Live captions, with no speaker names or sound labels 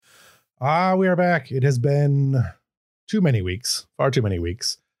We are back. It has been too many weeks, far too many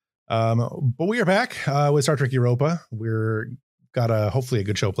weeks. But we are back with Star Trek Europa. Got hopefully a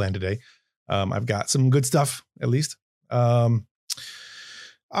good show planned today. I've got some good stuff, at least. I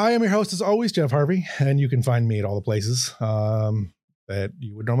am your host, as always, Jeff Harvey, and you can find me at all the places that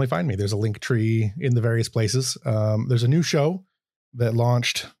you would normally find me. There's a link tree in the various places. There's a new show that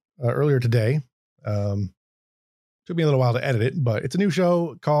launched earlier today. Took me a little while to edit it, but it's a new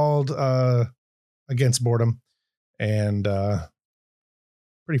show called Against Boredom, and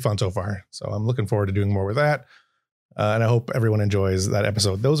pretty fun so far. So I'm looking forward to doing more with that. And I hope everyone enjoys that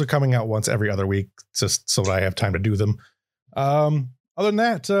episode. Those are coming out once every other week, just so that I have time to do them. Other than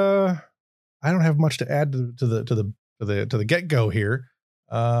that, I don't have much to add to the get-go here.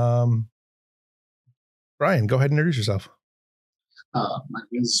 Brian, go ahead and introduce yourself. My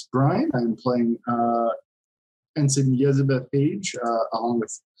name is Brian. I'm playing Ensign Elizabeth Page, along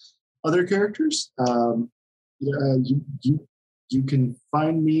with other characters. You can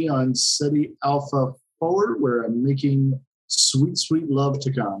find me on SETI Alpha 4, where I'm making sweet, sweet love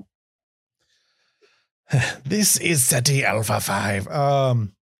to Khan. This is SETI Alpha 5.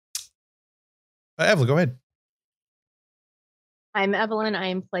 Evelyn, go ahead. I'm Evelyn.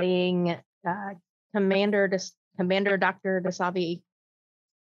 I'm playing Commander Dr. Dasavi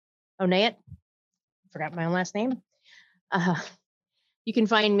Onayat. Forgot my own last name. You can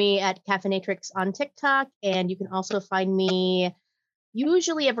find me at Caffeinatrix on TikTok, and you can also find me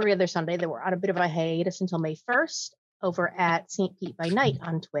usually every other Sunday. That we're on a bit of a hiatus until May 1st over at St. Pete by Night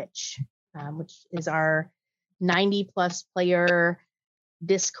on Twitch, which is our 90-plus player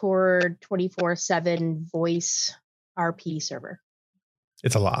Discord 24/7 voice RP server.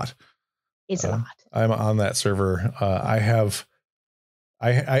 It's a lot. It's a lot. I'm on that server. I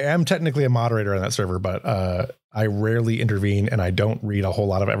am technically a moderator on that server, but I rarely intervene, and I don't read a whole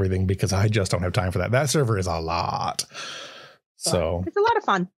lot of everything because I just don't have time for that. That server is a lot. So it's a lot of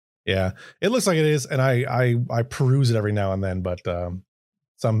fun. Yeah, it looks like it is, and I peruse it every now and then, but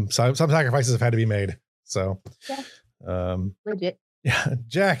some sacrifices have had to be made. So yeah. Legit. Yeah,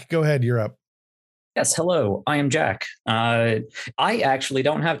 Jack, go ahead. You're up. Yes, hello, I am Jack. I actually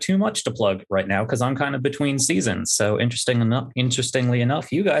don't have too much to plug right now because I'm kind of between seasons. So interestingly enough,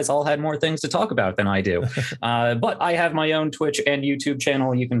 you guys all had more things to talk about than I do. But I have my own Twitch and YouTube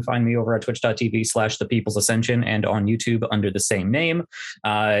channel. You can find me over at twitch.tv/The People's Ascension and on YouTube under the same name.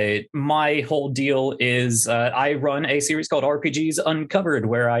 My whole deal is I run a series called RPGs Uncovered,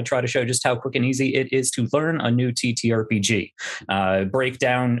 where I try to show just how quick and easy it is to learn a new TTRPG. Break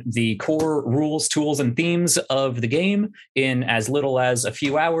down the core rules, tools, and themes of the game in as little as a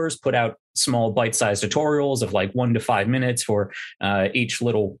few hours, put out small bite-sized tutorials of like 1 to 5 minutes for each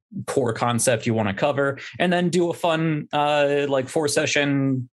little core concept you want to cover, and then do a fun like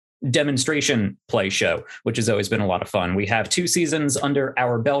 4-session demonstration play show, which has always been a lot of fun. We have 2 seasons under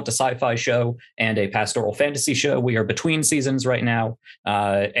our belt, a sci-fi show and a pastoral fantasy show. We are between seasons right now,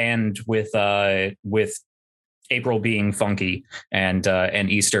 and with April being funky and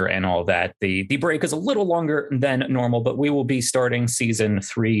Easter and all that, the break is a little longer than normal, but we will be starting season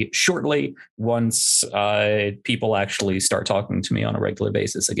 3 shortly once people actually start talking to me on a regular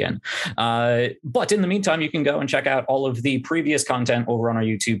basis again. But in the meantime, you can go and check out all of the previous content over on our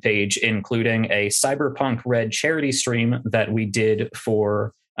YouTube page, including a Cyberpunk Red charity stream that we did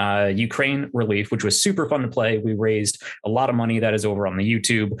for Ukraine relief, which was super fun to play. We raised a lot of money. That is over on the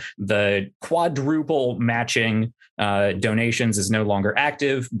YouTube. The quadruple matching donations is no longer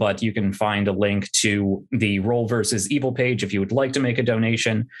active, but you can find a link to the Roll versus Evil page if you would like to make a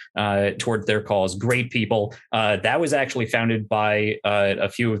donation toward their cause. Great people. That was actually founded by a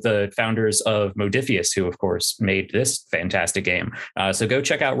few of the founders of Modifius, who of course made this fantastic game. So go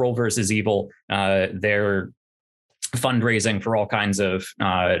check out Roll versus Evil. They're fundraising for all kinds of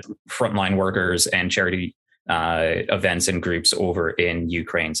frontline workers and charity events and groups over in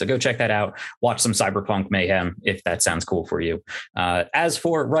Ukraine. So go check that out. Watch some Cyberpunk mayhem if that sounds cool for you. As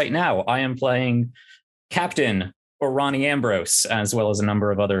for right now, I am playing Captain Orani Ambrose, as well as a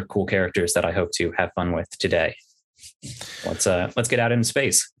number of other cool characters that I hope to have fun with today. Let's get out in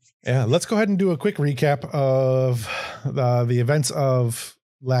space. Yeah, let's go ahead and do a quick recap of the events of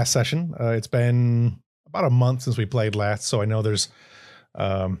last session. It's been about a month since we played last, so I know there's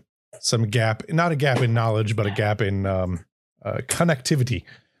some gap, not a gap in knowledge, but a gap in connectivity.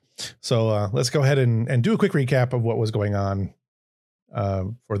 So let's go ahead and do a quick recap of what was going on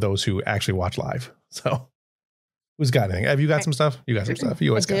for those who actually watch live. So who's got anything? Have you got some stuff? You got some stuff.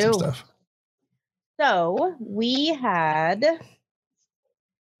 You always got some stuff. So we had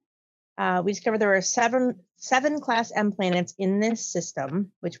we discovered there were seven Class M planets in this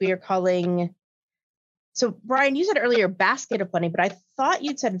system, which we are calling. So, Brian, you said earlier Basket of Plenty, but I thought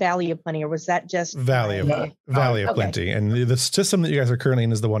you'd said Valley of Plenty, or was that just Valley of my- Valley of Okay. Plenty? And the system that you guys are currently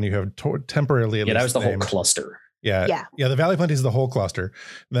in is the one you have temporarily. At Yeah, that least was the named. whole cluster. Yeah. Yeah. The Valley of Plenty is the whole cluster.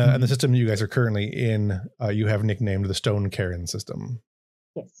 And the system you guys are currently in, you have nicknamed the Stone Cairn system.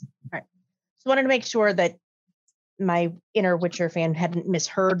 Yes. All right. So, wanted to make sure that my inner Witcher fan hadn't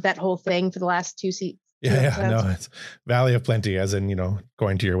misheard that whole thing for the last two seats. Yeah. No, it's Valley of Plenty, as in,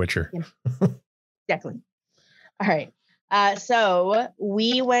 going to your Witcher. Yeah. Exactly. All right. So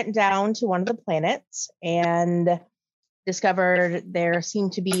we went down to one of the planets and discovered there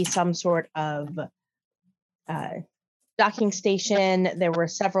seemed to be some sort of docking station. There were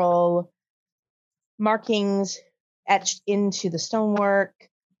several markings etched into the stonework.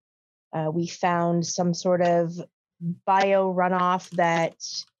 We found some sort of bio runoff that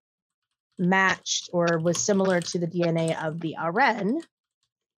matched or was similar to the DNA of the Aren,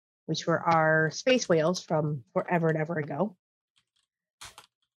 which were our space whales from forever and ever ago.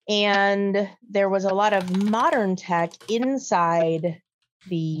 And there was a lot of modern tech inside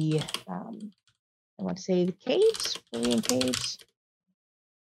the, I want to say the caves. Were we in caves?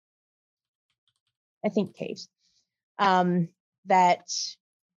 I think caves. That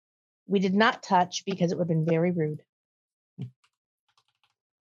we did not touch because it would have been very rude.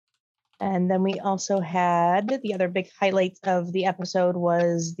 And then we also had the other big highlight of the episode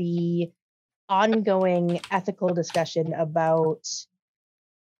was the ongoing ethical discussion about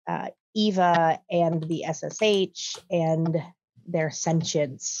Eva and the SSH and their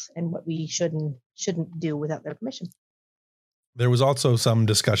sentience and what we shouldn't do without their permission. There was also some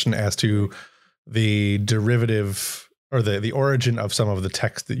discussion as to the derivative or the origin of some of the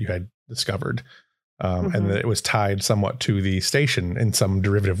text that you had discovered. And that it was tied somewhat to the station in some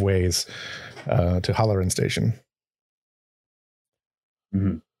derivative ways, to Halloran Station.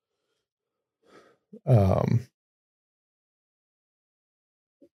 Mm-hmm.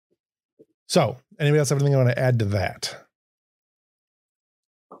 So, anybody else have anything you want to add to that?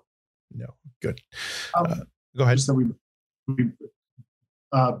 No, good. Go ahead. Just that we've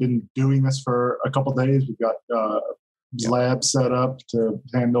been doing this for a couple days. We've got labs set up to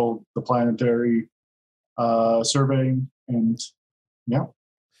handle the planetary surveying, and Yep.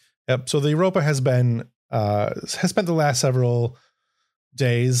 So the Europa has been has spent the last several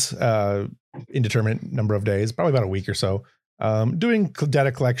days, indeterminate number of days, probably about a week or so, doing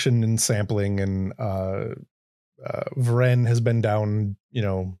data collection and sampling. And Varen has been down,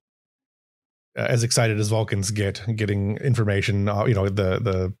 as excited as Vulcans getting information,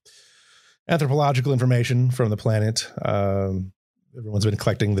 the anthropological information from the planet. Everyone's been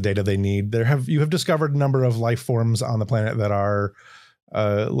collecting the data they need. You have discovered a number of life forms on the planet that are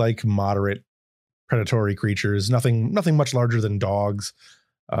like moderate predatory creatures, nothing much larger than dogs,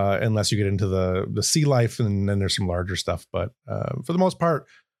 unless you get into the sea life, and then there's some larger stuff. But for the most part,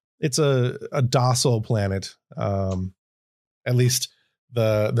 it's a docile planet. At least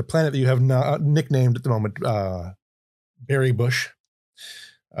the planet that you have nicknamed at the moment, Berry Bush.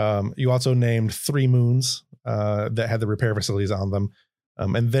 You also named 3 moons that had the repair facilities on them.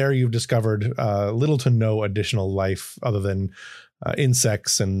 And there you've discovered little to no additional life other than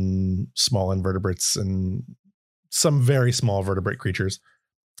insects and small invertebrates and some very small vertebrate creatures,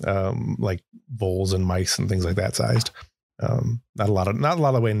 like voles and mice and things like that sized. Not a lot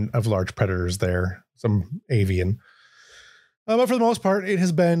of large predators there, some avian. But for the most part, it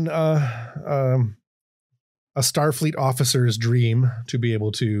has been a Starfleet officer's dream to be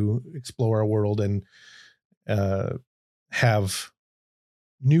able to explore a world and have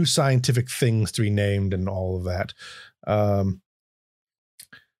new scientific things to be named and all of that.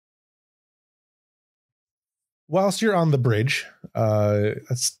 Whilst you're on the bridge,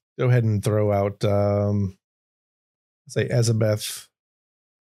 let's go ahead and throw out, say Elizabeth,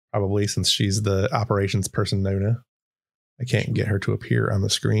 probably, since she's the operations person, Nona. I can't get her to appear on the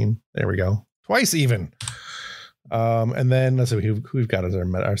screen. There we go. Twice even. And then let's see who we've got as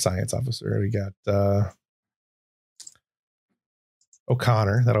our science officer. We got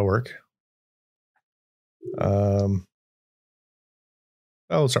O'Connor. That'll work. We'll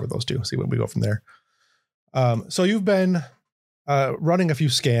start with those two. See what we go from there. So you've been running a few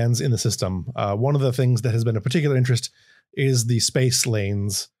scans in the system. One of the things that has been of particular interest is the space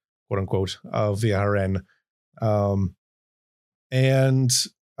lanes, quote unquote, of the RN. And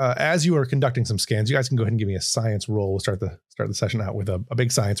as you are conducting some scans, you guys can go ahead and give me a science roll. We'll start the session out with a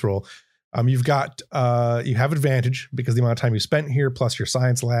big science roll. You have advantage because the amount of time you spent here, plus your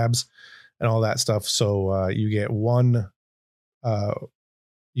science labs and all that stuff. So you get one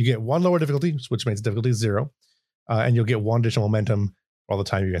you get one lower difficulty, which makes difficulty 0, and you'll get 1 additional momentum all the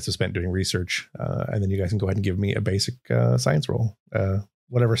time you guys have spent doing research, and then you guys can go ahead and give me a basic science roll.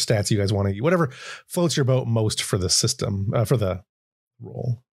 Whatever stats you guys want to use, whatever floats your boat most for the system, for the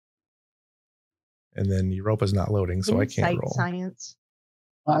roll. And then Europa's not loading, so Insight I can't roll. Science.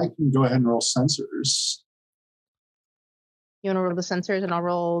 I can go ahead and roll sensors. You want to roll the sensors and I'll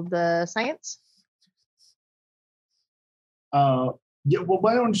roll the science? Yeah, well,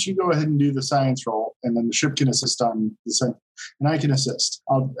 why don't you go ahead and do the science roll, and then the ship can assist on the science, and I can assist.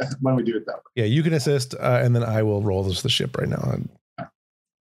 Why don't we do it that way? Yeah, you can assist, and then I will roll the ship right now.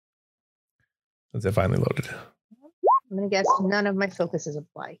 Since it finally loaded. I'm going to guess none of my focuses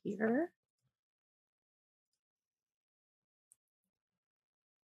apply here.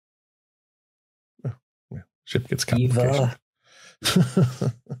 Ship gets complication.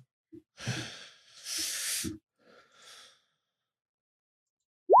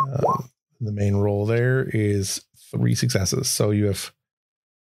 The main roll there is 3 successes. So you have.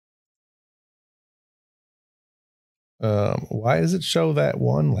 Why does it show that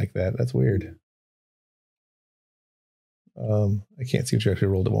 1 like that? That's weird. I can't see what you actually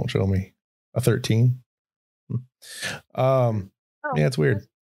rolled. It won't show me. A 13. Yeah, it's weird.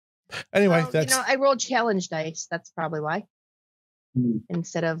 Anyway, that's. I rolled challenge dice. That's probably why.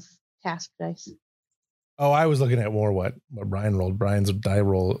 Instead of task dice. Oh, I was looking at more what Brian rolled. Brian's die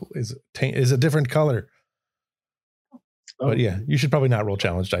roll is a different color. But yeah, you should probably not roll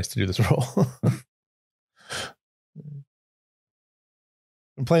challenge dice to do this roll.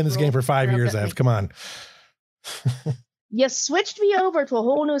 I'm playing this game for 5 years, Ev. Come on. You switched me over to a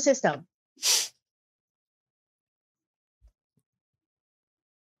whole new system.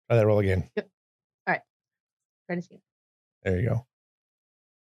 Try that roll again. Yep. All right. Try to see it. There you go.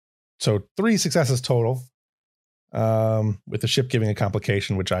 So 3 successes total. With the ship giving a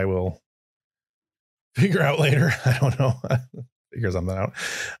complication, which I will figure out later. I don't know. Figure something out.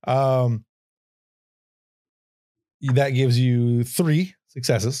 That gives you 3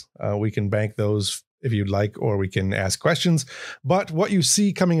 successes. We can bank those if you'd like, or we can ask questions. But what you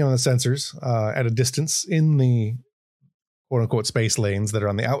see coming in on the sensors at a distance in the quote unquote space lanes that are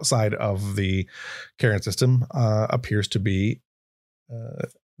on the outside of the carrier system appears to be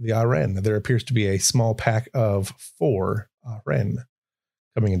the Aren. There appears to be a small pack of 4 Aren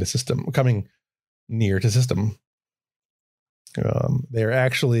coming near to system. They're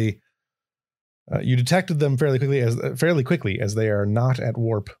actually you detected them fairly quickly as they are not at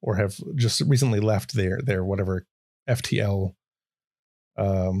warp or have just recently left their whatever FTL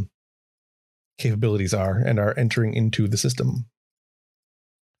capabilities are and are entering into the system.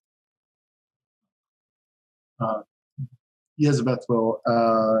 Elizabeth will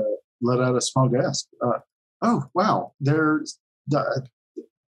let out a small gasp. Oh, wow.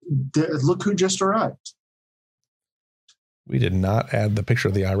 Look who just arrived. We did not add the picture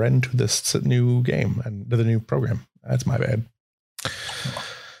of the Aren to this new game and to the new program. That's my bad.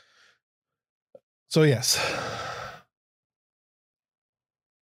 So, yes.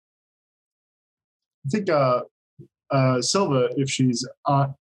 I think Silva, if she's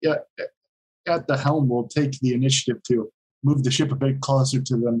at the helm, will take the initiative to move the ship a bit closer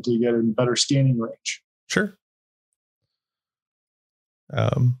to them to get in better scanning range. Sure.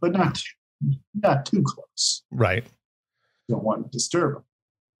 But not too close. Right. Don't want to disturb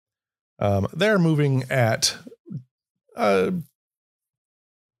them. They're moving at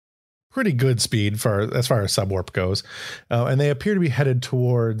pretty good speed as far as subwarp goes. And they appear to be headed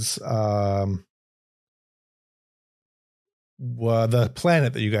towards the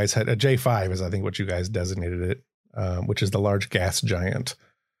planet that you guys had. J5 is, I think, what you guys designated it, which is the large gas giant.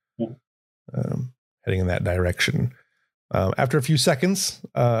 Yeah. Heading in that direction. After a few seconds,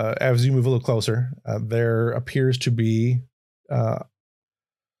 as you move a little closer, there appears to be a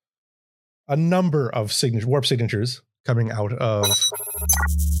number of warp signatures coming out of.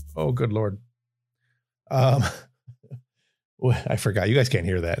 Oh, good Lord. I forgot. You guys can't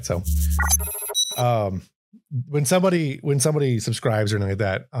hear that. So, when somebody subscribes or anything like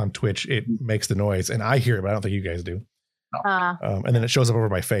that on Twitch, it makes the noise, and I hear it, but I don't think you guys do. And then it shows up over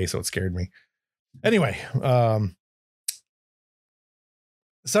my face, so it scared me. Anyway,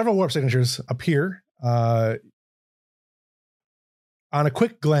 several warp signatures appear on a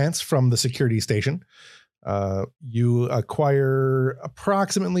quick glance from the security station. You acquire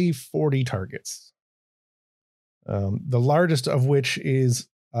approximately 40 targets. The largest of which is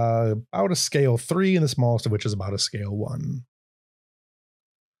about a scale 3, and the smallest of which is about a scale 1.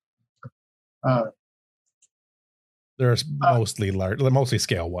 They're mostly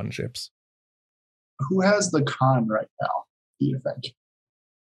scale 1 ships. Who has the con right now, do you think?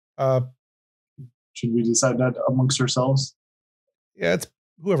 Should we decide that amongst ourselves? Yeah, it's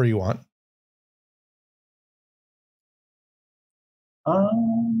whoever you want.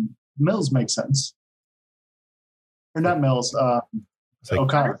 Mills makes sense. Or not Mills. It's like,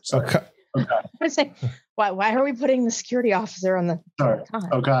 O'Connor. Sorry. okay. O'Connor. I was like, why are we putting the security officer on the Sorry. time?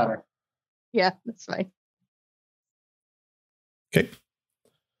 O'Connor. Yeah, that's fine. Okay.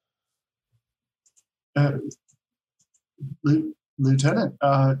 Lieutenant,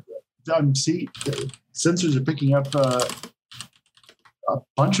 sensors are picking up a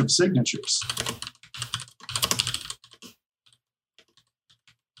bunch of signatures.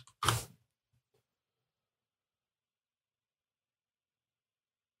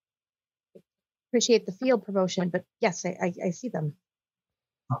 Appreciate the field promotion, but yes, I see them.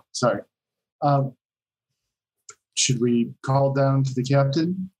 Oh, sorry. Should we call down to the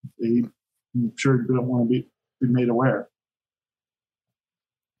captain? I'm sure they don't want to be made aware.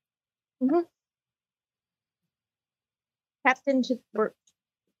 Mm-hmm. Captain to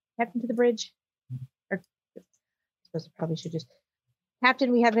the bridge. Or I suppose I probably should just. Captain,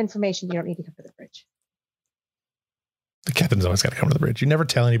 we have information. You don't need to come to the bridge. The captain's always got to come to the bridge. You never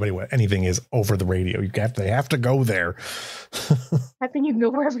tell anybody what anything is over the radio. They have to go there. Captain, you can go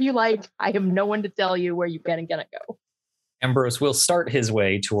wherever you like. I am no one to tell you where you can and cannot go. Ambrose will start his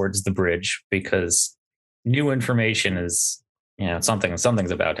way towards the bridge because new information is, something's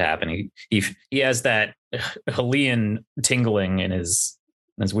about to happen. He has that Hellion tingling in his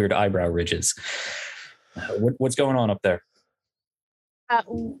weird eyebrow ridges. What's going on up there?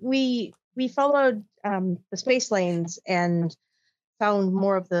 We followed the space lanes and found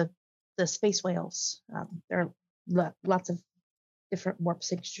more of the space whales. There are lots of different warp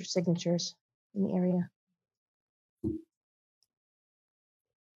signatures in the area.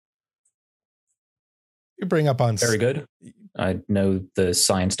 You bring up on very good. I know the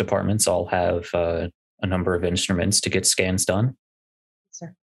science departments all have a number of instruments to get scans done.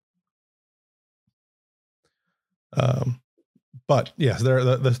 Sir. But yes,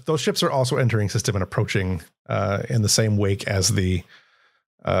 those ships are also entering system and approaching in the same wake as the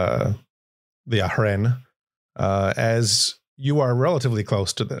Ahren. As you are relatively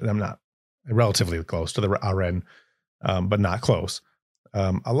close to I'm not relatively close to the Ahren, but not close.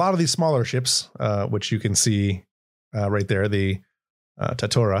 A lot of these smaller ships, which you can see right there, the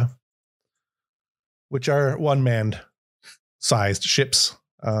Tatura, which are one-manned sized ships.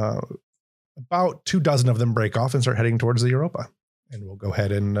 About 24 of them break off and start heading towards the Europa. And we'll go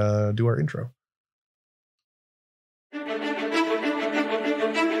ahead and do our intro.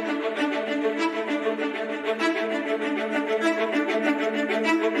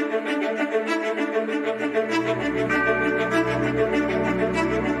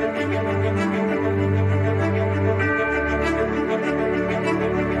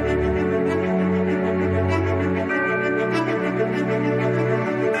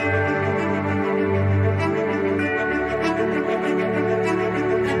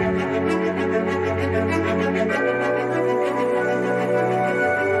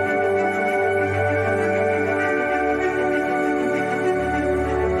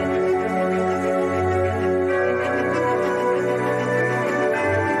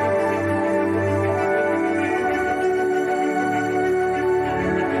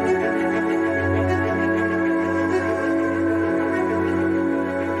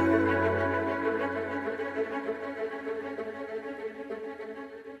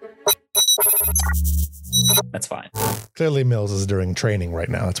 That's fine. Clearly Mills is during training right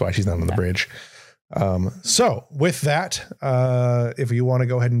now. That's why she's not on the bridge. So with that, if you want to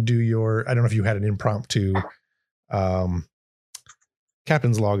go ahead and do your, I don't know if you had an impromptu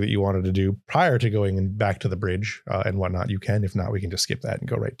captain's log that you wanted to do prior to going back to the bridge and whatnot, you can. If not, we can just skip that and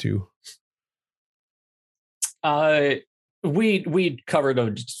go right to. We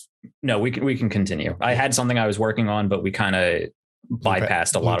covered no, we can continue. I had something I was working on, but we kind of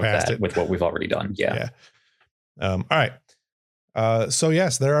bypassed a lot of that with what we've already done. Yeah. All right. So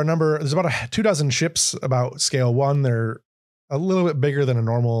yes, there's about 24 ships about scale 1. They're a little bit bigger than a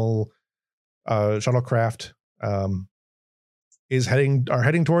normal shuttlecraft. Are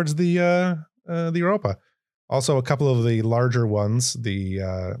heading towards the Europa. Also, a couple of the larger ones,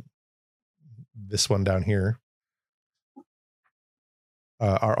 this one down here,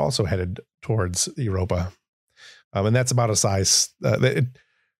 are also headed towards Europa. And that's about a size.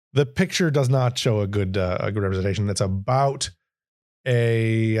 The picture does not show a good representation. It's about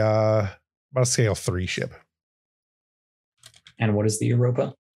a scale 3 ship. And what is the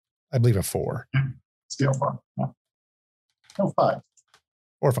Europa? I believe a 4. Scale 4. No, 5.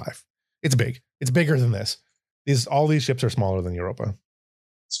 Or 5. It's big. It's bigger than this. All these ships are smaller than Europa.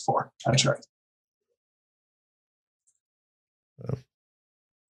 It's 4. That's right.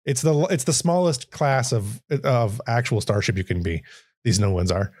 It's the smallest class of actual starship you can be. These new ones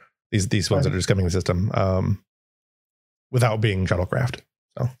are these ones that are just coming in the system without being shuttlecraft.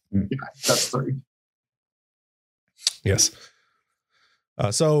 So yeah, that's 3. Yes.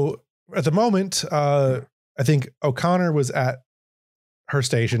 So at the moment, I think O'Connor was at her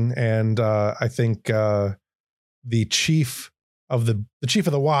station, and I think the chief of the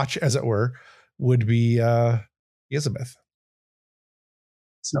watch, as it were, would be Elizabeth.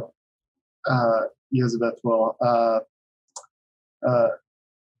 So Elizabeth will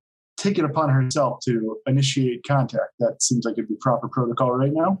take it upon herself to initiate contact. That seems like it'd be proper protocol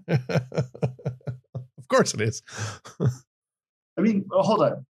right now. Of course it is. I mean, hold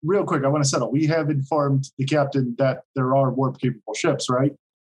on. Real quick, I want to settle. We have informed the captain that there are warp-capable ships, right?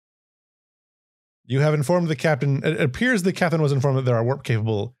 You have informed the captain. It appears the captain was informed that there are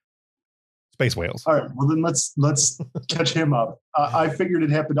warp-capable space whales. All right. Well, then let's catch him up. I figured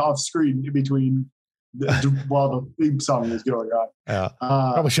it happened off screen in between while the theme song was going on.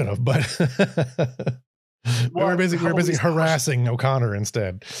 Probably should have, but we were busy harassing O'Connor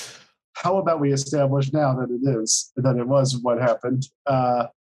instead. How about we establish now that it was what happened? I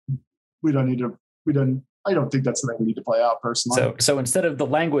don't think that's something we need to play out personally. So instead of the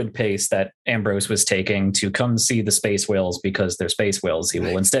languid pace that Ambrose was taking to come see the space whales because they're space whales, he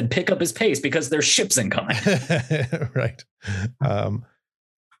will instead pick up his pace because there's ships incoming. Right.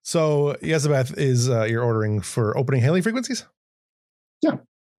 So Elizabeth is you're ordering for opening hailing frequencies? Yeah. All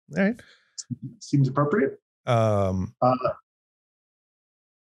right. Seems appropriate. Go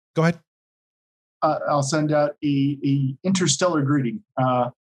ahead. I'll send out a interstellar greeting.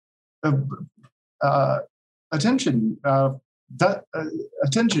 Attention!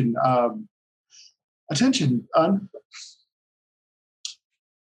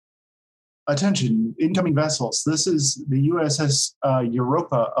 Attention! Incoming vessels. This is the USS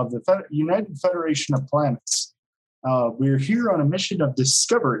Europa of the United Federation of Planets. We're here on a mission of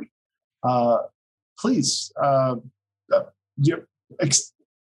discovery. Please,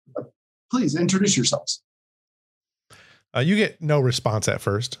 please introduce yourselves. You get no response at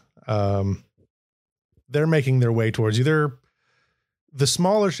first. They're making their way towards you. They're the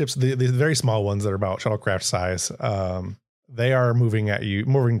smaller ships, the very small ones that are about shuttlecraft size. They are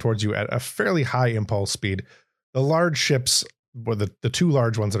moving towards you at a fairly high impulse speed. The large ships, or the 2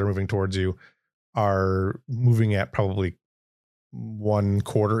 large ones that are moving towards you, are moving at probably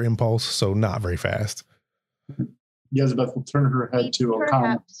 1/4 impulse, so not very fast. Elizabeth will turn her head to O'Connor.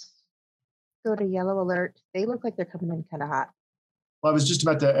 Perhaps go to yellow alert. They look like they're coming in kind of hot. Well, I was just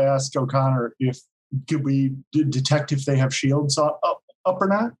about to ask O'Connor could we detect if they have shields up or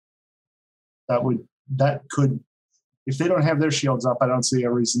not? That could, if they don't have their shields up, I don't see a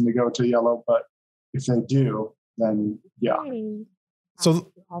reason to go to yellow, but if they do, then yeah. Hey,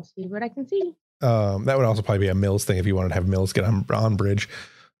 So I'll see what I can see. That would also probably be a Mills thing if you wanted to have Mills get on bridge.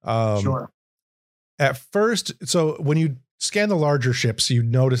 Sure. At first, so when you scan the larger ships, you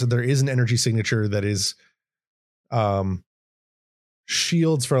notice that there is an energy signature that is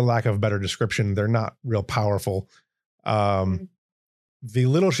shields, for lack of a better description. They're not real powerful. The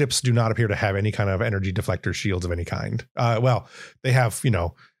little ships do not appear to have any kind of energy deflector shields of any kind. Well, they have,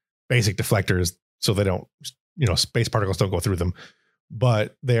 basic deflectors, so they don't, space particles don't go through them,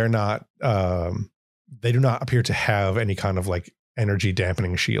 but they are not, they do not appear to have any kind of like energy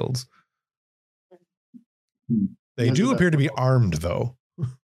dampening shields. They do appear to be armed though.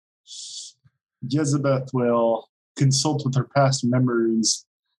 Elizabeth will consult with her past memories,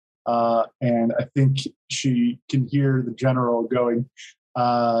 and I think she can hear the general going,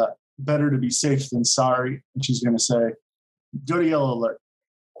 better to be safe than sorry. And she's going to say, go to yellow alert.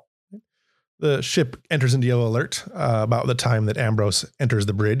 The ship enters into yellow alert about the time that Ambrose enters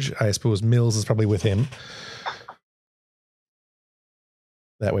the bridge. I suppose Mills is probably with him.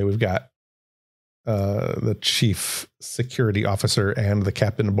 That way we've got the chief security officer and the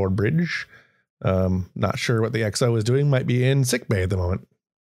captain aboard bridge. Not sure what the XO is doing. Might be in sickbay at the moment.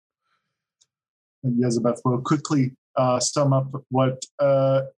 And Elizabeth will quickly sum up what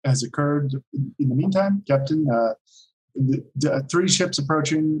has occurred in the meantime. Captain, the 3 ships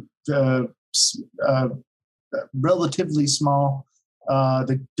approaching, relatively small.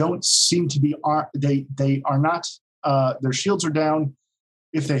 They don't seem to be. They are not. Their shields are down,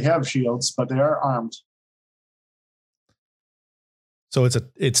 if they have shields, but they are armed. So it's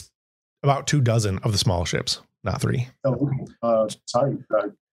about 24 of the small ships, not 3. Oh, sorry.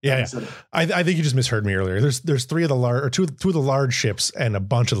 Yeah. I think you just misheard me earlier. There's 3 of the large, or two of the large ships and a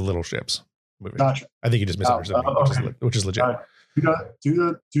bunch of the little ships moving. Gotcha. I think you just misunderstood me, which is legit.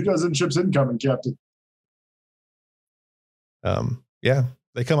 Two dozen ships incoming, Captain. Yeah,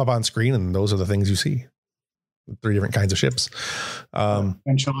 they come up on screen, and those are the things you see. 3 different kinds of ships. And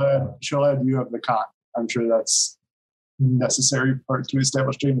she'll add you have the con. I'm sure that's necessary part to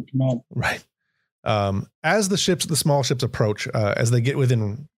establish chain of command. Right. As the small ships approach, as they get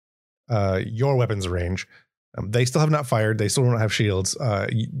within your weapons range, they still have not fired. They still don't have shields.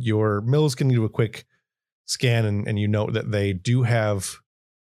 Your mills can do a quick scan, and you note that they do have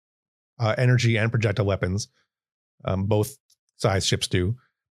energy and projectile weapons. Both size ships do.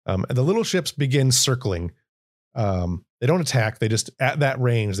 And the little ships begin circling. They don't attack. They just, at that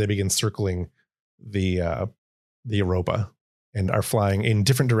range, they begin circling the Europa and are flying in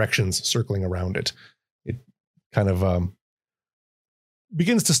different directions, circling around it. It kind of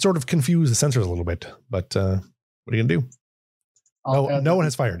begins to sort of confuse the sensors a little bit, but what are you gonna do? No one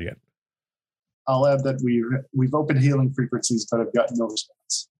has fired yet. I'll add that we've opened hailing frequencies, but I've gotten no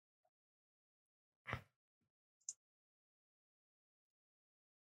response.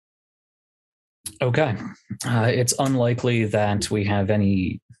 Okay. It's unlikely that we have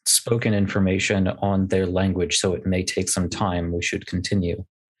any spoken information on their language, so it may take some time. We should continue.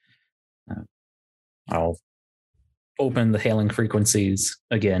 I'll open the hailing frequencies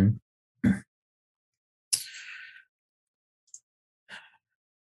again.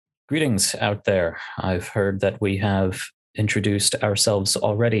 Greetings out there. I've heard that we have introduced ourselves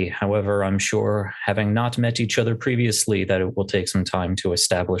already. However, I'm sure, having not met each other previously, that it will take some time to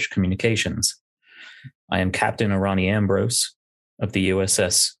establish communications. I am Captain Arani Ambrose of the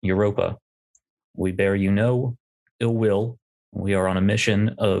USS Europa. We bear you no ill will. We are on a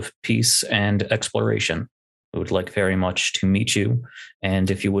mission of peace and exploration. We would like very much to meet you,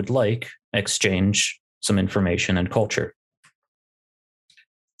 and if you would like, exchange some information and culture.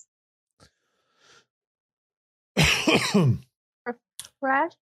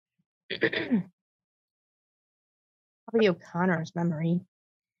 Brad? Probably O'Connor's memory,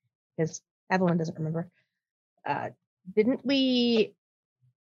 because Evelyn doesn't remember. Didn't the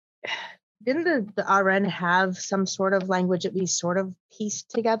RN have some sort of language that we sort of pieced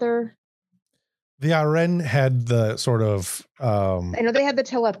together? The RN had the sort of I know they had the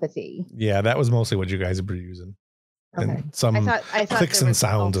telepathy. Yeah, that was mostly what you guys were using. Okay. And some I thought clicks and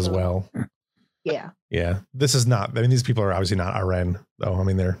sounds as well. Yeah. Yeah. This is not, I mean, these people are obviously not RN, though. I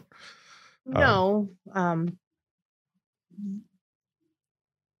mean, they're no.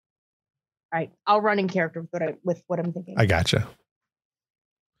 All right, I'll run in character with what I'm thinking. I gotcha.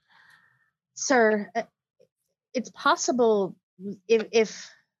 Sir, it's possible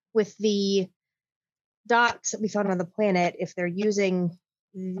if with the docs that we found on the planet, if they're using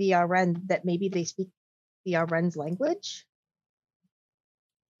the RN, that maybe they speak the RN's language.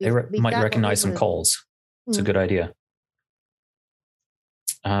 They might recognize some calls. It's a good idea.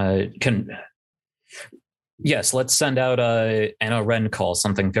 Yes, let's send out an RN call,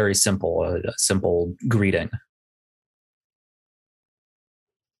 something very simple, a simple greeting.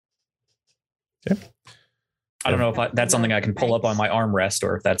 Okay. I don't know if that's something I can pull up on my armrest,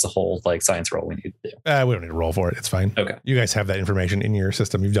 or if that's a whole science roll we need to do. We don't need to roll for it. It's fine. Okay. You guys have that information in your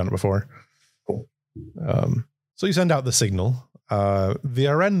system. You've done it before. Cool. So you send out the signal.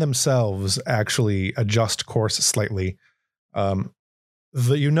 The RN themselves actually adjust course slightly.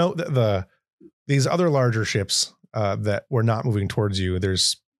 These other larger ships that were not moving towards you,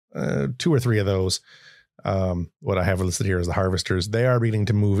 there's 2 or 3 of those. What I have listed here is the harvesters. They are beginning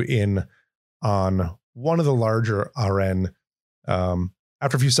to move in on one of the larger RN.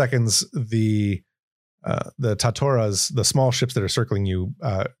 After a few seconds, the Tatoras, the small ships that are circling you,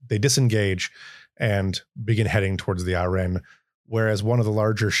 they disengage and begin heading towards the RN. Whereas one of the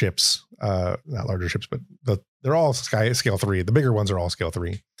larger ships, not larger ships, but they're all scale 3. The bigger ones are all scale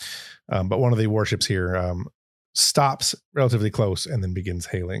 3. But one of the warships here stops relatively close and then begins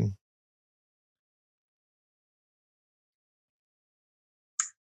hailing.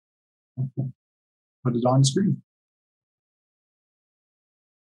 Put it on screen.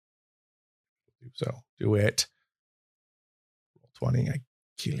 So do it. Roll 20. I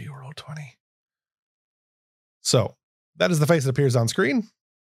kill you. Roll 20. So that is the face that appears on screen.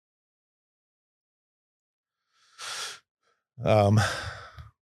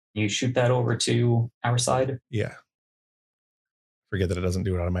 You shoot that over to our side? Yeah. Forget that it doesn't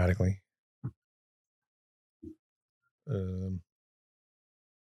do it automatically.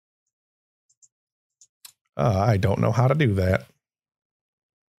 I don't know how to do that.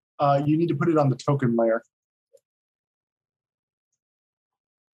 You need to put it on the token layer.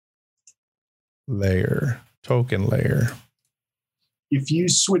 Token layer. If you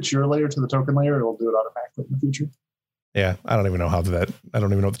switch your layer to the token layer, it'll do it automatically in the future. Yeah, I don't even know I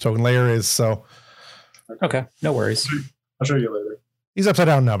don't even know what the token layer is. So Okay, no worries. I'll show you later. he's upside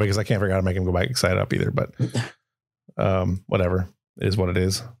down now because I can't figure out how to make him go back side up either. But whatever, it is what it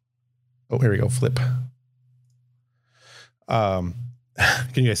is. Oh, here we go. Flip. Can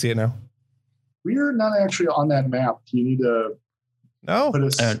you guys see it now? We are not actually on that map. You need to No. put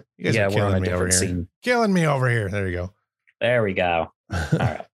us. You guys Yeah, are we're on a killing me over different here. scene. Killing me over here. There you go. There we go. All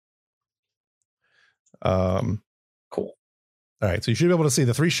right, cool. All right, so you should be able to see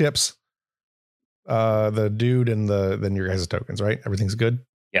the 3 ships, the dude, and then your guys' tokens, right? Everything's good.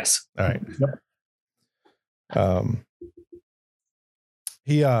 Yes. All right. Yep.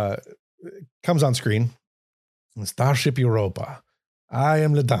 He comes on screen. Starship Europa. I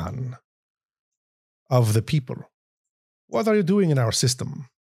am Ledan of the people. What are you doing in our system?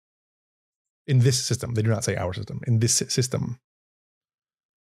 In this system. They do not say our system. In this system.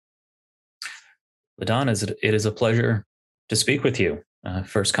 Ladon, it is a pleasure to speak with you.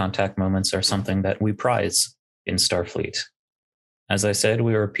 First contact moments are something that we prize in Starfleet. As I said,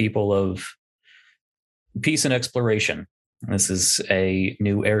 we are a people of peace and exploration. This is a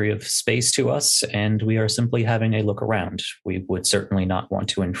new area of space to us, and we are simply having a look around. We would certainly not want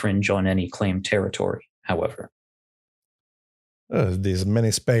to infringe on any claimed territory, however. There's many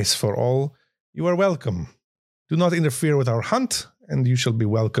space for all. You are welcome. Do not interfere with our hunt, and you shall be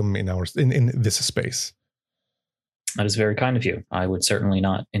welcome in this space. That is very kind of you. I would certainly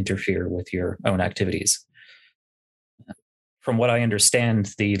not interfere with your own activities. From what I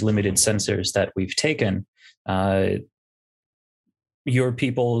understand, the limited sensors that we've taken, your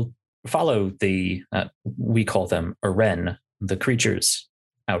people follow the, we call them Aren, the creatures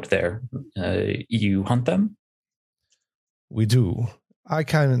out there. You hunt them? We do. I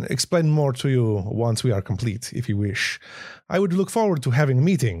can explain more to you once we are complete, if you wish. I would look forward to having a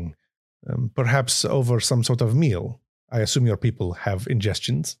meeting, perhaps over some sort of meal. I assume your people have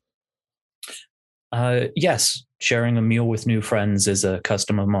ingestions. Yes, sharing a meal with new friends is a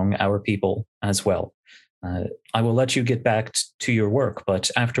custom among our people as well. I will let you get back to your work,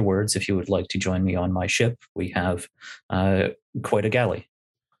 but afterwards, if you would like to join me on my ship, we have quite a galley.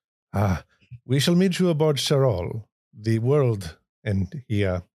 We shall meet you aboard Sharol, the world, and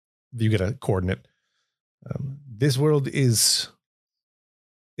you get a coordinate. This world is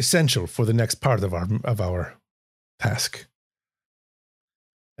essential for the next part of our task.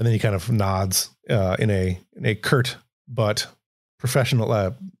 And then he kind of nods in a curt but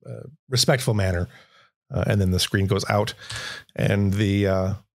professional, respectful manner. And then the screen goes out, and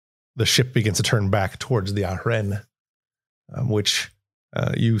the ship begins to turn back towards the Aren, which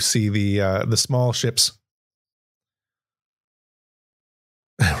you see the small ships.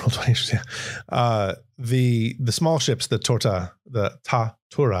 The small ships, the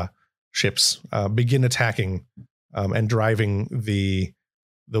Tatura ships, begin attacking and driving the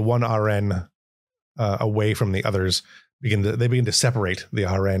one Aren away from the others. They begin to separate the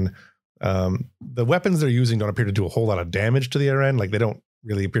Aren. The weapons they're using don't appear to do a whole lot of damage to the Aren. Like, they don't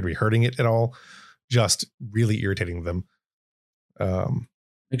really appear to be hurting it at all, just really irritating them.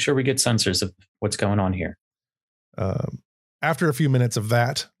 Make sure we get sensors of what's going on here. After a few minutes of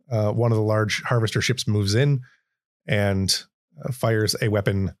that, one of the large harvester ships moves in and fires a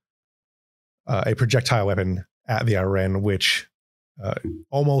weapon, a projectile weapon at the Aren, which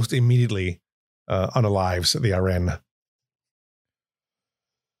almost immediately unalives the Aren.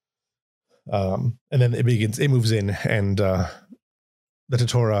 And then it moves in, and the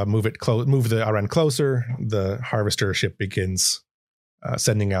Tatora move the Aren closer. The harvester ship begins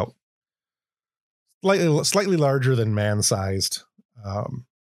sending out slightly larger than man-sized,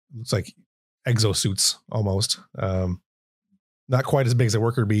 looks like exosuits almost. Not quite as big as a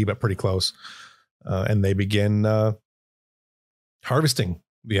worker bee, but pretty close. And they begin harvesting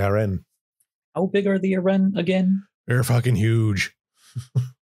the Aren. How big are the Aren again? They're fucking huge.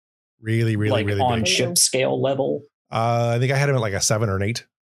 Really, like really on big. ship scale level? I think I had them at like a 7 or an 8.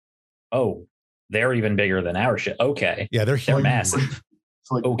 Oh, they're even bigger than our ship. Okay. Yeah, they're huge. massive. It's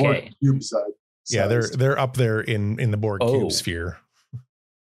like Okay. cube size. Yeah, they're up there in the Borg cube sphere.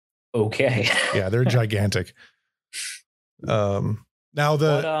 Okay. Yeah, they're gigantic. Now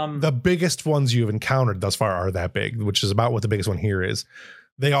the biggest ones you've encountered thus far are that big, which is about what the biggest one here is.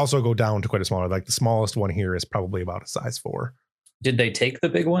 They also go down to quite a smaller. Like, the smallest one here is probably about a size 4. Did they take the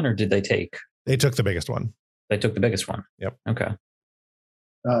big one, or did they take? They took the biggest one. They took the biggest one. Yep. Okay.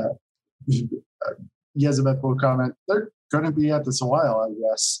 Yezebeth will comment, they're going to be at this a while, I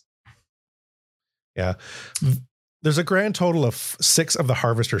guess. Yeah. There's a grand total of 6 of the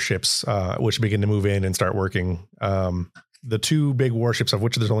harvester ships, which begin to move in and start working. The 2 big warships, of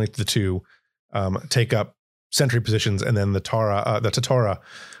which there's only the 2, take up sentry positions, and then the Tatora,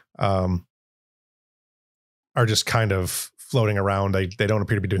 are just kind of floating around. They don't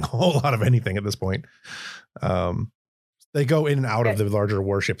appear to be doing a whole lot of anything at this point. They go in and out of the larger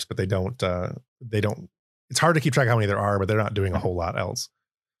warships, but they don't. It's hard to keep track of how many there are, but they're not doing a whole lot else.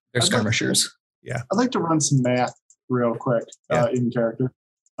 They're skirmishers. I'd like to run some math real quick in character.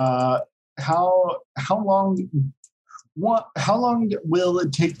 How long will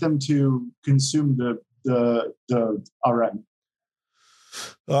it take them to consume the RN?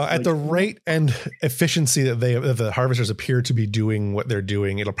 At the rate and efficiency that the harvesters appear to be doing what they're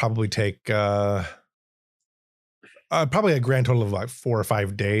doing, it'll probably take probably a grand total of like 4 or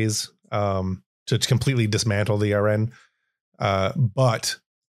 5 days to completely dismantle the RN. But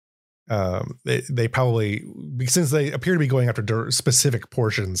they probably, since they appear to be going after specific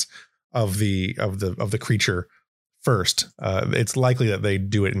portions of the creature first, it's likely that they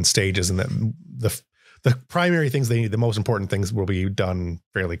do it in stages, and that the primary things they need, the most important things, will be done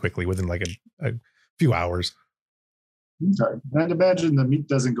fairly quickly within like a few hours. Okay. And imagine the meat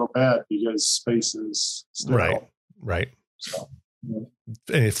doesn't go bad because space is sterile. Right. So, and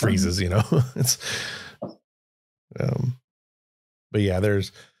it freezes, it's, but yeah,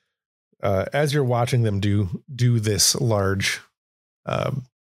 there's, as you're watching them do this large,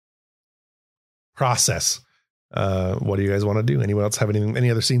 process, what do you guys want to do? Anyone else have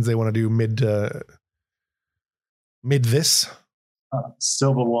any other scenes they want to do mid this?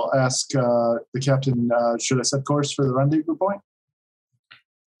 Silva will ask the captain, should I set course for the rendezvous point?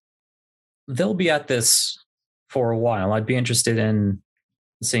 They'll be at this for a while. I'd be interested in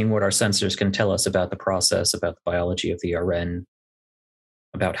seeing what our sensors can tell us about the process, about the biology of the RN,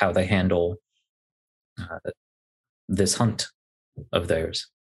 about how they handle this hunt of theirs.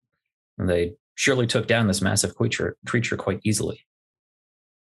 And they surely took down this massive creature quite easily.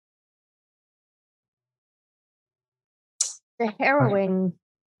 The harrowing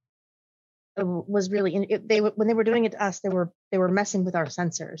was really when they were doing it to us, they were messing with our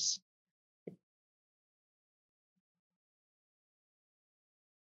sensors.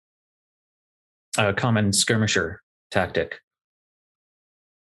 A common skirmisher tactic.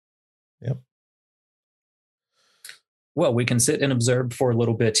 Yep. Well, we can sit and observe for a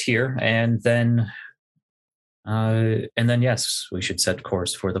little bit here, and then yes, we should set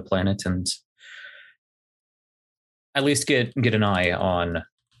course for the planet and at least get an eye on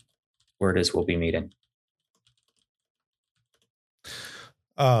where it is we'll be meeting.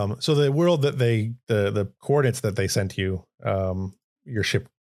 So the world that the coordinates that they sent you, your ship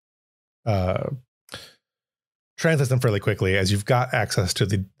translates them fairly quickly, as you've got access to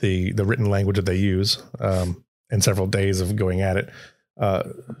the written language that they use, and several days of going at it.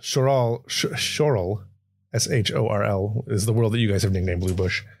 Shorl, Shorl, Shorl, is the world that you guys have nicknamed Blue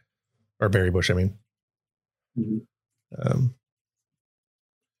Bush, or Berry Bush, I mean. Mm-hmm.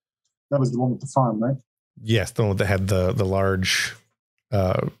 That was the one with the farm, right? Yes, the one that had the large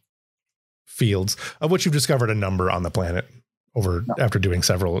fields, of which you've discovered a number on the planet after doing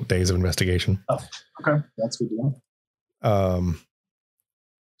several days of investigation. Oh, okay, that's good to know.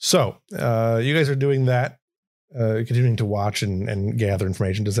 So you guys are doing that, continuing to watch and gather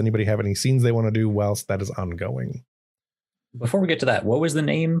information. Does anybody have any scenes they want to do whilst that is ongoing? Before we get to that, what was the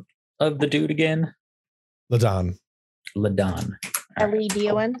name of the dude again? Ladon. Ladon.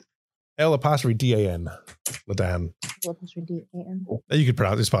 Ledon. L''DAN. Ladon. L''DAN. You could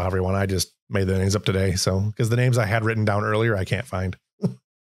pronounce this spell however you want. I just made the names up today, so because the names I had written down earlier I can't find.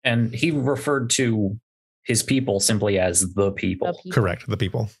 And he referred to his people simply as the people. Correct, the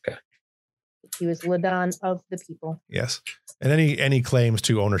people. Okay. He was Ladon of the people. Yes, and any claims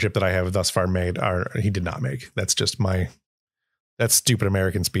to ownership that I have thus far made he did not make. That's just that's stupid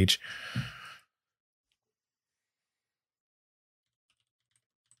American speech.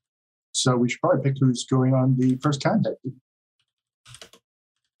 So we should probably pick who's going on the first contact.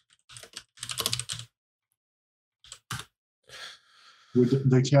 Would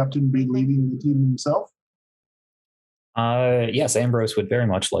the captain be leading the team himself? Yes, Ambrose would very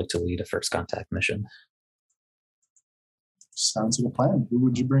much like to lead a first contact mission. Sounds like a plan. Who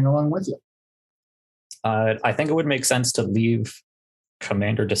would you bring along with you? I think it would make sense to leave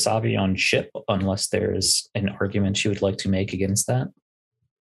Commander Desavi on ship unless there's an argument she would like to make against that.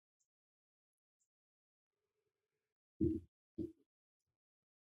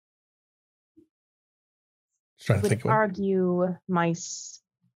 Trying to would think argue my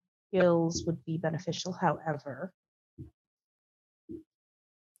skills would be beneficial. However,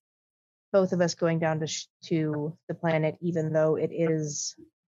 both of us going down to the planet, even though it is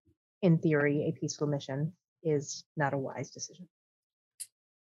in theory a peaceful mission, is not a wise decision.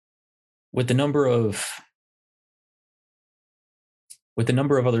 With the number of with the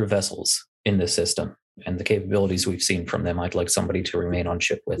number of other vessels in this system and the capabilities we've seen from them, I'd like somebody to remain on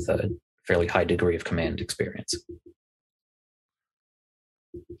ship with a fairly high degree of command experience.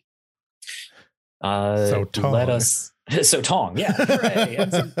 So Tong. So Tong, yeah.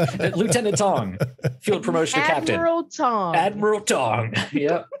 Hooray. Lieutenant Tong, field promotion to captain. Admiral Tong. Admiral Tong.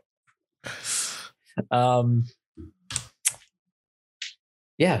 Yep.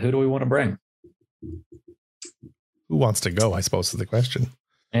 Yeah, who do we want to bring? Who wants to go, I suppose, is the question.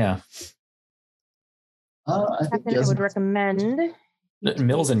 Yeah. I think Captain, I would recommend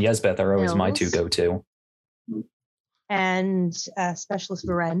Mills and Yesbeth are always my two Mills. go-to. and Specialist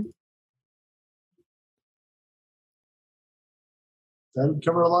Varen. that would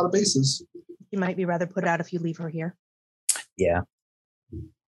cover a lot of bases. She might be rather put out if you leave her here. Yeah.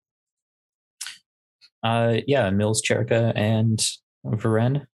 Yeah, Mills, Cherika, and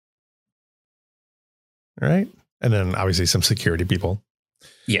Varen. All right. And then obviously some security people.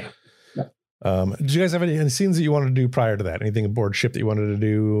 Yeah. Did you guys have any scenes that you wanted to do prior to that? Anything aboard ship that you wanted to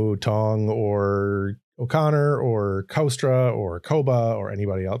do? Tong or O'Connor or Kostra or Koba or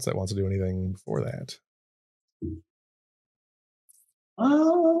anybody else that wants to do anything before that?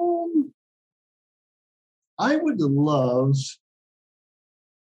 I would love.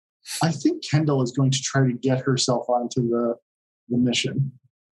 I think Kendall is going to try to get herself onto the mission.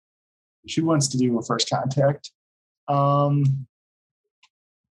 She wants to do a first contact. But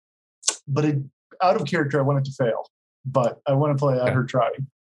out of character, I want it to fail. But I want to play out her trying.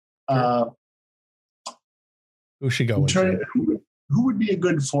 Who's she going to? Who would be a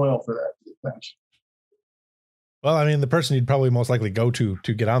good foil for that, do you think? Well, I mean, the person you'd probably most likely go to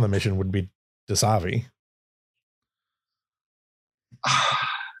get on the mission would be Dasavi.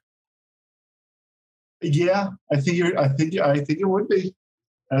 Yeah, I think it would be.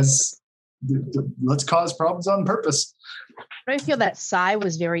 Let's cause problems on purpose. I feel that Sai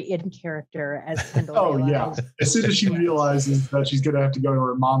was very in character as Kendall. Oh realized. yeah! As soon as she realizes that she's going to have to go to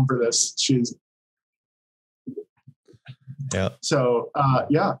her mom for this, she's. Yeah. So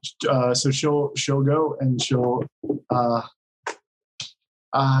so she'll go and she'll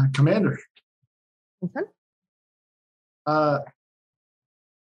commander. Okay.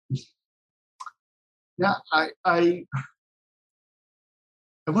 Yeah, I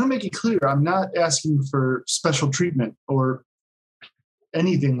want to make it clear. I'm not asking for special treatment or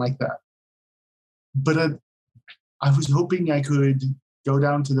anything like that. But I was hoping I could go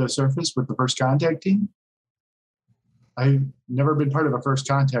down to the surface with the first contact team. I've never been part of a first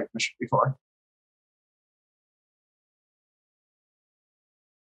contact mission before.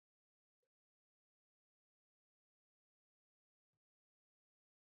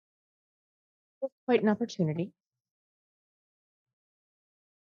 Quite an opportunity.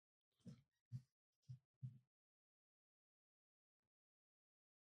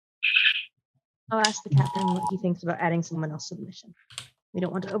 I'll ask the captain what he thinks about adding someone else to the mission. We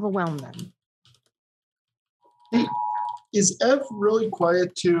don't want to overwhelm them. Hey, is Ev really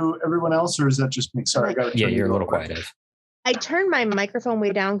quiet to everyone else, or is that just me? Sorry, I got to. Yeah, you're a little quiet, Ev. I turned my microphone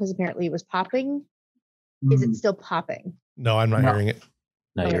way down because apparently it was popping. Is it still popping? No, I'm not hearing it.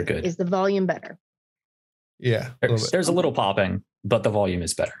 No, you're good. Is the volume better? Yeah. There's a little popping, but the volume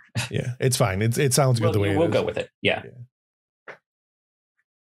is better. Yeah, it's fine. It sounds good the way it is. We'll go with it. Yeah.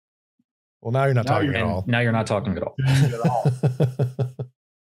 Well, now you're not talking at all. Now you're not talking at all.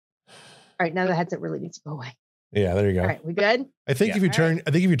 All right, now the headset really needs to go away. Yeah, there you go. All right, we good? I think if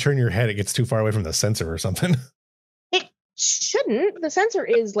you turn your head, it gets too far away from the sensor or something. It shouldn't. The sensor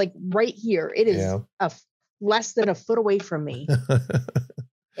is like right here. It is less than a foot away from me.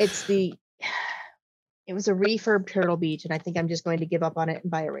 It was a refurb Turtle Beach, and I think I'm just going to give up on it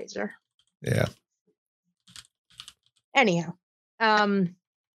and buy a razor. Yeah. Anyhow, some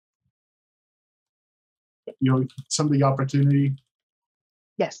of the opportunity.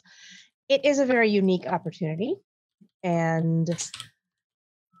 Yes, it is a very unique opportunity, and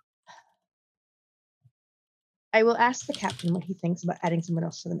I will ask the captain what he thinks about adding someone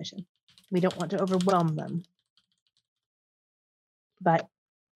else to the mission. We don't want to overwhelm them, but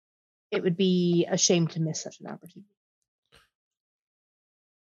it would be a shame to miss such an opportunity.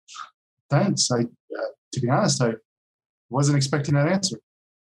 Thanks. To be honest, I wasn't expecting that answer.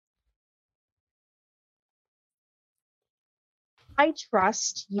 I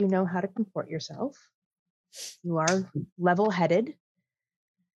trust you know how to comport yourself. You are level-headed,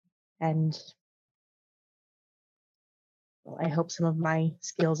 and well, I hope some of my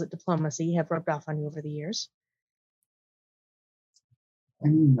skills at diplomacy have rubbed off on you over the years. I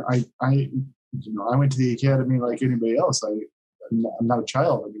mean, I went to the academy like anybody else. I'm not a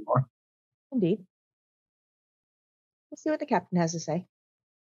child anymore. Indeed. We'll see what the captain has to say.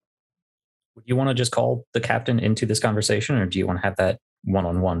 Would you want to just call the captain into this conversation, or do you want to have that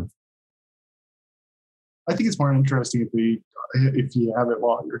one-on-one? I think it's more interesting if you have it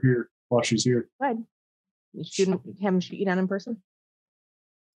while you're here, while she's here. Go ahead. Have him shoot you down in person.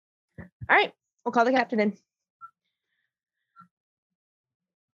 All right, we'll call the captain in.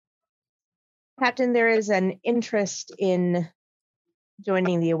 Captain, there is an interest in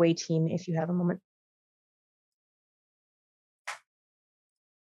joining the away team if you have a moment.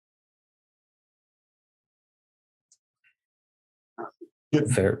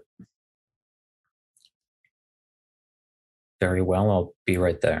 Fair. Very well, I'll be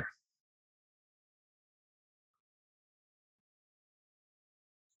right there.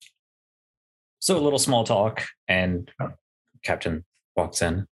 So a little small talk, and Captain walks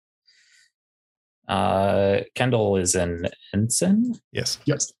in. Kendall is an ensign? Yes.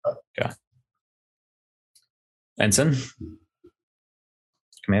 Yes. Okay. Ensign?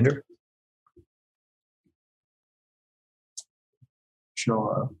 Commander?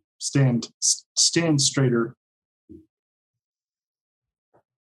 She'll stand straighter.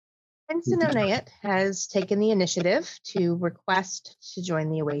 Ensign Onayet has taken the initiative to request to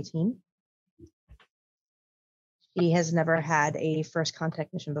join the away team. He has never had a first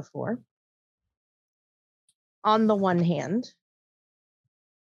contact mission before. On the one hand,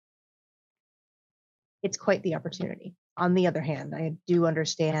 it's quite the opportunity. On the other hand, I do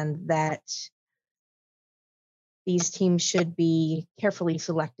understand that these teams should be carefully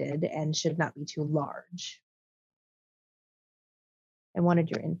selected and should not be too large. I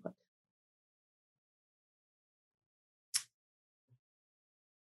wanted your input.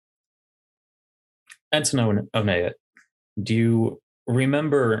 Ensign Onayet, do you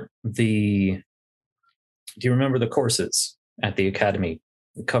remember the courses at the academy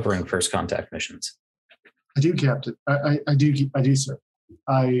covering first contact missions? I do, Captain. I do, sir.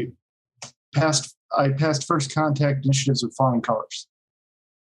 I passed first contact initiatives with flying colors.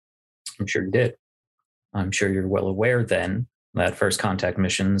 I'm sure you did. I'm sure you're well aware then that first contact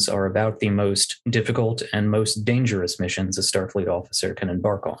missions are about the most difficult and most dangerous missions a Starfleet officer can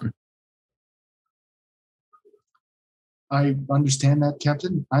embark on. I understand that,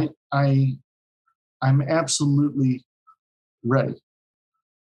 Captain. I'm absolutely ready.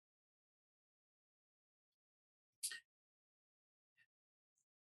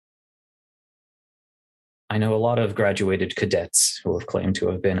 I know a lot of graduated cadets who have claimed to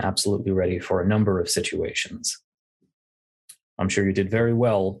have been absolutely ready for a number of situations. I'm sure you did very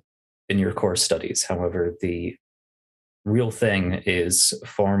well in your course studies. However, the real thing is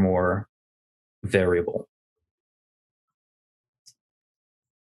far more variable.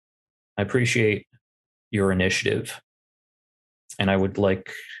 I appreciate your initiative, and I would like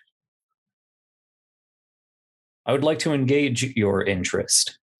to engage your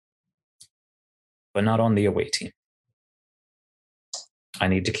interest, but not on the away team. I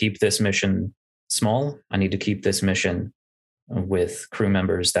need to keep this mission small. I need to keep this mission with crew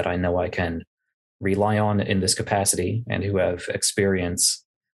members that I know I can rely on in this capacity and who have experience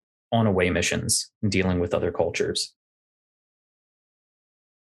on away missions dealing with other cultures.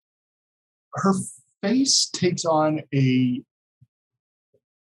 Her face takes on a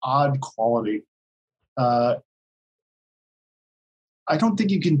odd quality. I don't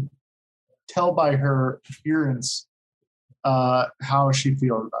think you can tell by her appearance how she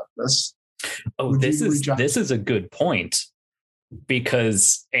feels about this. Oh, this is a good point,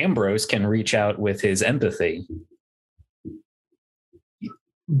 because Ambrose can reach out with his empathy.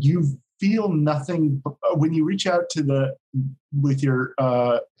 You feel nothing when you reach out with your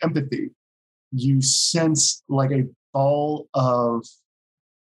empathy. You sense like a ball of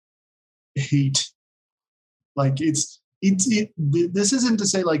hate. Like this isn't to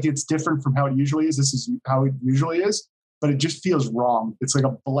say like it's different from how it usually is. This is how it usually is, but it just feels wrong. It's like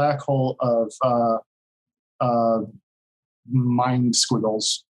a black hole of mind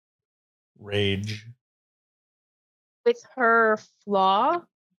squiggles. Rage. With her flaw,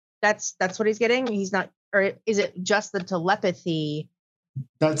 that's what he's getting. He's not, or is it just the telepathy?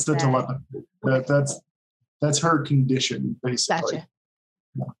 That's the telepathy. That's her condition, basically. Gotcha.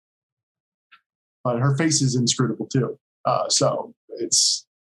 Yeah. But her face is inscrutable too. So it's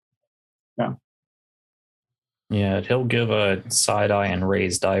yeah. Yeah, he'll give a side eye and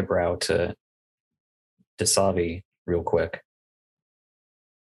raised eyebrow to Dasavi real quick.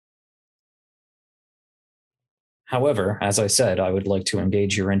 However, as I said, I would like to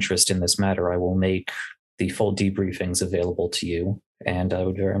engage your interest in this matter. I will make the full debriefings available to you, and I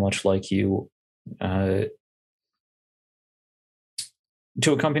would very much like you to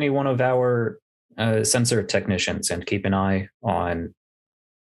accompany one of our sensor technicians and keep an eye on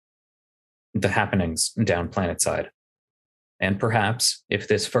the happenings down planet side. And perhaps if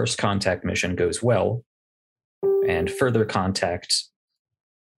this first contact mission goes well and further contact,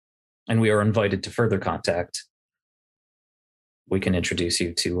 and we are invited to further contact, we can introduce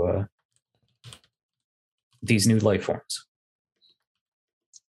you to these new life forms.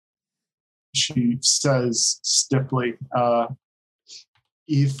 She says stiffly,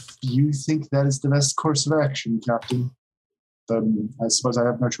 if you think that is the best course of action, Captain, then I suppose I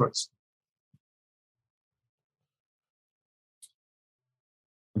have no choice.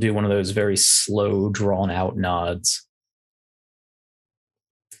 Do one of those very slow, drawn-out nods.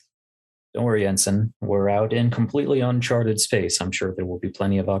 Don't worry, Ensign. We're out in completely uncharted space. I'm sure there will be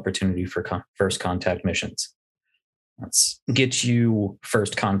plenty of opportunity for first contact missions. Let's get you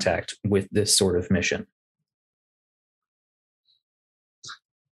first contact with this sort of mission.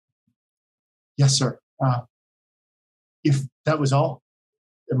 Yes, sir. If that was all,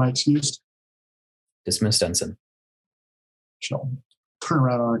 am I excused? Dismissed, Ensign. She'll turn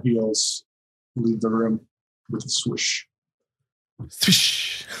around on her heels, leave the room with a swoosh.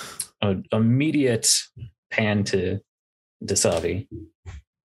 Swish. An immediate pan to Dasavi.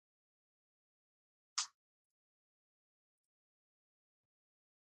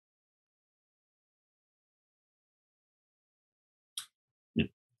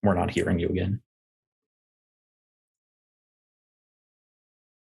 We're not hearing you again.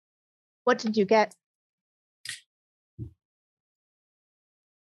 What did you get?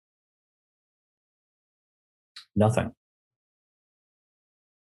 Nothing.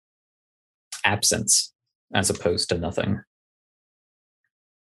 Absence, as opposed to nothing.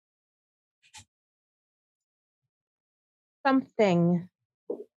 Something.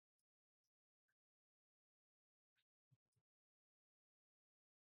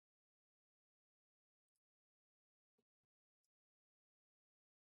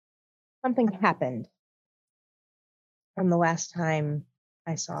 Something happened from the last time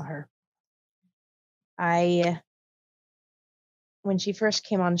I saw her. When she first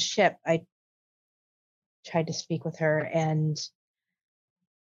came on ship, I tried to speak with her and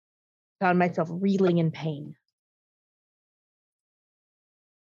found myself reeling in pain.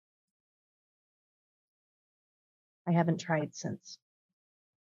 I haven't tried since.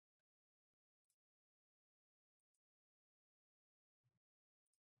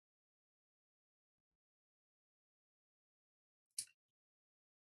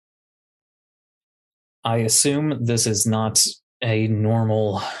 I assume this is not a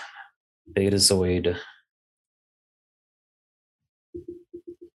normal Betazoid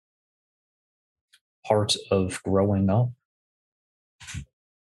part of growing up.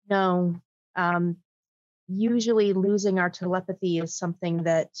 No. Usually losing our telepathy is something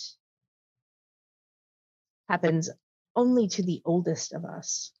that happens only to the oldest of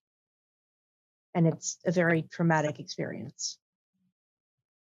us. And it's a very traumatic experience.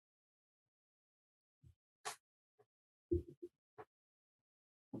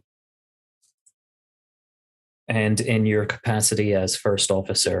 And in your capacity as first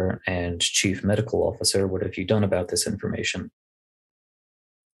officer and chief medical officer, what have you done about this information?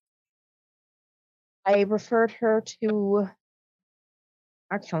 I referred her to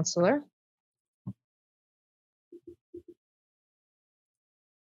our counselor.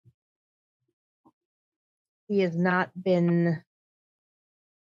 He has not been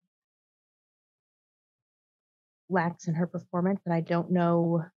lax in her performance, and I don't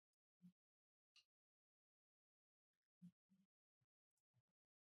know.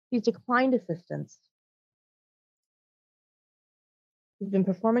 She's declined assistance. She's been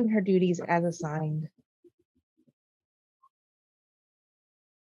performing her duties as assigned.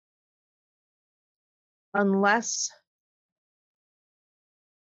 Unless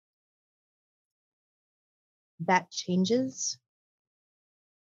that changes,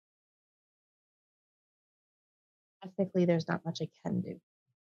 ethically, there's not much I can do.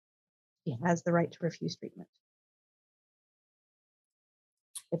 She has the right to refuse treatment.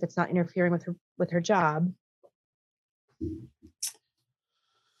 If it's not interfering with her job.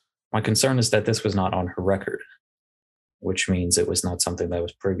 My concern is that this was not on her record, which means it was not something that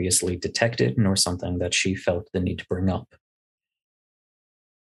was previously detected, nor something that she felt the need to bring up.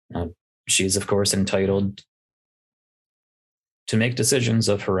 She's, of course, entitled to make decisions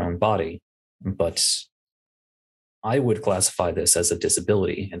of her own body, but I would classify this as a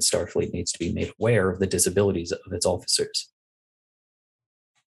disability, and Starfleet needs to be made aware of the disabilities of its officers.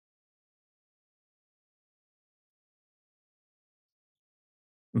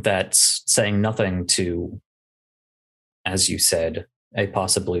 That's saying nothing to, as you said, a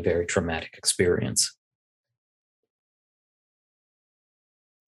possibly very traumatic experience.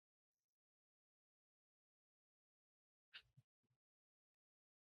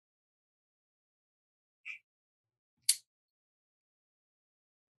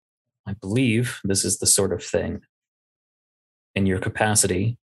 I believe this is the sort of thing, in your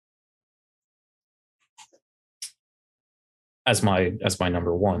capacity as my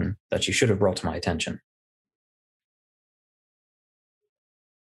number one, that you should have brought to my attention.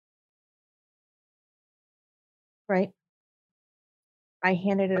 Right. I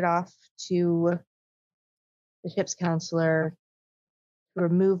handed it off to the ship's counselor to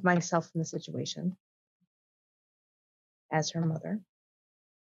remove myself from the situation as her mother.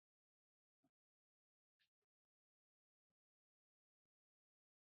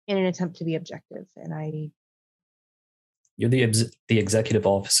 In an attempt to be objective. And You're the executive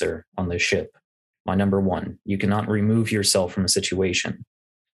officer on this ship. My number one. You cannot remove yourself from a situation.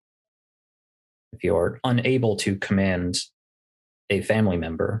 If you are unable to command a family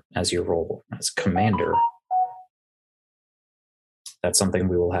member as your role as commander, that's something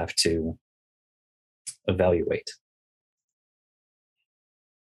we will have to evaluate.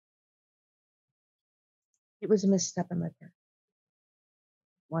 it was a misstep on my part.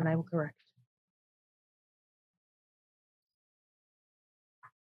 One I will correct.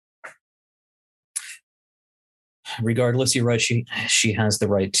 Regardless, you're right. She has the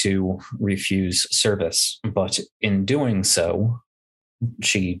right to refuse service, but in doing so,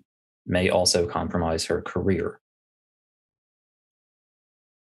 she may also compromise her career.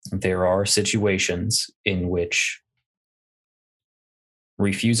 There are situations in which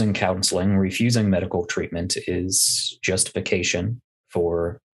refusing counseling, refusing medical treatment is justification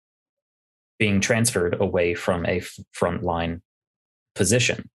for being transferred away from a frontline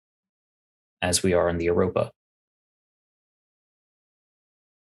position, as we are in the Europa.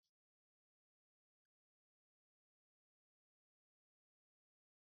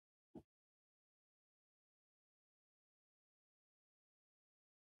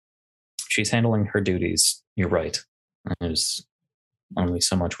 She's handling her duties. You're right. There's only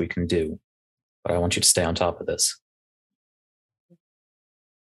so much we can do, but I want you to stay on top of this.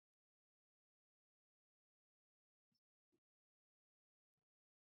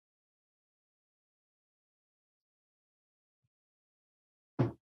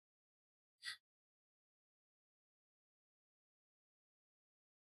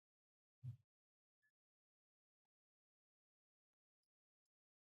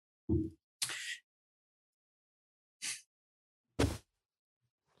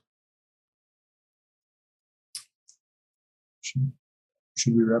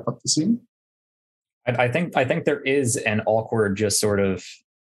 Should we wrap up the scene? I think there is an awkward, just sort of,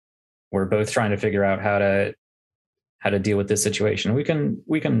 we're both trying to figure out how to deal with this situation. We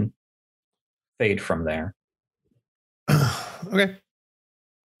can fade from there. Okay.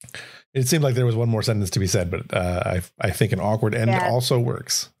 It seemed like there was one more sentence to be said, but I think an awkward end also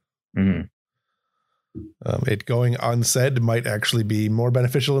works. Mm-hmm. It going unsaid might actually be more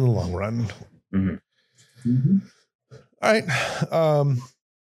beneficial in the long run. Mm-hmm. Mm-hmm. All right.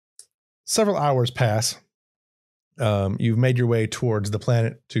 Several hours pass. You've made your way towards the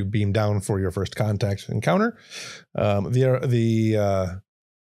planet to beam down for your first contact encounter. The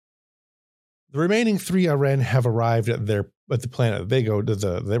remaining 3 Aren have arrived at the planet they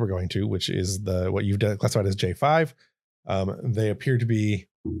were going to, which is what you've classified as J5. They appear to be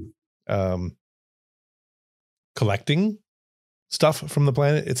collecting stuff from the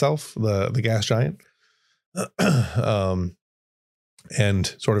planet itself, the gas giant.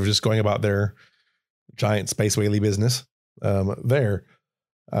 And sort of just going about their giant space whaley business there.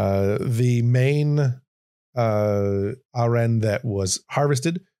 The main Aren that was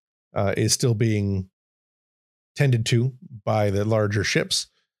harvested is still being tended to by the larger ships.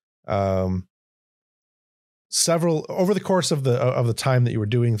 Several over the course of the time that you were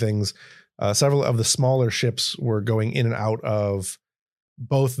doing things, several of the smaller ships were going in and out of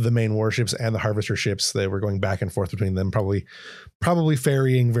both the main warships and the harvester ships. They were going back and forth between them, probably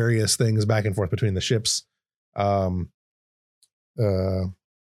ferrying various things back and forth between the ships. And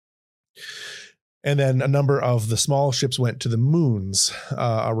then a number of the small ships went to the moons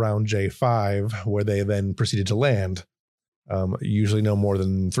around J5, where they then proceeded to land. Usually no more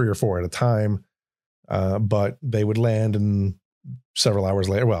than 3 or 4 at a time, but they would land and several hours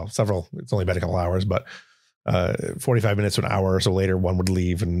later. Well, it's only been a couple hours, but 45 minutes to an hour or so later, one would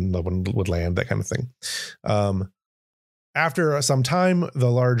leave and the one would land, that kind of thing. After some time,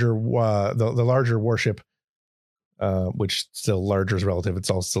 the larger warship, which still larger is relative, it's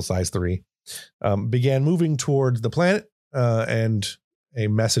all still size 3, began moving towards the planet and a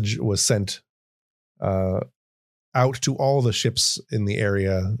message was sent out to all the ships in the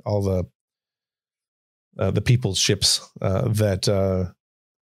area, all the people's ships that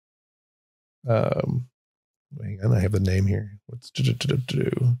hang on, I have the name here. What's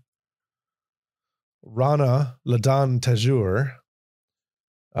Rana Ladan Tajur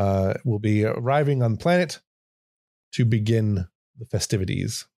will be arriving on the planet to begin the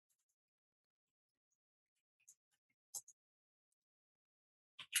festivities.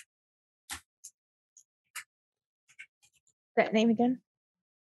 That name again?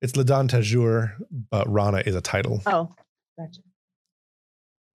 It's Ladan Tajur, but Rana is a title. Oh, gotcha.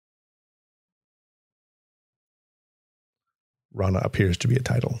 Rana appears to be a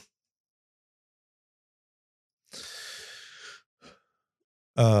title.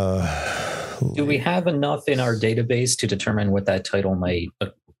 Do we have enough in our database to determine what that title may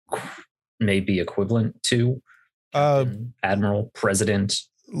be equivalent to? Admiral, President,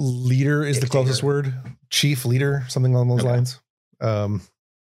 leader is the closest word. Chief leader, something along those lines.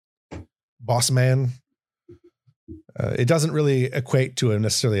 Boss man. It doesn't really equate to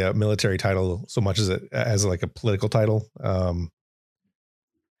necessarily a military title so much as like a political title.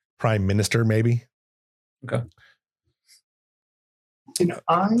 Prime Minister, maybe. Okay.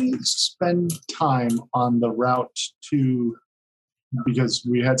 I spend time on the route to, because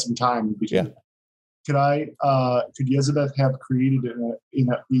we had some time. Yeah. Could Yezebeth have created an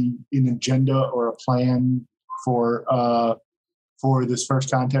agenda or a plan for this first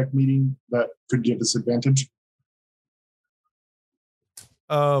contact meeting that could give us advantage?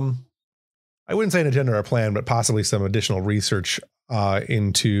 I wouldn't say an agenda or a plan, but possibly some additional research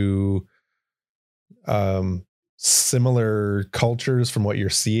into similar cultures from what you're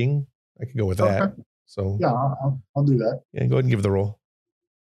seeing. I could go with that. Okay. So yeah, I'll do that. Yeah, go ahead and give the roll.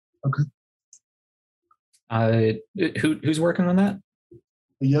 Okay. Who's working on that?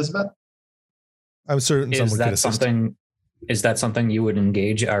 Yezebeth? I'm certain someone could assist. Is that something you would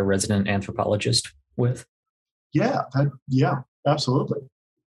engage our resident anthropologist with? Yeah, absolutely.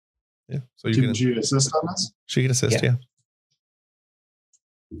 Yeah. So Can she assist on this? She can assist, yeah.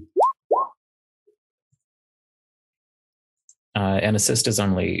 And assist is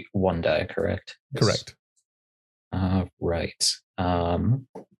only one die, correct? Correct. Right.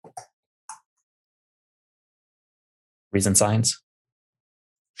 Reason science?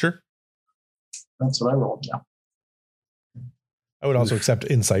 Sure. That's what I rolled, yeah. I would also accept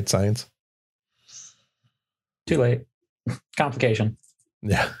insight science. Too late. Complication.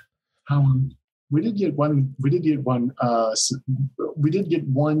 Yeah. We did get one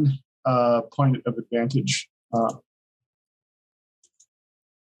point of advantage. What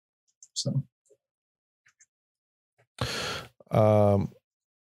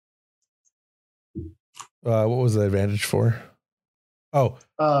was the advantage for? Oh,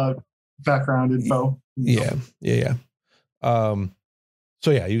 background info. Yeah. So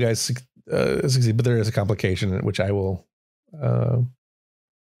yeah, you guys succeed, but there is a complication which I will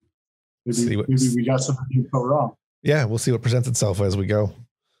maybe we got something info wrong. Yeah, we'll see what presents itself as we go.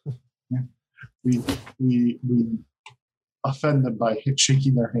 Yeah. We offend them by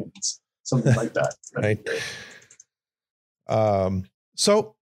shaking their hands, something like that. Right.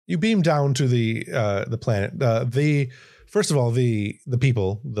 So you beam down to the planet. First of all, the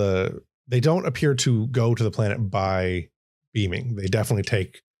people, they don't appear to go to the planet by beaming. They definitely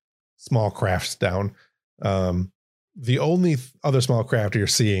take small crafts down. The only other small craft you're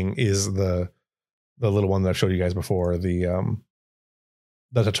seeing is the little one that I showed you guys before, the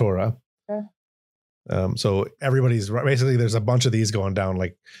Tatora. Okay. So everybody's basically, there's a bunch of these going down,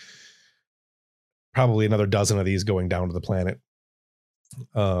 like probably another dozen of these going down to the planet.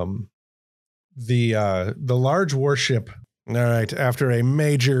 The large warship. All right. After a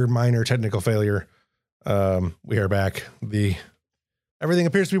minor technical failure, we are back. Everything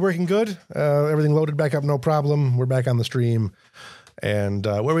appears to be working good. Everything loaded back up. No problem. We're back on the stream. And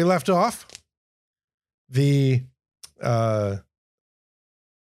where we left off, I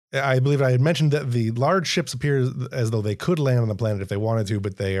believe I had mentioned that the large ships appear as though they could land on the planet if they wanted to,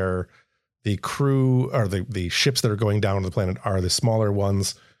 but they are the crew, or the ships that are going down to the planet are the smaller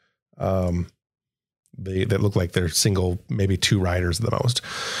ones. That look like they're single, maybe two riders at the most.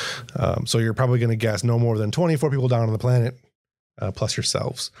 So you're probably going to guess no more than 24 people down on the planet, plus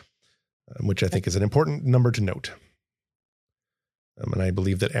yourselves, which I think is an important number to note. And I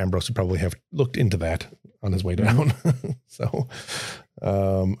believe that Ambrose would probably have looked into that on his way down. So,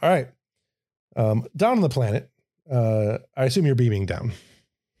 all right. Down on the planet, I assume you're beaming down.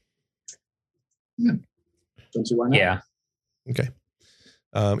 Yeah. Don't see why not. Yeah. Okay.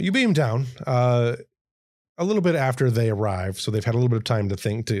 You beam down. a little bit after they arrive, so they've had a little bit of time to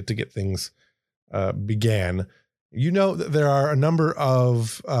think to get things began. You know that there are a number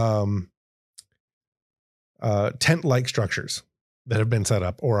of tent-like structures that have been set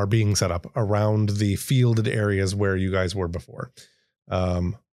up or are being set up around the fielded areas where you guys were before.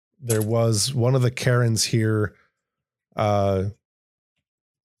 There was one of the cairns here. There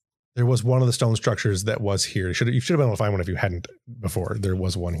was one of the stone structures that was here. You should have been able to find one if you hadn't before. There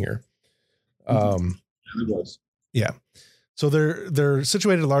was one here. It was. Yeah. So they're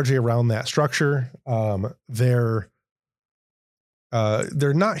situated largely around that structure. They're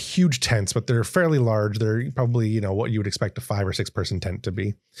not huge tents, but they're fairly large. They're probably, what you would expect a 5 or 6 person tent to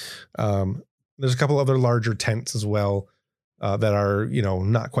be. There's a couple other larger tents as well that are,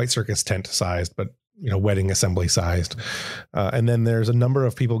 not quite circus tent sized, but, wedding assembly sized. And then there's a number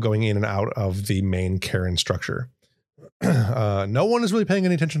of people going in and out of the main cairn structure. No one is really paying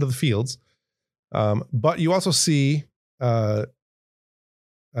any attention to the fields. But you also see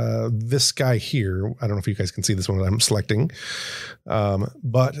this guy here. I don't know if you guys can see this one that I'm selecting.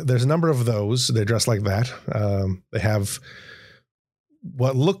 But there's a number of those. They're dressed like that. They have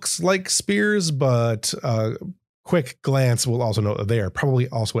what looks like spears, but quick glance will also note that they are probably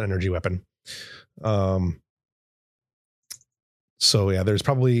also an energy weapon. So yeah, there's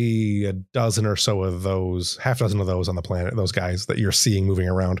probably a dozen or so of those, half dozen of those on the planet, those guys that you're seeing moving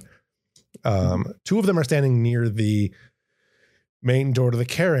around. 2 of them are standing near the main door to the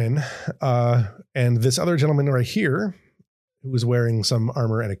cairn. And this other gentleman right here, who is wearing some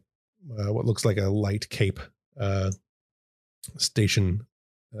armor and what looks like a light cape, station,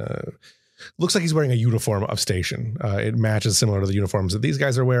 looks like he's wearing a uniform of station. It matches similar to the uniforms that these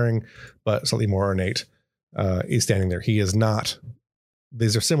guys are wearing, but slightly more ornate. He's standing there. He is not.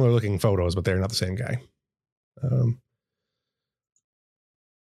 These are similar looking photos, but they're not the same guy.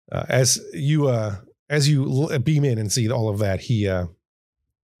 As you beam in and see all of that, he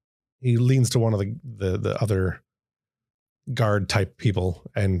leans to one of the other guard type people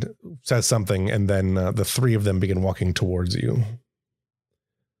and says something, and then the 3 of them begin walking towards you.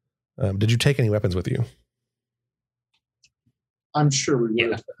 Did you take any weapons with you? I'm sure we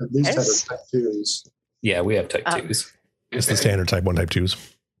would at least have Yes. our tattoos. Yeah, we have type 2s. It's the standard type 1, type 2s.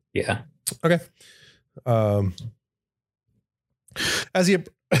 Yeah. Okay. As he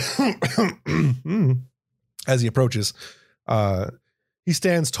approaches, he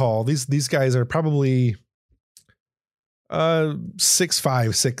stands tall. These guys are probably 6'5",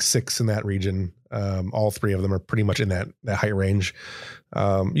 6'6" in that region. All 3 of them are pretty much in that height range.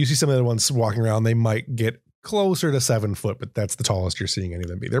 You see some of the ones walking around, they might get closer to 7 foot, but that's the tallest you're seeing any of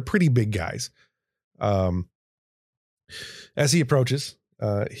them be. They're pretty big guys. As he approaches,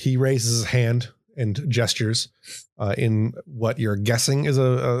 he raises his hand and gestures in what you're guessing is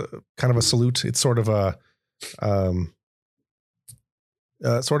a kind of a salute. It's sort of a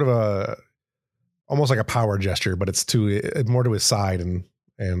almost like a power gesture, but it's more to his side, and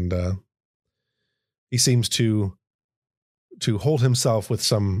he seems to hold himself with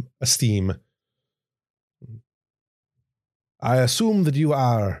some esteem. I assume that you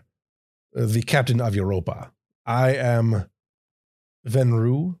are the captain of Europa. I am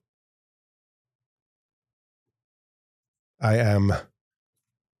Venru. I am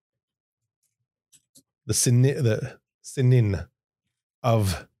the Sinin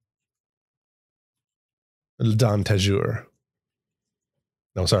of Dan Tajur.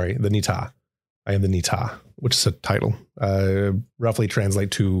 No, sorry, the Nita. I am the Nita, which is a title. Roughly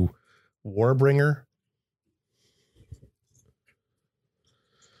translate to Warbringer.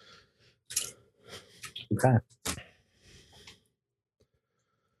 Okay.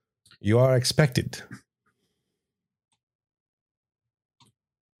 You are expected.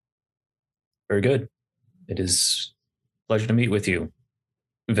 Very good. It is a pleasure to meet with you,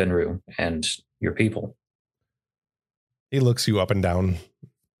 Venru, and your people. He looks you up and down,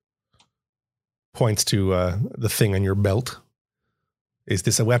 points to the thing on your belt. Is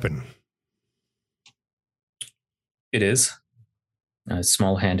this a weapon? It is a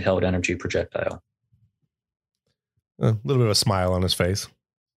small handheld energy projectile. A little bit of a smile on his face.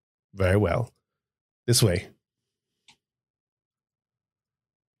 Very well. This way.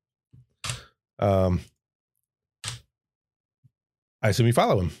 I assume you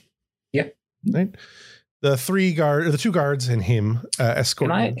follow him. Yeah. Right. The 2 guards and him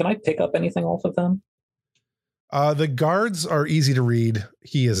escort. Can I pick up anything off of them? The guards are easy to read.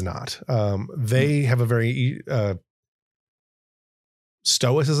 He is not. They have a very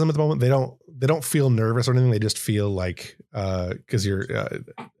stoicism at the moment. They don't feel nervous or anything. They just feel like because you're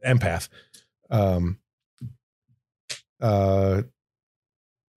empath.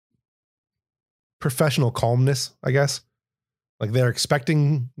 professional calmness, I guess. Like they're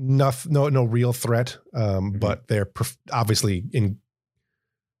expecting no real threat, but they're obviously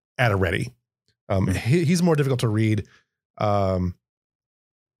at a ready. He's more difficult to read.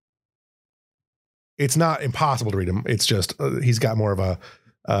 It's not impossible to read him. It's just he's got more of a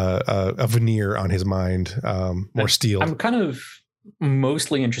veneer on his mind, more steel. I'm kind of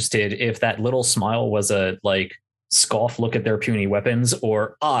mostly interested if that little smile was a like scoff look at their puny weapons,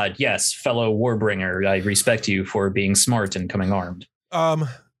 or odd, yes, fellow warbringer, I respect you for being smart and coming armed.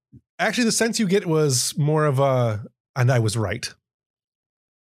 Actually, the sense you get was more of a, and I was right.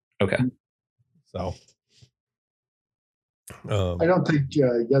 Okay. So. I don't think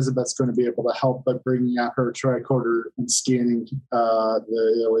Yezebet's going to be able to help but bringing out her tricorder and scanning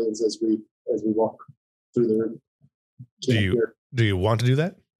the aliens as we walk through the room. Do you want to do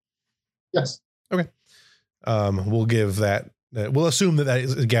that? Yes. Okay. We'll give that. We'll assume that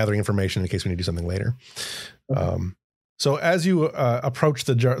is gathering information in case we need to do something later. Okay. So as you approach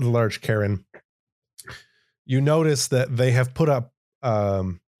the large cairn, you notice that they have put up a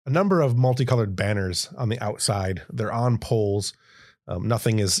number of multicolored banners on the outside. They're on poles.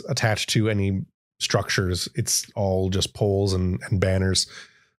 Nothing is attached to any structures. It's all just poles and banners.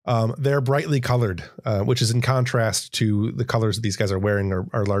 They're brightly colored, which is in contrast to the colors that these guys are wearing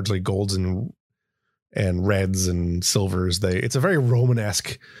are largely golds and reds and silvers. It's a very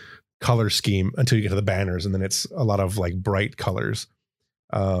Romanesque color scheme until you get to the banners, and then it's a lot of like bright colors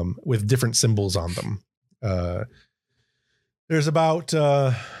with different symbols on them. There's about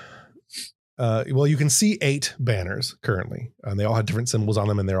you can see 8 banners currently, and they all have different symbols on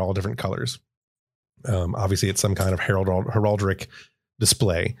them, and they're all different colors. Obviously, it's some kind of heraldic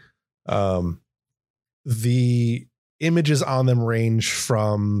display. The images on them range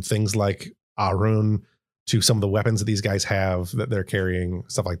from things like Arun to some of the weapons that these guys have that they're carrying,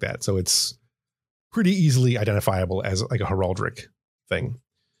 stuff like that. So it's pretty easily identifiable as like a heraldic thing.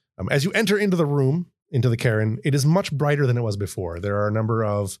 As you enter into the room, into the cairn, it is much brighter than it was before. There are a number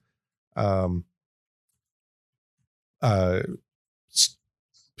of trying to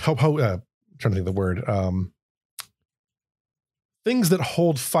think of the word, things that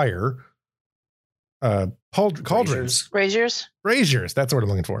hold fire, cauldrons, braziers. That's what I'm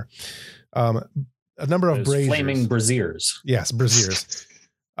looking for. A number of braziers, flaming braziers. Yes, braziers.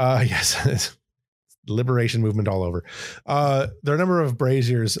 Yes. Liberation movement all over. There are a number of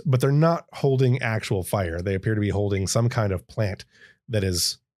braziers, but they're not holding actual fire. They appear to be holding some kind of plant that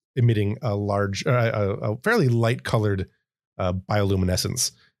is emitting a fairly light colored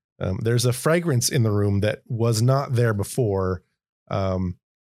bioluminescence. There's a fragrance in the room that was not there before. On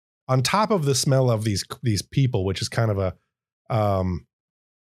top of the smell of these people, which is kind of a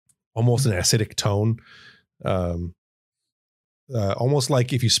almost an acidic tone, almost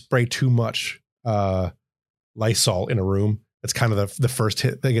like if you spray too much Lysol in a room. That's kind of the first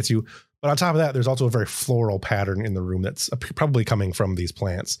hit that gets you. But on top of that, there's also a very floral pattern in the room that's probably coming from these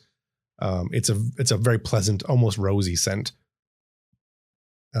plants. It's a very pleasant, almost rosy scent.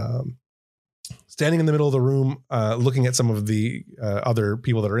 Standing in the middle of the room, looking at some of the other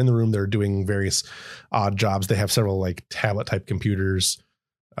people that are in the room, they're doing various odd jobs. They have several like tablet type computers,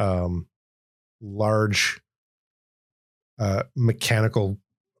 large mechanical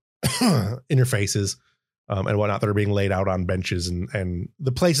interfaces and whatnot that are being laid out on benches, and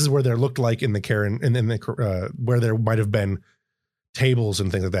the places where there looked like in the cairn and where there might have been tables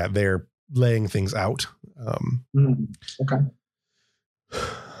and things like that, they're laying things out. Okay.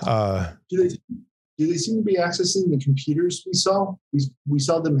 Do they seem to be accessing the computers we saw? We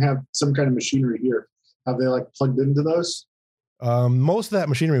saw them have some kind of machinery here. Have they like plugged into those? Most of that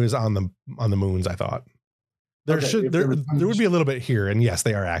machinery was on the moons, I thought. There would be a little bit here, and yes,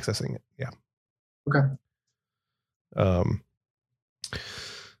 they are accessing it. Yeah. Okay.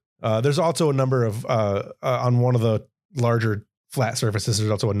 There's also a number of on one of the larger flat surfaces.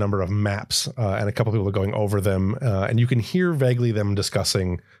 There's also a number of maps, and a couple of people are going over them, and you can hear vaguely them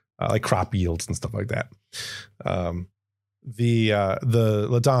discussing like crop yields and stuff like that. The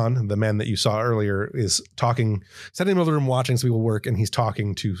Ladon, the man that you saw earlier, is talking, sitting in the middle of the room watching some people work, and he's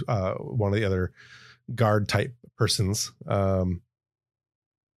talking to one of the other guard type persons. When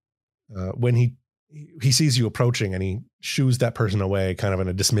he sees you approaching, and he shoos that person away kind of in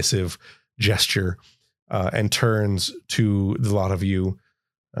a dismissive gesture, and turns to the lot of you.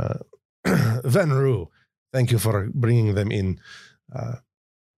 Venru, thank you for bringing them in.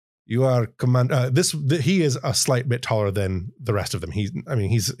 You are he is a slight bit taller than the rest of them. He's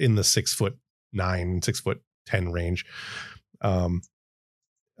in the 6'9", 6'10" range. I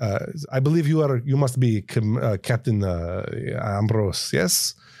believe you must be Captain Ambrose.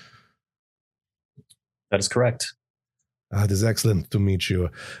 Yes. That is correct. It is excellent to meet you.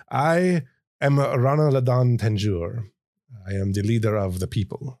 I am Rana Ladan Tenjur. I am the leader of the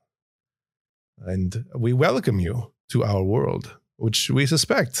people. And we welcome you to our world, which we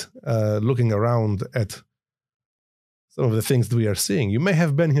suspect, looking around at some of the things that we are seeing. You may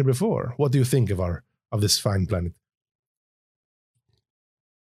have been here before. What do you think of this fine planet?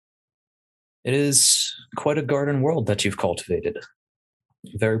 It is quite a garden world that you've cultivated.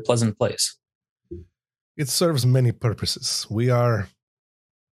 A very pleasant place. It serves many purposes. We are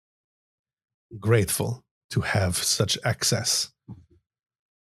grateful to have such access.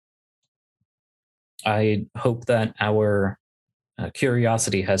 I hope that our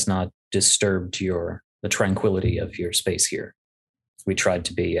curiosity has not disturbed the tranquility of your space here. We tried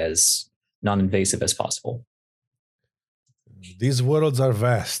to be as non-invasive as possible. These worlds are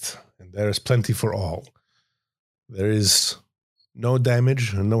vast, and there is plenty for all. There is no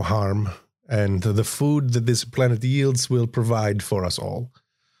damage and no harm, and the food that this planet yields will provide for us all.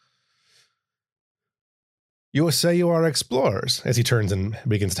 You say you are explorers, as he turns and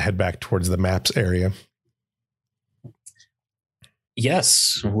begins to head back towards the maps area.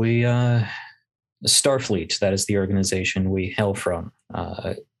 Yes, we, Starfleet, that is the organization we hail from.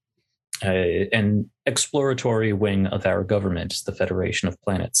 An exploratory wing of our government, the Federation of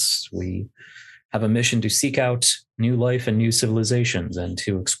Planets. We have a mission to seek out new life and new civilizations and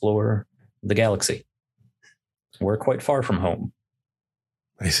to explore the galaxy. We're quite far from home.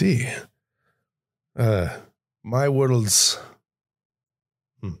 I see. My worlds...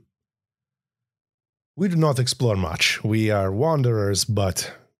 We do not explore much. We are wanderers,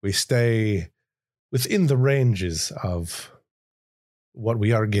 but we stay within the ranges of what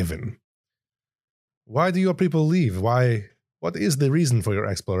we are given. Why do your people leave? What is the reason for your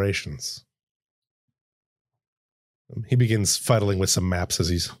explorations? He begins fiddling with some maps as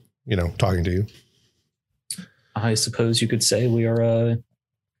he's, talking to you. I suppose you could say we are a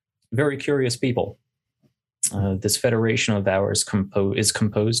very curious people. This federation of ours is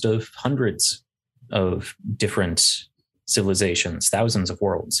composed of hundreds of different civilizations, thousands of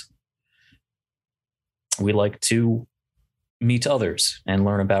worlds. We like to meet others and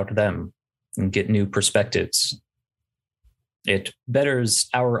learn about them and get new perspectives. It betters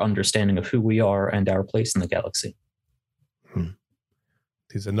our understanding of who we are and our place in the galaxy. It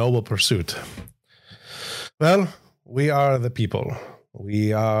is a noble pursuit. Well, we are the people.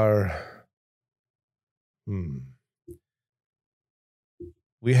 We are...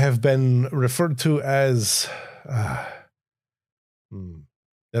 We have been referred to as...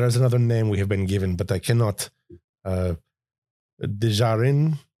 There is another name we have been given, but I cannot...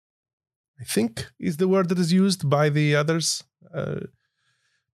 Dejarin, I think, is the word that is used by the others.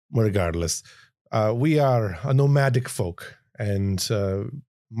 Regardless, we are a nomadic folk, and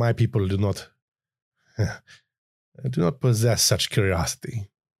my people do not possess such curiosity.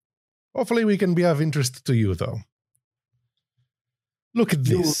 Hopefully we can be of interest to you, though. Look at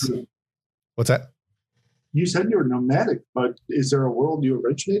this. What's that? You said you were nomadic, but is there a world you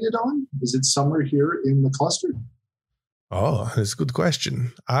originated on? Is it somewhere here in the cluster? Oh, that's a good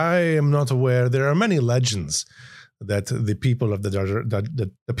question. I am not aware. There are many legends that the people of the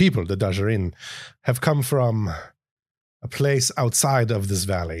Dajarin have come from a place outside of this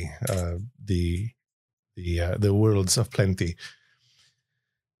valley, the worlds of plenty.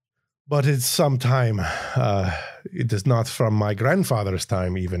 But it's some time. It is not from my grandfather's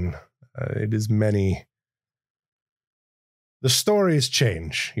time, even. It is many. The stories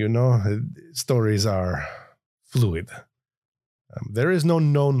change, Stories are fluid. There is no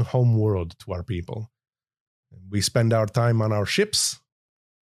known home world to our people. We spend our time on our ships.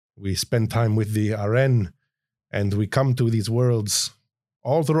 We spend time with the Aren, and we come to these worlds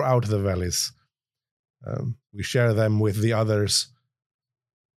all throughout the valleys. We share them with the others,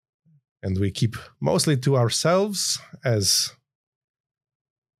 and we keep mostly to ourselves, as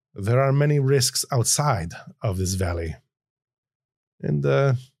there are many risks outside of this valley. And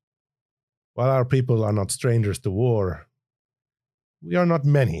while our people are not strangers to war, we are not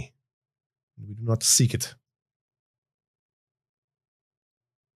many. We do not seek it.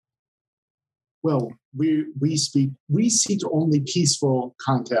 Well, we seek only peaceful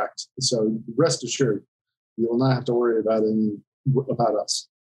contact. So rest assured, you will not have to worry about us.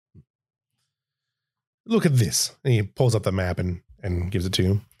 Look at this. And he pulls up the map and gives it to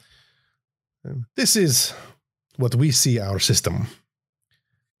you. This is what we see our system.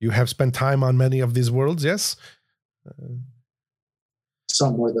 You have spent time on many of these worlds, yes?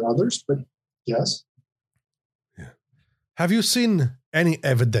 Some more than others, but yes. Yeah. Have you seen any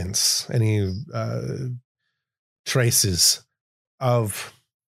evidence, any traces of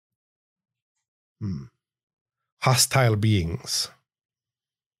hostile beings.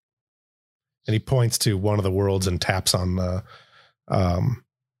 And he points to one of the worlds and taps on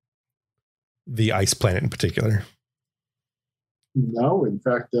the ice planet in particular. No, in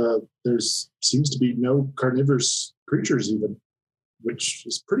fact, there's seems to be no carnivorous creatures even, which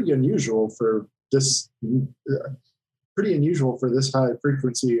is pretty unusual for this. Pretty unusual for this high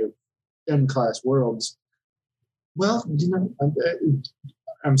frequency of M-class worlds. Well,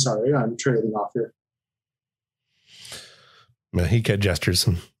 I'm sorry, I'm trailing off here. He gestures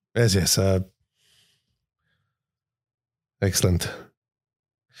and yes, excellent.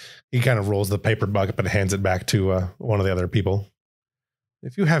 He kind of rolls the paper bug up and hands it back to one of the other people.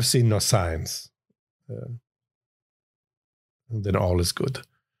 If you have seen no signs, then all is good.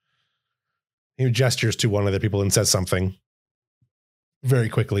 He gestures to one of the people and says something very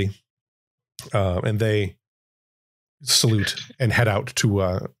quickly, and they salute and head out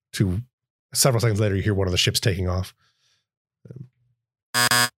to several seconds later. You hear one of the ships taking off.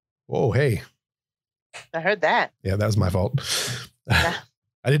 Oh, hey. I heard that. Yeah, that was my fault. Yeah.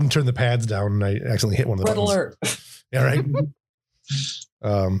 I didn't turn the pads down and I accidentally hit one of the buttons. Alert. Yeah, right.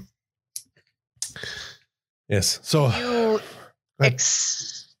 Yes. So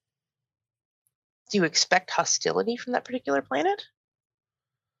do you expect hostility from that particular planet?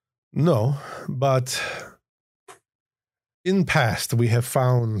 no, but in past we have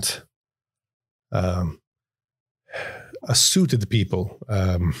found a suited people.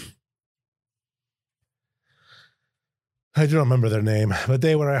 I don't remember their name, but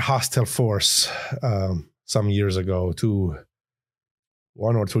they were a hostile force some years ago,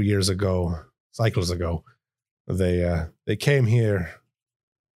 1 or 2 years ago, cycles ago. They came here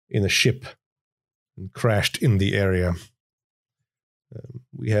in a ship and crashed in the area.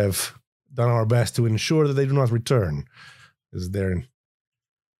 We have done our best to ensure that they do not return, because their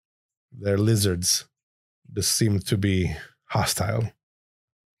lizards just seem to be hostile.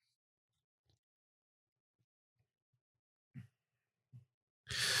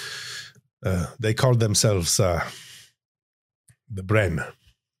 They called themselves the Bren.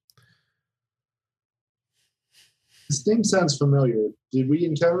 This name sounds familiar. Did we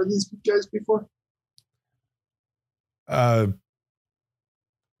encounter these guys before?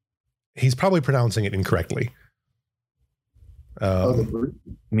 He's probably pronouncing it incorrectly. The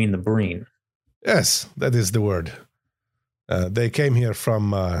You mean the Breen? Yes, that is the word. They came here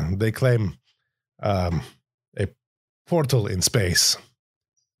from, they claim, a portal in space.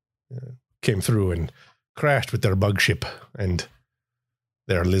 Came through and crashed with their bug ship and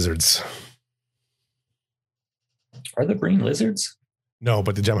their lizards. Are the Breen lizards? No,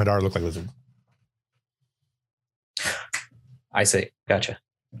 but the Jem'Hadar look like lizards. I see. Gotcha.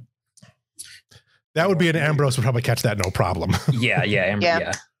 That would be an Ambrose would probably catch that no problem. Yeah,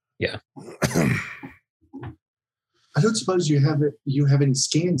 Amber, yeah. I don't suppose you have any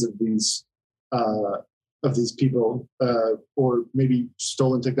scans of these people, or maybe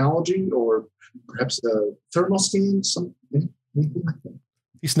stolen technology, or perhaps a thermal scan, anything like that.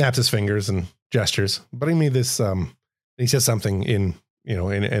 He snaps his fingers and gestures. Bring me this. He says something in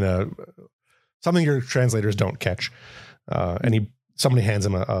a something your translators don't catch, and somebody hands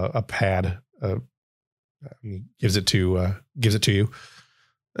him a pad. He gives it to you.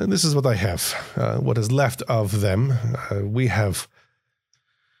 And this is what I have. What is left of them. We have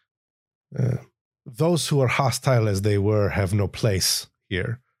those who are hostile as they were have no place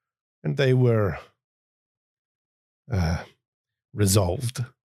here, and they were resolved.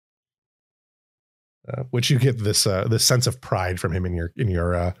 Which you get this sense of pride from him in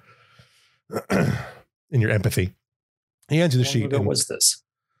your empathy. He hands you the sheet. What was this?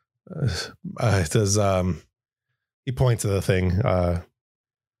 It says he points to the thing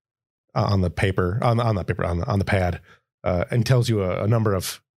on the paper on the pad and tells you a number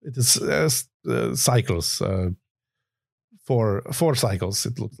of cycles, four cycles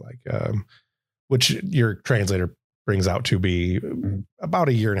it looks like, which your translator brings out to be about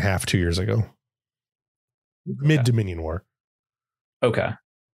 1.5 years, 2 years ago. Mid Dominion War. Okay.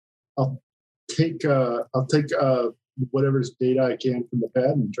 I'll take whatever's data I can from the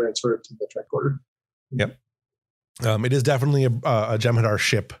pad and transfer it to the trek order. Yep. It is definitely a Jem'Hadar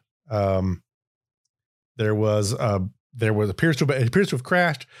ship. There appears to have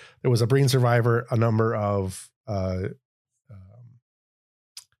crashed. There was a Breen survivor, a number of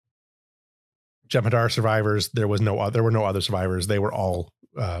Jem'Hadar survivors. There were no other survivors. They were all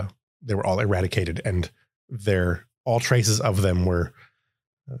eradicated, and all traces of them were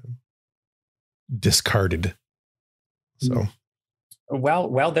discarded. So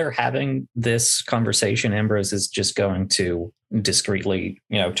while they're having this conversation, Ambrose is just going to discreetly,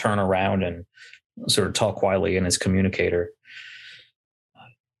 turn around and sort of talk quietly in his communicator.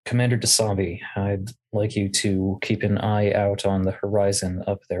 Commander Dasavi, I'd like you to keep an eye out on the horizon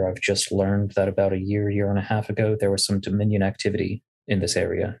up there. I've just learned that about a year and a half ago, there was some Dominion activity in this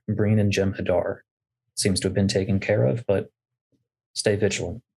area. Breen and Jem'Hadar seems to have been taken care of, but stay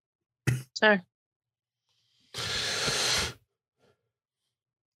vigilant. Sir.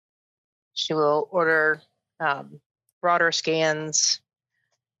 She will order broader scans.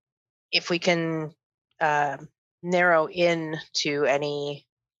 If we can narrow in to any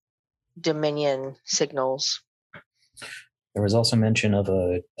Dominion signals. There was also mention of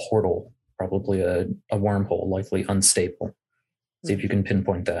a portal, probably a wormhole, likely unstable. See if you can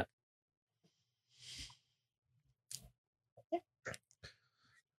pinpoint that.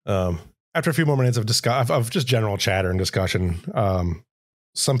 After a few more minutes of just general chatter and discussion,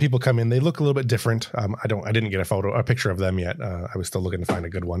 some people come in. They look a little bit different. I didn't get a picture of them yet. I was still looking to find a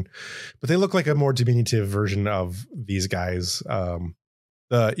good one, but they look like a more diminutive version of these guys.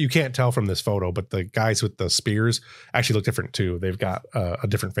 You can't tell from this photo, but the guys with the spears actually look different too. They've got a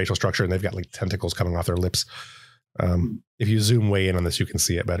different facial structure, and they've got like tentacles coming off their lips. If you zoom way in on this, you can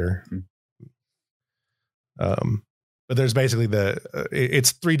see it better. But there's basically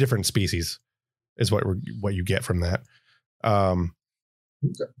it's 3 different species is what you get from that.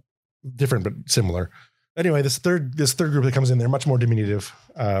 Different but similar. Anyway, this third group that comes in, they're much more diminutive.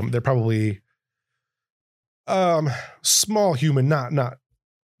 They're probably small human,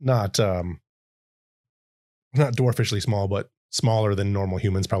 not dwarfishly small, but smaller than normal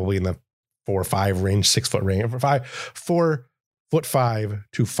humans, probably in the 4 or 5 range, 6 foot range, 4'5"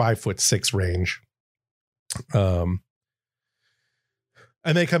 to 5'6" range.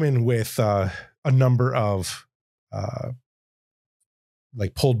 And they come in with a number of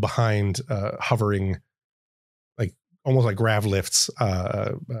like pulled behind, hovering, like almost like grav lifts,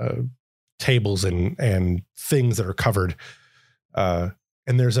 tables and things that are covered. And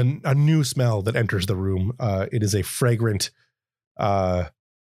there's a new smell that enters the room. It is a fragrant, a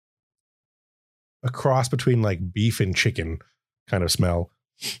cross between like beef and chicken kind of smell,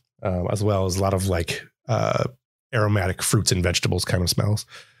 as well as a lot of like aromatic fruits and vegetables kind of smells.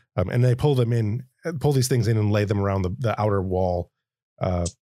 And they pull these things in and lay them around the outer wall of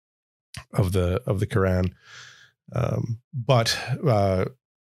the Quran.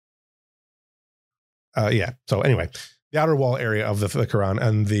 So anyway, the outer wall area of the Quran,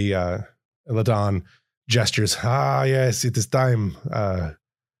 and the Ladan gestures. Yes, it is time.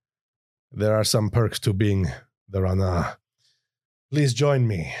 There are some perks to being the Rana. Please join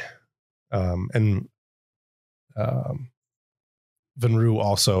me. And Venru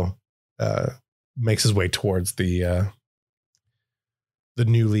also makes his way towards the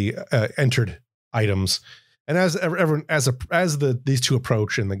newly entered items. And as everyone, these two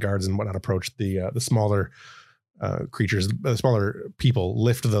approach, and the guards and whatnot approach, the smaller creatures, the smaller people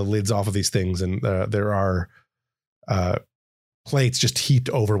lift the lids off of these things, and there are plates just heaped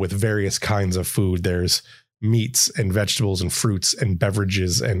over with various kinds of food. There's meats and vegetables and fruits and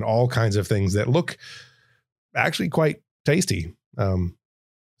beverages and all kinds of things that look actually quite tasty,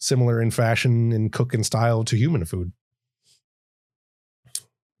 similar in fashion and cook and style to human food.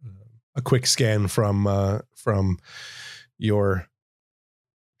 A quick scan from your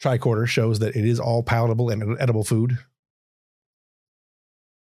tricorder shows that it is all palatable and edible food.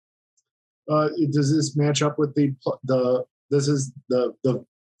 Does this match up with the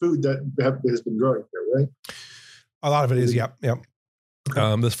food that has been growing here, right? A lot of it is, yep.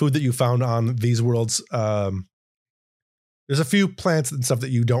 This food that you found on these worlds, there's a few plants and stuff that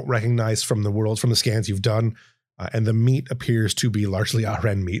you don't recognize from the worlds, from the scans you've done, and the meat appears to be largely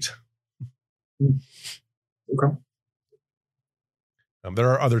Ahren meat. Okay.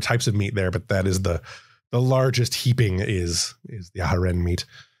 There are other types of meat there, but that is the largest heaping is the Ahren meat.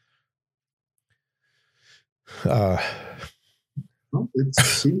 Well, it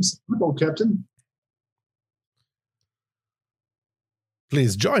seems simple, Captain.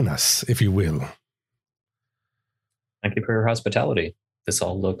 Please join us, if you will. Thank you for your hospitality. This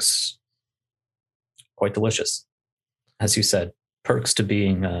all looks quite delicious. As you said, perks to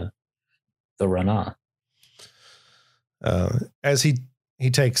being the Rana. As he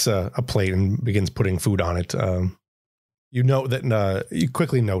takes a plate and begins putting food on it, you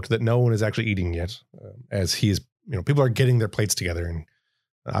quickly note that no one is actually eating yet, as he's, people are getting their plates together, and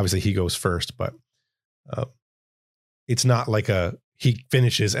obviously he goes first, but it's not like he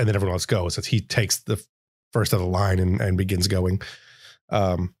finishes and then everyone else goes. As he takes the first of the line and begins going.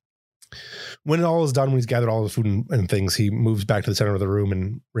 When it all is done, when he's gathered all the food and things, he moves back to the center of the room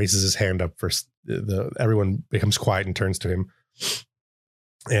and raises his hand up. Everyone becomes quiet and turns to him.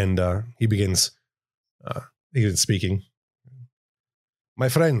 And he begins He is speaking. My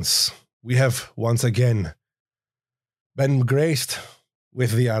friends, we have once again been graced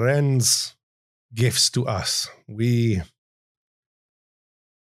with the Aren's gifts to us. We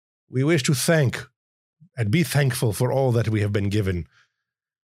wish to thank and be thankful for all that we have been given.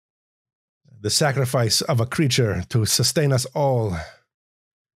 The sacrifice of a creature to sustain us all,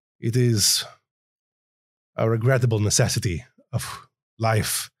 it is a regrettable necessity of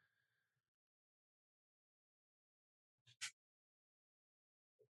life.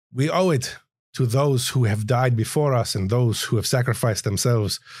 We owe it to those who have died before us and those who have sacrificed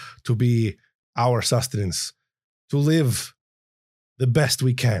themselves to be our sustenance, to live the best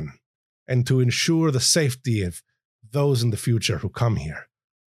we can, and to ensure the safety of those in the future who come here.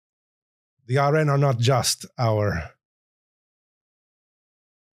 The Aren are not just our...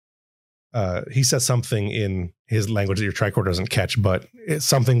 he says something in his language that your tricorder doesn't catch, but it's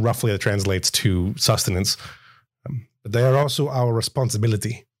something roughly that translates to sustenance. But they are also our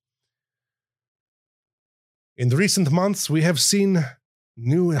responsibility. In the recent months, we have seen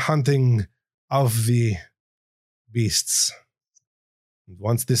new hunting of the beasts.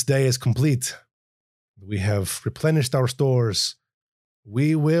 Once this day is complete, we have replenished our stores.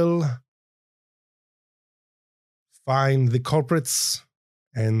 We will find the culprits,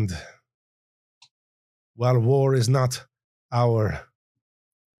 and while war is not our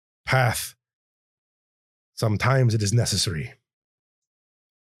path, sometimes it is necessary.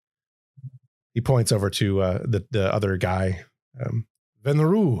 He points over to the other guy,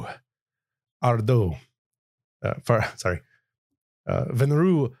 Venru Ardo.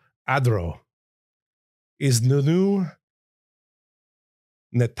 Venru Adro is Nunu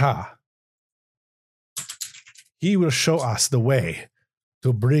Neta. He will show us the way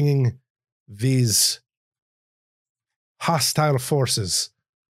to bringing these hostile forces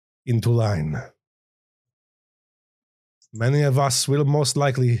into line. Many of us will most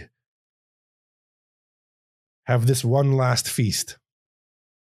likely have this one last feast.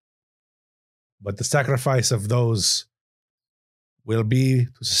 But the sacrifice of those will be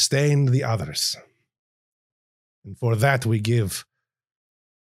to sustain the others. And for that we give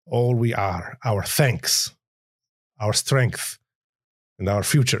all we are, our thanks, our strength, and our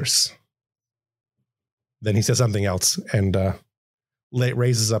futures. Then he says something else and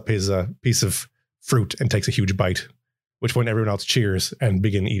raises up his piece of fruit and takes a huge bite, at which point everyone else cheers and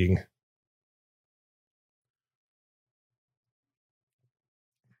begin eating.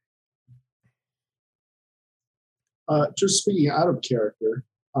 Just speaking out of character,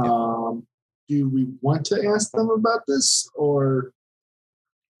 do we want to ask them about this, or?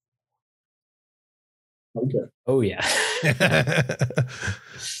 Okay. Oh, yeah.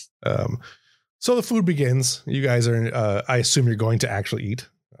 So the food begins. You guys are, I assume you're going to actually eat.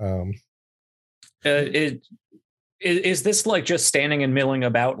 Is this like just standing and milling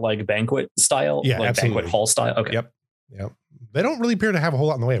about like banquet style? Yeah, like absolutely. Banquet hall style? Okay. Yep. They don't really appear to have a whole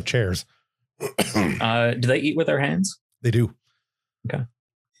lot in the way of chairs. Do they eat with their hands? They do. Okay.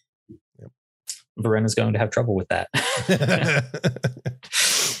 Yep. Varen is going to have trouble with that.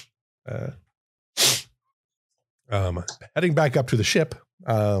 Heading back up to the ship,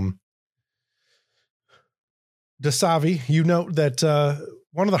 Dasavi, you note that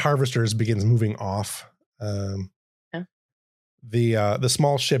one of the harvesters begins moving off. The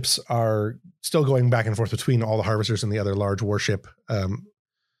small ships are still going back and forth between all the harvesters and the other large warship.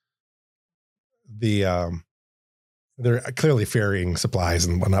 They're clearly ferrying supplies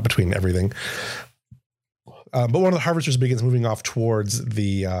and whatnot between everything. But one of the harvesters begins moving off towards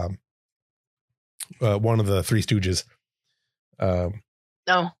the one of the Three Stooges.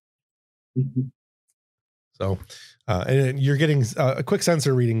 No. So, and you're getting quick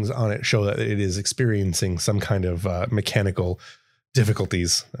sensor readings on it show that it is experiencing some kind of mechanical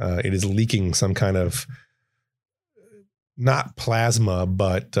difficulties. It is leaking some kind of not plasma,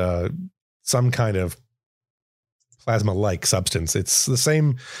 but some kind of plasma-like substance. It's the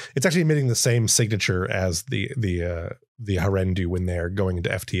same. It's actually emitting the same signature as the Haren do when they're going into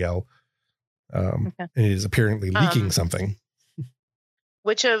FTL. And it is apparently leaking something.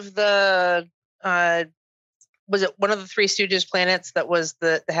 Which of the was it one of the Three Stooges planets that was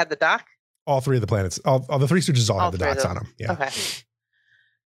that had the dock? All three of the planets. All the Three Stooges all have the docks on them. Yeah. Okay.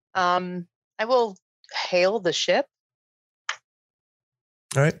 I will hail the ship.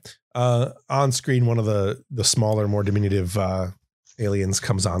 All right. On screen, one of the smaller, more diminutive aliens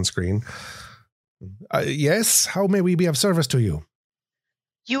comes on screen. Yes, how may we be of service to you?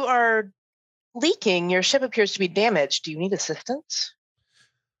 You are leaking. Your ship appears to be damaged. Do you need assistance?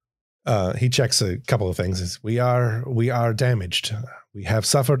 He checks a couple of things. We are damaged. We have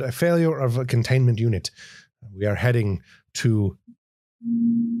suffered a failure of a containment unit. We are heading to...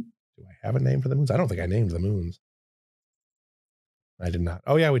 Do I have a name for the moons? I don't think I named the moons. I did not.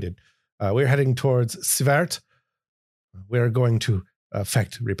 Oh, yeah, we did. We're heading towards Svert. We're going to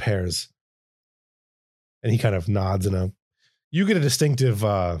effect repairs. And he kind of nods you get a distinctive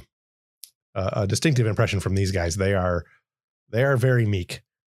impression from these guys. They are very meek.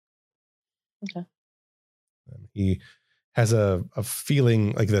 Okay. He has a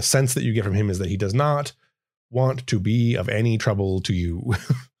feeling, like the sense that you get from him is that he does not want to be of any trouble to you.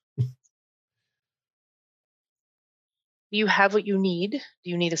 Do you have what you need? Do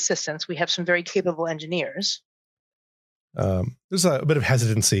you need assistance? We have some very capable engineers. There's a bit of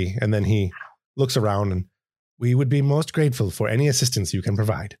hesitancy, and then he looks around, and we would be most grateful for any assistance you can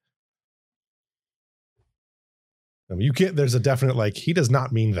provide. You can't. There's a definite, like, he does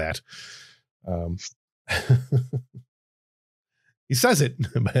not mean that. He says it,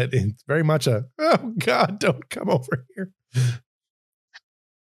 but it's very much oh God, don't come over here.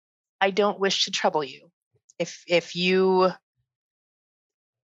 I don't wish to trouble you. If you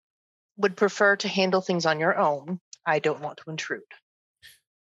would prefer to handle things on your own, I don't want to intrude.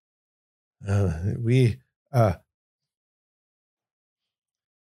 We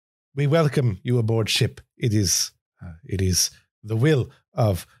welcome you aboard ship. It is the will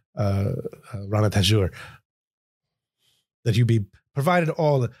of Rana Tajur that you be provided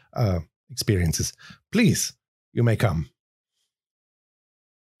all experiences. Please, you may come.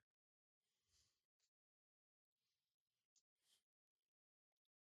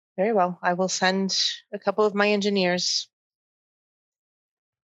 Very well. I will send a couple of my engineers.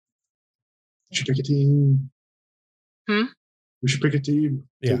 We should pick a team. We should pick a team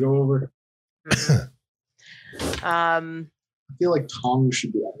Yeah. to go over. I feel like Tong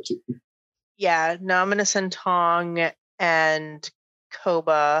should be on the team. Yeah, no, I'm going to send Tong and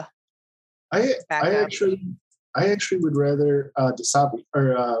Koba. I actually would rather Dasabi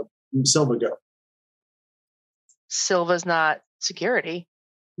or Silva go. Silva's not security.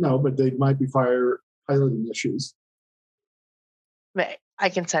 No, but they might be piloting issues. I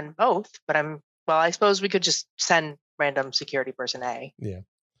can send both, but I suppose we could just send random security person A. Yeah. It's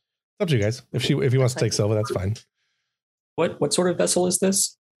up to you guys. If he wants to take Silva, that's fine. What sort of vessel is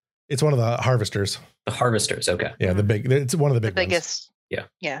this? It's one of the harvesters. The harvesters, okay. Yeah, it's one of the biggest. Yeah.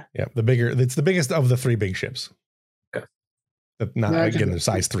 Yeah. Yeah, it's the biggest of the three big ships. Okay. Not again, they're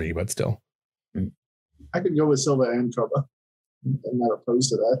size 3, but still. I could go with Silva and Koba. I'm not opposed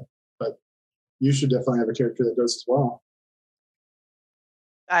to that, but you should definitely have a character that goes as well.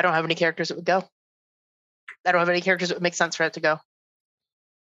 I don't have any characters that would go. I don't have any characters that would make sense for it to go.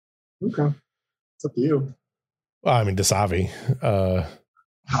 Okay. It's up to you. Well, I mean, Dasavi.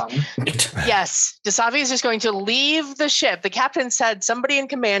 Yes, Dasavi is just going to leave the ship. The captain said somebody in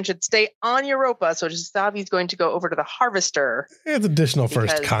command should stay on Europa, so Dasavi is going to go over to the Harvester. It's additional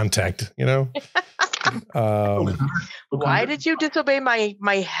first contact, you know? Why did you disobey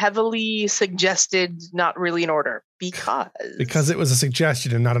my heavily suggested not really in order? Because it was a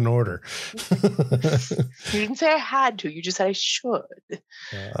suggestion and not an order. You didn't say I had to. You just said I should.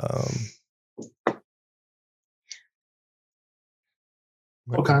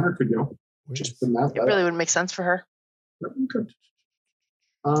 O'Connor could go. Just put that. It really would make sense for her. Okay.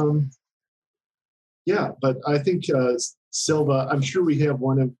 Yeah, but I think Silva. I'm sure we have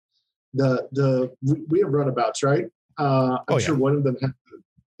one of we have runabouts, right? I'm sure one of them has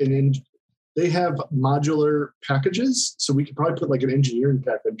they have modular packages, so we could probably put like an engineering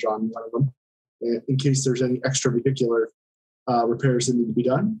package on one of them in case there's any extra vehicular repairs that need to be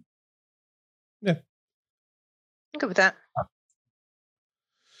done. Yeah, I'm good with that.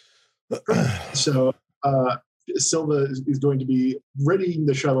 So Silva is going to be readying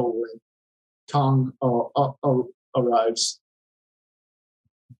the shuttle when Tong arrives.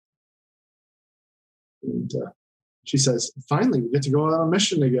 And she says, "Finally, we get to go on a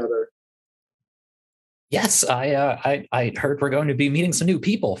mission together." Yes, I heard we're going to be meeting some new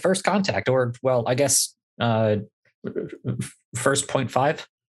people. First contact, or well, I guess first 0.5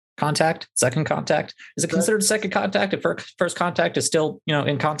 contact, second contact. Is it considered second contact if first contact is still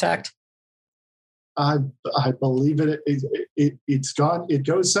in contact? I believe it's gone. It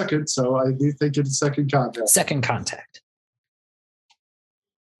goes second, so I do think it's second contact. Second contact.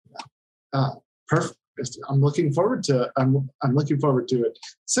 Perfect. I'm looking forward to. I'm looking forward to it.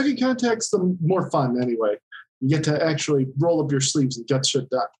 Second contact's the more fun anyway. You get to actually roll up your sleeves and get shit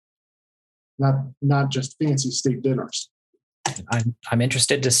done. Not just fancy state dinners. I'm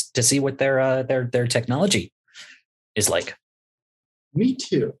interested to see what their technology is like. Me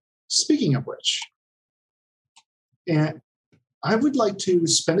too. Speaking of which, and I would like to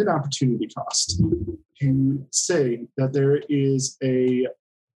spend an opportunity cost to say that there is a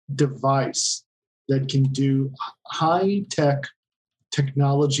device that can do high-tech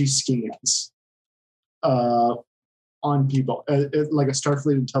technology scans on people, like a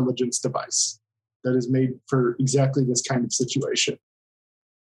Starfleet intelligence device that is made for exactly this kind of situation.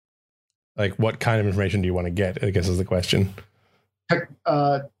 Like, what kind of information do you want to get, I guess is the question.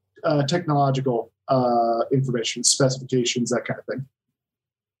 Technological information, specifications, that kind of thing.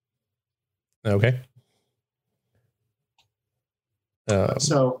 Okay.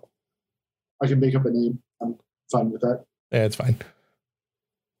 So I can make up a name. I'm fine with that. Yeah, it's fine.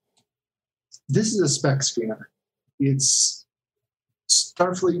 This is a spec scanner. It's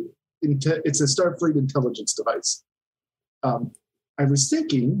Starfleet. It's a Starfleet intelligence device. I was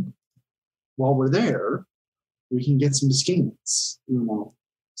thinking, while we're there, we can get some scans.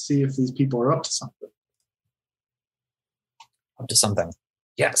 See if these people are up to something. Up to something.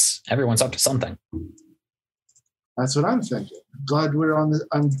 Yes, everyone's up to something. That's what I'm thinking. Glad we're on the.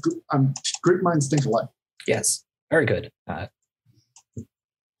 I'm great minds think alike. Yes, very good. Where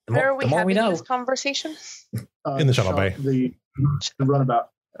are we the more having we know. this conversation? In the shuttle bay. The runabout.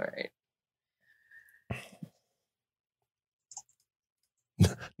 All right.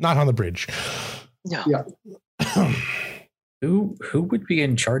 Not on the bridge. No. Yeah. Who would be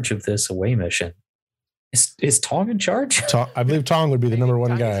in charge of this away mission? Is Tong in charge? I believe Tong would be the number one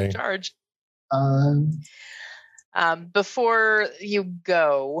Tong is guy. in charge. Um, Before you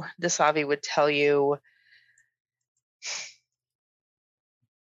go, Dasavi would tell you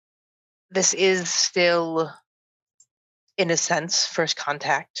this is still, in a sense, first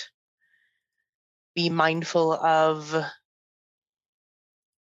contact. Be mindful of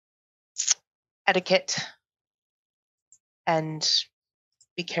etiquette and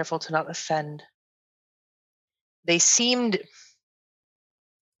be careful to not offend. They seemed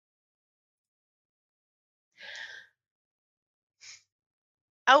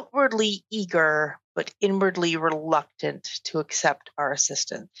outwardly eager, but inwardly reluctant to accept our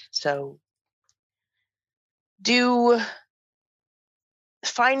assistance. So do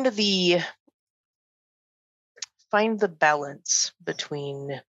find the balance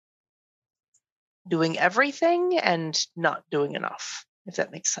between doing everything and not doing enough, if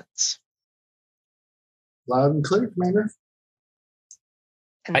that makes sense. loud and clear, Commander.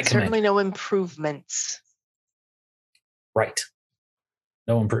 And I certainly commend. no improvements. Right.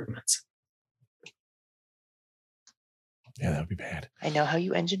 No improvements. Yeah, that would be bad. I know how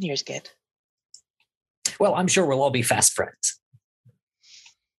you engineers get. Well, I'm sure we'll all be fast friends.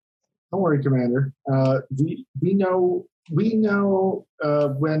 Don't worry, Commander. We know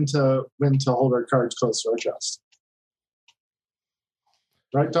when to hold our cards close to our chest.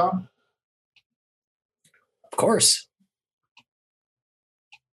 Right, Tom? Of course.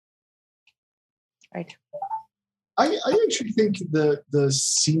 Right. I actually think the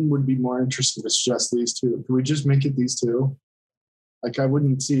scene would be more interesting with just these two. Can we just make it these two? Like, I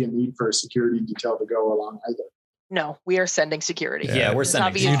wouldn't see a need for a security detail to go along either. No, we are sending security. Yeah, we're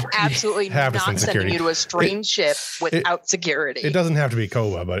sending Sabi is security. absolutely Have to not send sending security. you to a strange ship without security. It doesn't have to be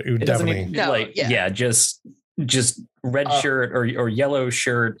Koba, but it would It doesn't definitely. even, No, like yeah. just red shirt or yellow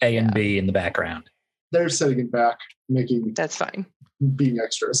shirt A and B in the background. They're setting it back, That's fine. being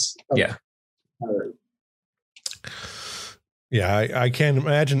extras. Okay. Yeah. All right. Yeah, I can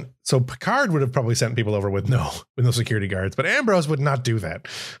imagine. So Picard would have probably sent people over with no security guards, but Ambrose would not do that.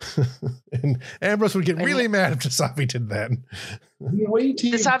 And Ambrose would get really mad if Dasavi did that. The away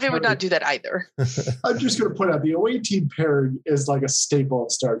team. Dasavi would not do that either. I'm just going to point out the away team pairing is like a staple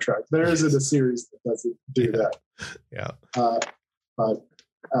of Star Trek. There isn't a series that doesn't do that. Yeah. But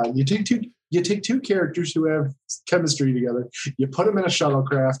you take two characters who have chemistry together, you put them in a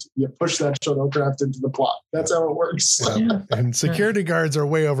shuttlecraft, you push that shuttlecraft into the plot. That's how it works. Yeah. And security guards are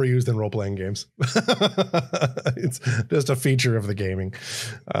way overused in role-playing games. It's just a feature of the gaming.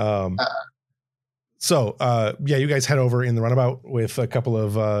 So you guys head over in the runabout with a couple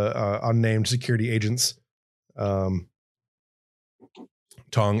of unnamed security agents, Tong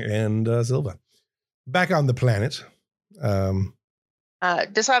and Silva. Back on the planet.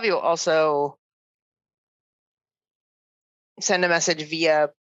 Dasavi will also send a message via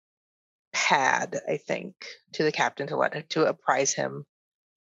pad, I think, to the captain to apprise him.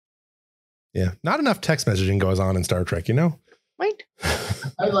 Yeah, not enough text messaging goes on in Star Trek, you know? Right?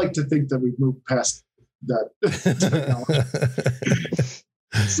 I like to think that we've moved past that.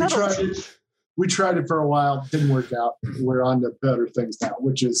 We tried it for a while, didn't work out. We're on to better things now,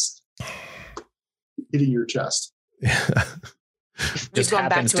 which is hitting your chest. Yeah. Just gone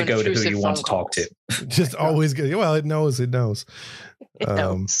back happens to go to who intrusive you want to phone talk to. Just always good. Well, it knows. It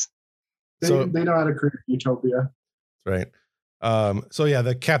So- They know how to create utopia. Right. So yeah,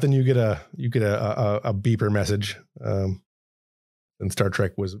 the captain, you get a beeper message. And Star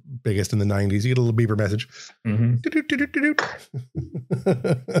Trek was biggest in the 90s. You get a little beeper message. Mhm.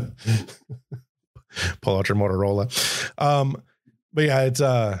 Pull out your Motorola. But yeah, it's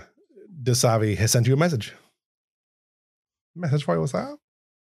Dasavi has sent you a message. Message for you, what's that?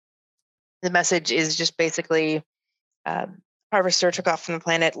 The message is just basically Harvester took off from the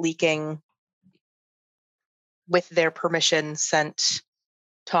planet leaking, with their permission, sent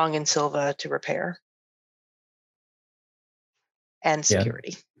Tong and Silva to repair and Yeah.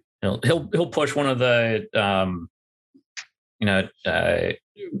 security. He'll push one of the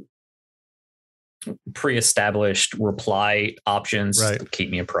pre-established reply options Right. to keep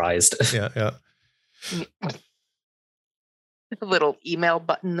me apprised. Yeah. A little email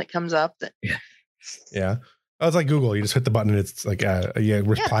button that comes up that Yeah. Oh, it's like Google. You just hit the button and it's like,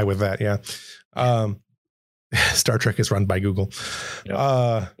 reply with that. Yeah. Star Trek is run by Google. Yep.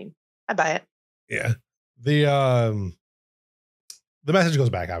 I buy it. Yeah. The message goes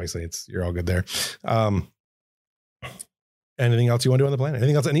back. Obviously, you're all good there. Anything else you want to do on the planet?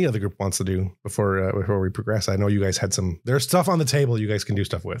 Anything else any other group wants to do before we progress? I know you guys had there's stuff on the table you guys can do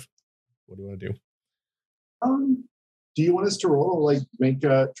stuff with. What do you want to do? Do you want us to roll, like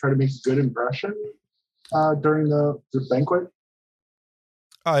try to make a good impression during the banquet?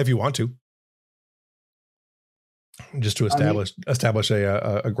 If you want to, just to establish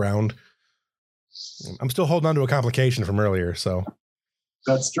a ground. I'm still holding on to a complication from earlier, so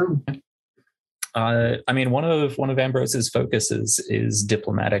That's true. One of Ambrose's focuses is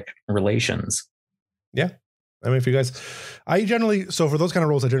diplomatic relations. I mean, if you guys, for those kind of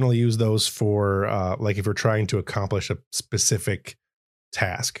roles, I generally use those for like if you're trying to accomplish a specific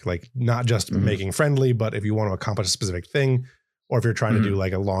task, like not just Mhm. making friendly, but if you want to accomplish a specific thing, or if you're trying to do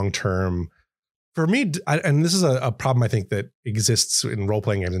like a long-term, for me, and this is a problem I think that exists in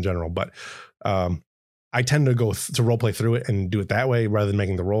role-playing games in general, but I tend to go to role-play through it and do it that way rather than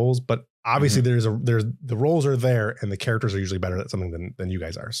making the roles. But obviously there's the roles are there and the characters are usually better at something than you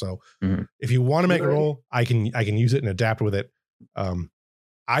guys are. So if you want to make a role, I can use it and adapt with it.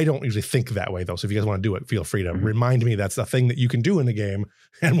 I don't usually think that way though. So if you guys want to do it, feel free to remind me that's a thing that you can do in the game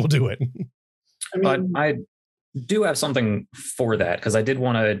and we'll do it. But I do have something for that because I did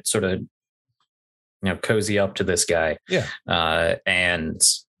want to sort of, cozy up to this guy. Yeah. And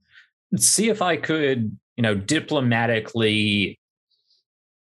see if I could, diplomatically,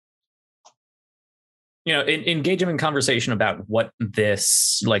 engage him in conversation about what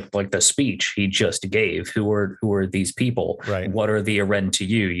this, like the speech he just gave. Who are these people? Right. What are the Aren to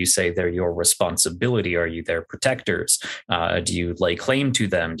you? You say they're your responsibility. Are you their protectors? Do you lay claim to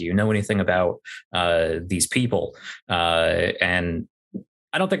them? Do you know anything about these people? And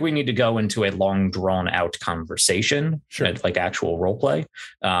I don't think we need to go into a long, drawn out conversation, like actual role play.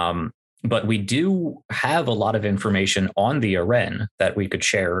 But we do have a lot of information on the Aren that we could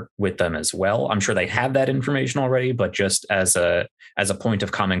share with them as well. I'm sure they have that information already, but just as a point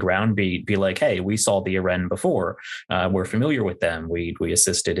of common ground, be like, hey, we saw the Aren before. We're familiar with them. We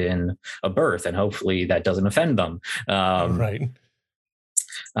assisted in a birth, and hopefully that doesn't offend them. Right.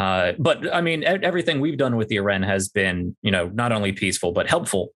 But I mean, everything we've done with the Aren has been, not only peaceful, but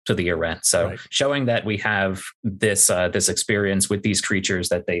helpful to the Aren. So showing that we have this experience with these creatures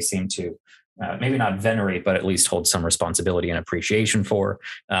that they seem to maybe not venerate, but at least hold some responsibility and appreciation for,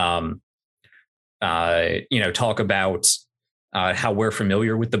 talk about how we're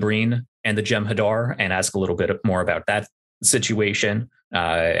familiar with the Breen and the Jem'Hadar and ask a little bit more about that situation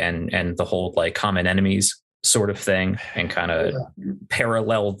and the whole like common enemies sort of thing, and kind of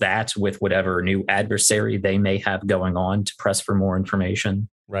parallel that with whatever new adversary they may have going on to press for more information.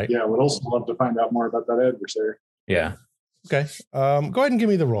 Right. Yeah, would also love to find out more about that adversary. Yeah. Okay. Go ahead and give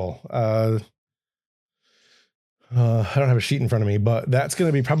me the roll. I don't have a sheet in front of me, but that's going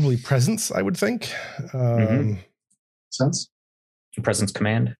to be probably presence, I would think. Sense? Presence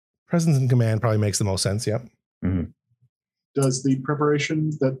command. Presence and command probably makes the most sense. Yep. Mm-hmm. Does the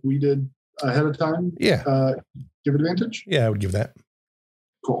preparation that we did ahead of time give advantage? Yeah, I would give that.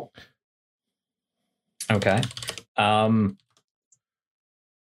 Cool. Okay. So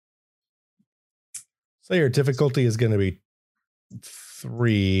your difficulty is going to be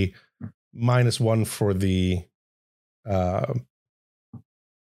 3 -1 for the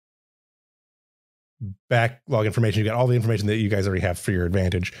backlog information. You got all the information that you guys already have for your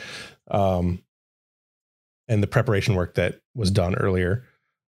advantage, and the preparation work that was done earlier.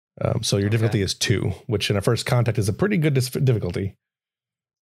 So your difficulty is 2, which in a first contact is a pretty good difficulty.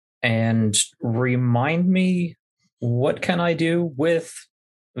 And remind me, what can I do with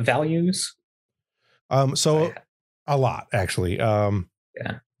values? So a lot, actually.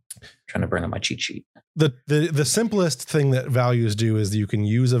 Yeah. Trying to bring up my cheat sheet. The simplest thing that values do is you can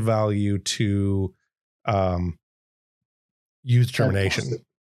use a value to use determination.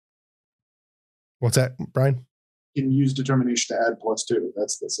 What's that, Brian? You can use determination to add +2.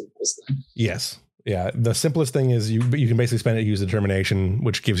 That's the simplest thing. Yes. Yeah. The simplest thing is you can basically spend it to use determination,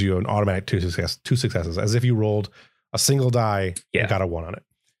 which gives you an automatic two successes, as if you rolled a single die and got a 1 on it.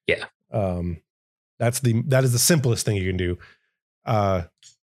 Yeah. That is the simplest thing you can do.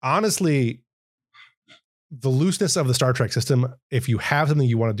 Honestly, the looseness of the Star Trek system, if you have something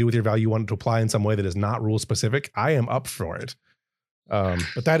you want to do with your value, you want it to apply in some way that is not rule specific, I am up for it.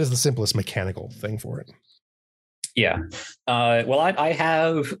 But that is the simplest mechanical thing for it. Yeah. Well, I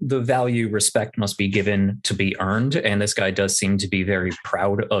have the value respect must be given to be earned. And this guy does seem to be very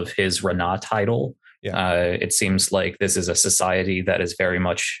proud of his Rana title. Yeah. It seems like this is a society that is very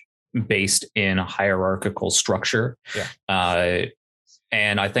much based in a hierarchical structure. Yeah.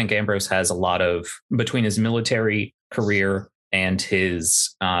 And I think Ambrose has a lot of, between his military career and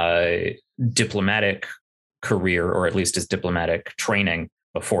his diplomatic career, or at least his diplomatic training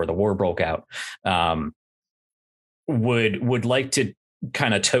before the war broke out, would like to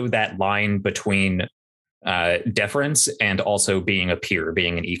kind of toe that line between deference and also being a peer,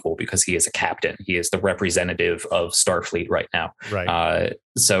 being an equal, because he is a captain. He is the representative of Starfleet right now. Right.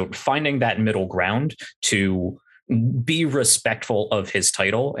 So finding that middle ground to be respectful of his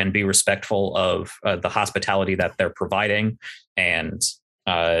title and be respectful of the hospitality that they're providing, and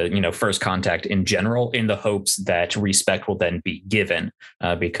first contact in general, in the hopes that respect will then be given,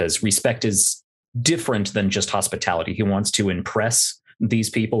 because respect is different than just hospitality. He wants to impress these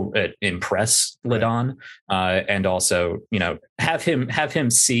people, impress Ladon, and also, have him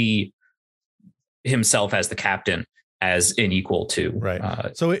see himself as the captain as an equal to.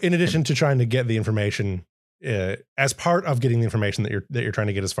 Right. So in addition to trying to get the information, as part of getting the information that you're trying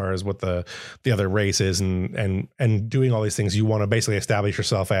to get as far as what the other race is and doing all these things, you want to basically establish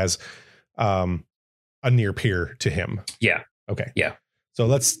yourself as a near peer to him. Yeah. Okay. Yeah.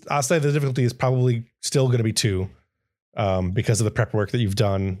 So I'll say the difficulty is probably still going to be 2, because of the prep work that you've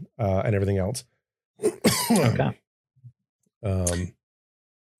done and everything else. Okay.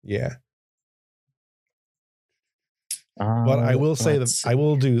 Yeah. But I will say that I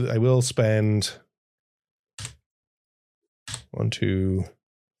will spend 1, 2,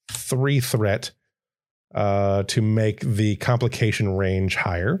 3 threat to make the complication range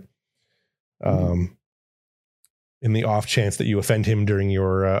higher. In the off chance that you offend him during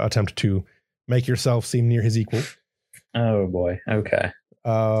your attempt to make yourself seem near his equal. Oh boy. Okay.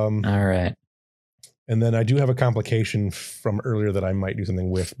 All right. And then I do have a complication from earlier that I might do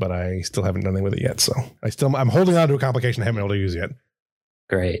something with, but I still haven't done anything with it yet. So I'm holding on to a complication I haven't been able to use yet.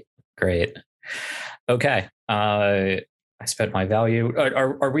 Great. Okay. I spent my value.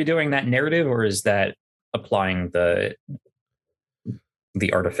 Are we doing that narrative, or is that applying the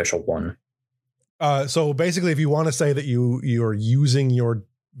artificial one? So basically, if you want to say that you're using your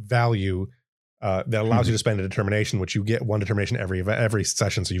value that allows you to spend a determination, which you get 1 determination every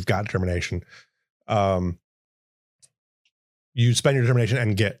session, so you've got determination. You spend your determination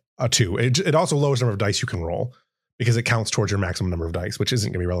and get a 2. It also lowers the number of dice you can roll because it counts towards your maximum number of dice, which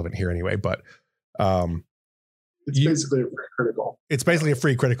isn't going to be relevant here anyway. But it's basically a free critical. It's basically a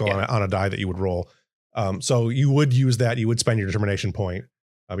free critical on a die that you would roll. So you would use that. You would spend your determination point.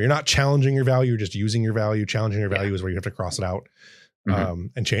 You're not challenging your value. You're just using your value. Challenging your value is where you have to cross it out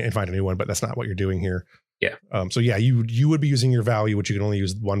and find a new one. But that's not what you're doing here. Yeah. So yeah, you would be using your value, which you can only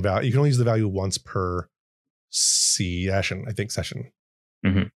use one value. You can only use the value once per session.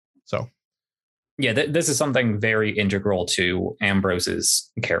 Mm-hmm. So. Yeah, this is something very integral to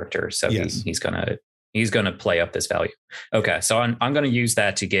Ambrose's character. So yes. he's gonna play up this value. Okay, so I'm gonna use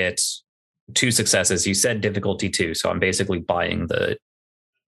that to get 2 successes. You said difficulty 2, so I'm basically buying the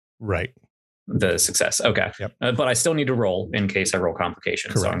success. Okay. Yep. But I still need to roll in case I roll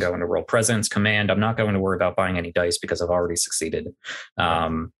complications. Correct. So I'm going to roll presence, command. I'm not going to worry about buying any dice because I've already succeeded.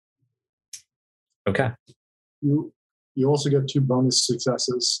 Okay. You also get 2 bonus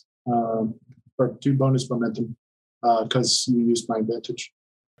successes, or 2 bonus momentum, because you used my advantage.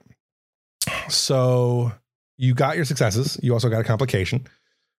 So you got your successes. You also got a complication.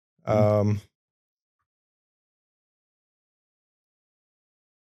 All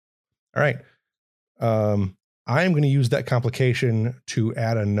right. I am going to use that complication to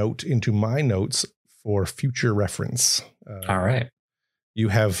add a note into my notes for future reference. All right. You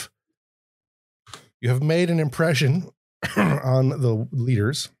have made an impression on the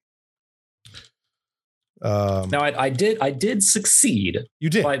leaders. Now I did succeed. You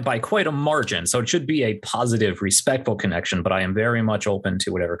did by quite a margin, so it should be a positive, respectful connection. But I am very much open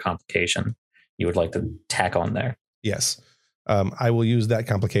to whatever complication you would like to tack on there. Yes, I will use that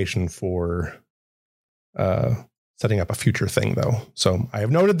complication for setting up a future thing, though. So I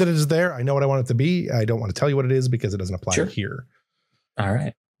have noted that it is there. I know what I want it to be. I don't want to tell you what it is because it doesn't apply here. All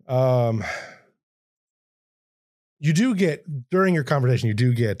right. You do get during your conversation. You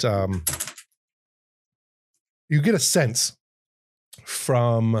do get you get a sense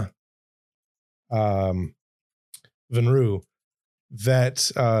from Venru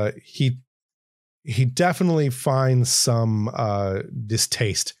that he definitely finds some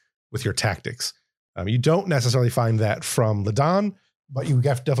distaste with your tactics. You don't necessarily find that from Ladon, but you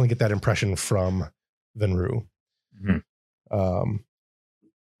definitely get that impression from Venru. Mm-hmm.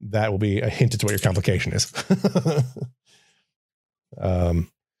 That will be a hint as to what your complication is.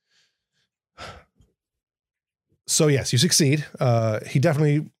 So yes, you succeed. He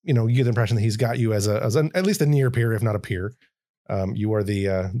definitely, you get the impression that he's got you as at least a near peer, if not a peer. You are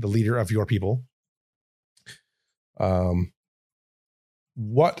the leader of your people.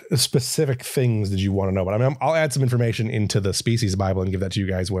 What specific things did you want to know about? I mean, I'll add some information into the species Bible and give that to you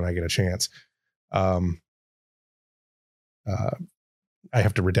guys when I get a chance. I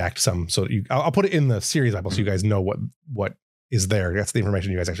have to redact some, so I'll put it in the series Bible so you guys know what is there. That's the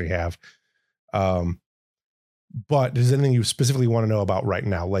information you guys actually have. But is there anything you specifically want to know about right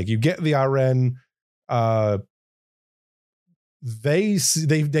now? Like you get the RN, they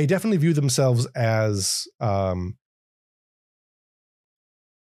definitely view themselves as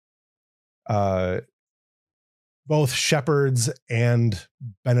both shepherds and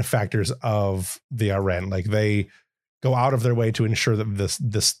benefactors of the RN. Like they go out of their way to ensure that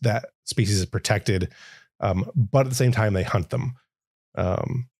that species is protected, but at the same time they hunt them.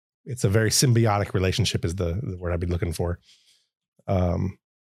 It's a very symbiotic relationship is the word I've been looking for. And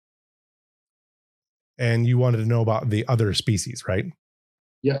you wanted to know about the other species, right?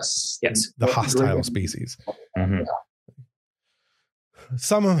 Yes. The hostile species. Mm-hmm.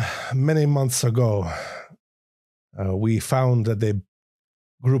 Many months ago, we found that the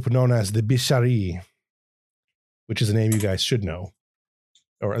group known as the Bishari, which is a name you guys should know,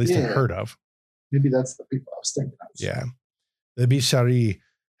 or at least have heard of. Maybe that's the people I was thinking of. Yeah. The Bishari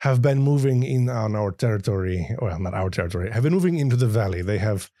have been moving in on our territory. Well, not our territory. Have been moving into the valley. They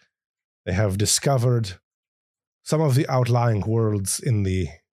have discovered some of the outlying worlds in the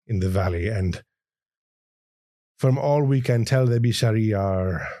valley, and from all we can tell, the Bishari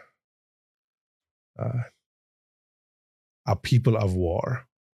are a people of war.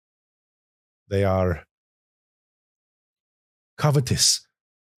 They are covetous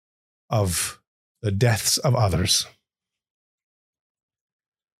of the deaths of others.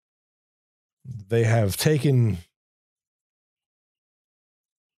 They have taken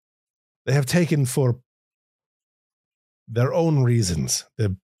for their own reasons.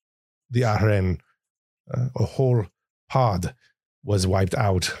 The Ahren, a whole pod was wiped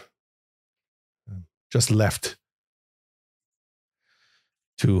out, just left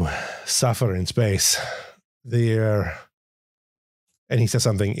to suffer in space. And he says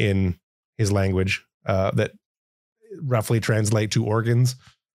something in his language that roughly translate to organs.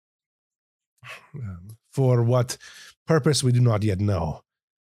 For what purpose we do not yet know.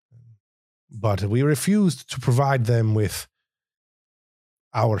 But we refused to provide them with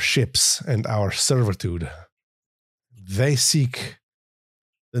our ships and our servitude. They seek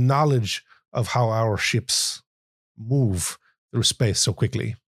the knowledge of how our ships move through space so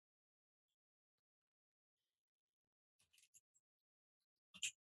quickly.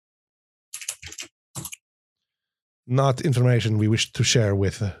 Not information we wish to share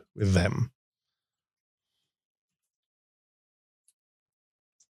with them.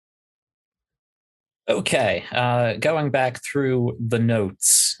 Okay, going back through the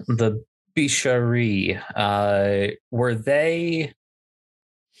notes, the Bishari, were they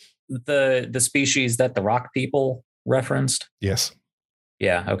the species that the rock people referenced? Yes.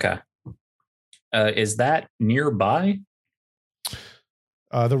 Yeah, okay. Is that nearby?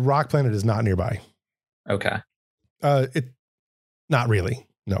 The rock planet is not nearby. Okay. Not really,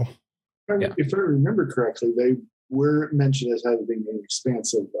 no. If I remember correctly, they were mentioned as having an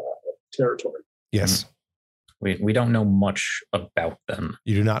expansive territory. Yes. We don't know much about them.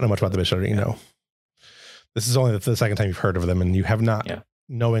 You do not know much about the Bishari, no. This is only the second time you've heard of them, and you have not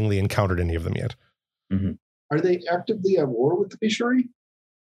knowingly encountered any of them yet. Mm-hmm. Are they actively at war with the Bishari?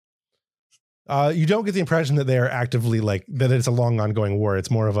 You don't get the impression that they are actively like that it's a long ongoing war.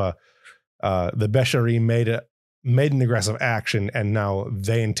 It's more of a the Beshari made an aggressive action and now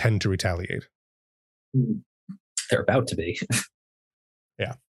they intend to retaliate. They're about to be.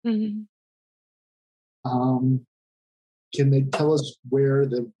 Yeah. Mm-hmm. Can they tell us where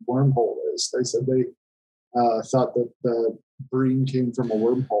the wormhole is? They said they thought that the Breen came from a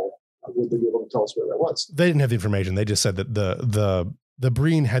wormhole. Would they be able to tell us where that was? They didn't have the information. They just said that the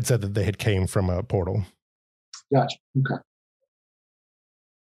Breen had said that they had came from a portal. Gotcha. Okay.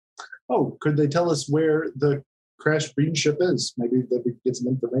 Oh, could they tell us where the crashed Breen ship is? Maybe they could get some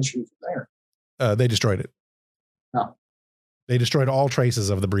information from there. They destroyed it. Oh. They destroyed all traces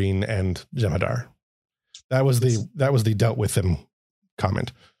of the Breen and Jem'Hadar. That was the dealt with them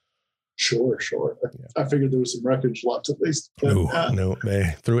comment. Sure. I figured there was some wreckage left at least. But, No,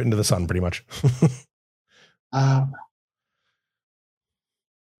 they threw it into the sun pretty much.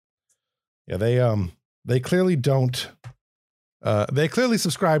 Yeah, they clearly don't. They clearly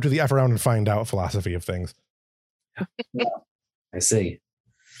subscribe to the F around and find out philosophy of things. I see.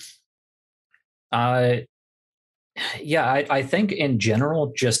 Yeah, I think in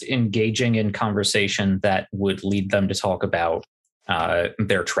general, just engaging in conversation that would lead them to talk about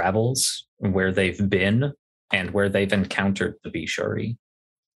their travels, where they've been, and where they've encountered the Bishari.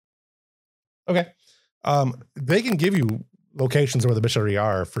 Okay. They can give you locations where the Bishari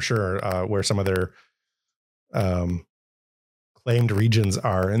are for sure, where some of their claimed regions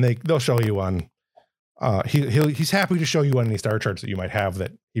are, and they'll show you on. He's happy to show you on any star charts that you might have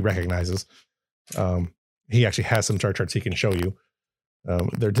that he recognizes. He actually has some star charts he can show you.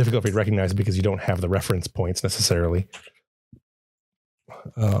 They're difficult for you to recognize because you don't have the reference points necessarily.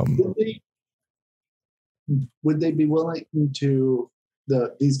 Would they be willing to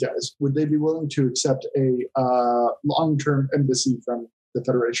these guys? Would they be willing to accept a long-term embassy from the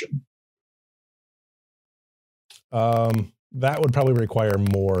Federation? That would probably require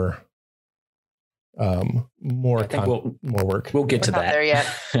more work. We'll get to that. There yet.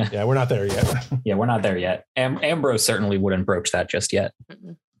 Yeah, we're not there yet. Yeah, we're not there yet. Ambrose certainly wouldn't broach that just yet.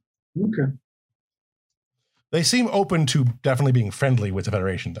 Okay. They seem open to definitely being friendly with the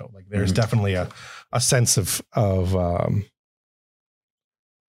Federation, though. Like there's definitely a sense of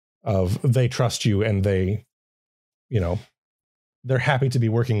they trust you and they, they're happy to be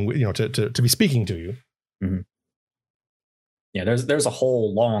working, to be speaking to you. Mm-hmm. Yeah, there's a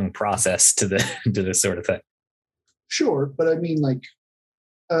whole long process to this sort of thing. Sure, but I mean, like,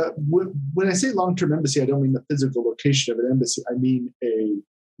 when I say long-term embassy, I don't mean the physical location of an embassy. I mean a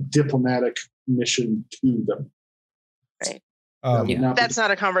diplomatic mission to them. Right. That's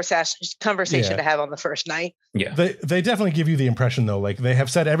not a conversation to have on the first night. Yeah, they definitely give you the impression though. Like they have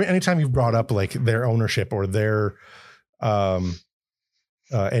said anytime you've brought up like their ownership or their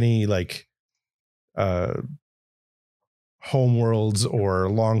any like home worlds or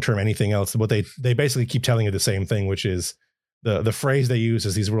long-term anything else, what they basically keep telling you the same thing, which is the phrase they use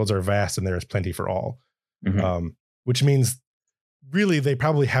is these worlds are vast and there is plenty for all. Mm-hmm. Which means really they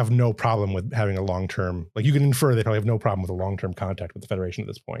probably have no problem with having a long-term, like you can infer they probably have no problem with a long-term contact with the Federation at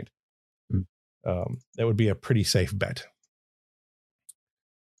this point. Mm-hmm. That would be a pretty safe bet.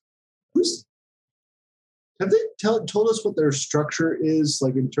 Have they told us what their structure is,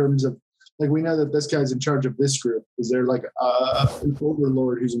 like in terms of, like we know that this guy's in charge of this group. Is there like an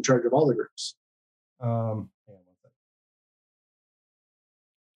overlord who's in charge of all the groups?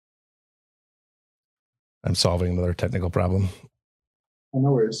 I'm solving another technical problem. Oh,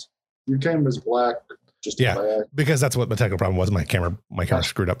 no worries. Your camera's black. Because that's what the technical problem was. My camera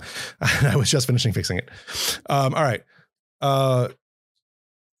screwed up. I was just finishing fixing it. All right.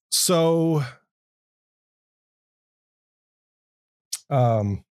 So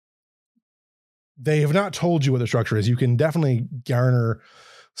they have not told you what the structure is. You can definitely garner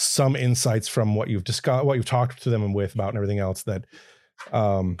some insights from what you've discussed, what you've talked to them with about and everything else, that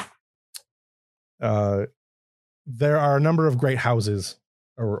there are a number of great houses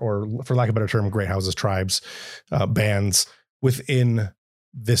or for lack of a better term, great houses, tribes, bands within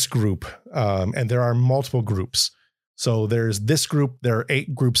this group. And there are multiple groups. So there's this group, there are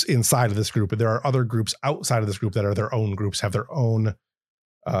 8 groups inside of this group, but there are other groups outside of this group that are their own groups, have their own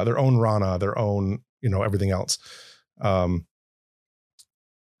Rana, their own, everything else.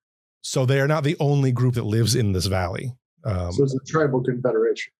 So they are not the only group that lives in this valley. So it's a tribal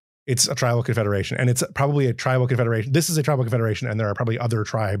confederation. It's a tribal confederation, and it's probably a tribal confederation. This is a tribal confederation, and there are probably other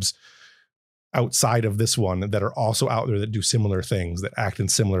tribes outside of this one that are also out there that do similar things, that act in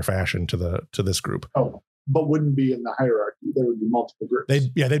similar fashion to this group. Oh, but wouldn't be in the hierarchy. There would be multiple groups.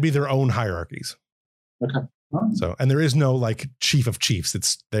 They'd be their own hierarchies. Okay. So, and there is no like chief of chiefs.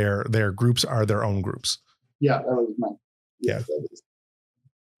 It's their groups are their own groups. Yeah, that was mine. Yeah. That was.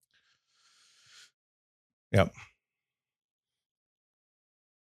 Yep.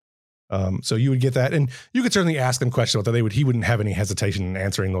 So you would get that, and you could certainly ask them questions about that. He wouldn't have any hesitation in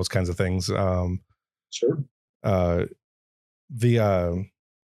answering those kinds of things. Sure.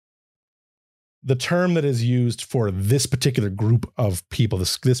 The term that is used for this particular group of people,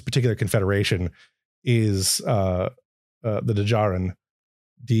 this particular confederation, is the Dajarun,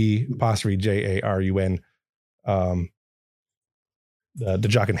 D'*Jarun, the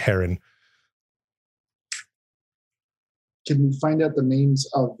Dajakan Heron. Can we find out the names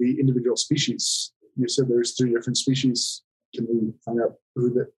of the individual species? You said there's 3 different species. Can we find out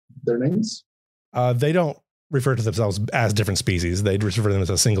who their names? They don't refer to themselves as different species. They refer to them as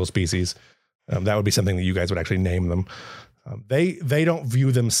a single species. That would be something that you guys would actually name them. They don't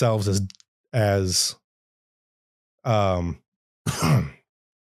view themselves as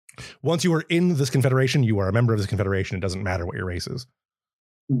once you are in this confederation, you are a member of this confederation. It doesn't matter what your race is.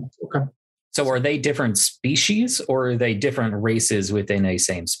 Okay. So are they different species or are they different races within a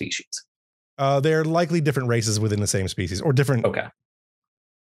same species? They're likely different races within the same species or different. Okay.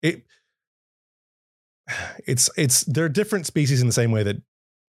 They're different species in the same way that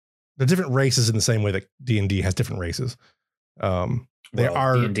they're different races in the same way that D&D has different races.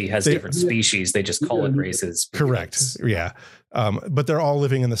 D&D has different species. They just call it races. Correct. Yeah. But they're all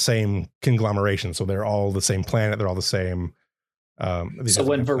living in the same conglomeration. So they're all the same planet. They're all the same. So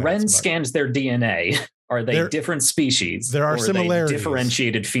when Varen scans their DNA, are they different species? There are similarities.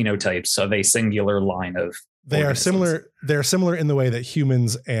 Differentiated phenotypes of a singular line of. They are similar. They're similar in the way that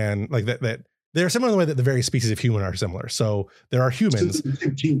humans and like that. They're similar in the way that the various species of human are similar. So there are humans.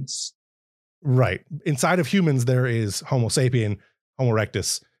 Genes. Right. Inside of humans, there is Homo sapien, Homo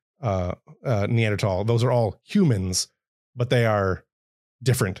erectus, Neanderthal. Those are all humans, but they are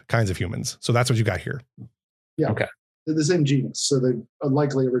different kinds of humans. So that's what you got here. Yeah. Okay. They're the same genus. So they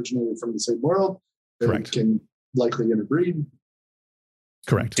likely originated from the same world. They Correct. Can likely interbreed.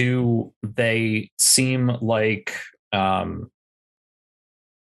 Correct. Do they seem like one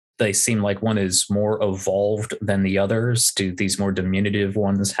is more evolved than the others? Do these more diminutive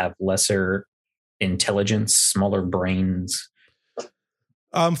ones have lesser intelligence, smaller brains?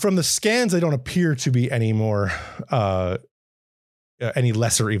 From the scans, they don't appear to be any more, any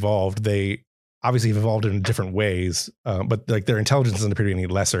lesser evolved. They obviously have evolved in different ways, but like their intelligence doesn't appear to be any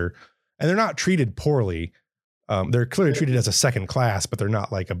lesser, and they're not treated poorly. They're clearly treated as a second class, but they're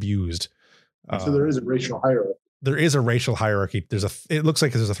not like abused. So there is a racial hierarchy. There is a racial hierarchy. It looks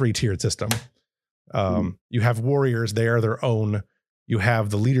like there's a 3-tiered system. You have warriors, they are their own. You have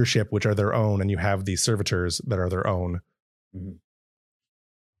the leadership, which are their own, and you have the servitors that are their own. Mm-hmm.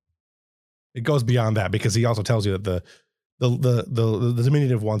 It goes beyond that because he also tells you that the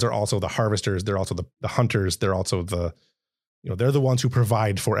diminutive ones are also the harvesters. They're also the hunters. They're also they're the ones who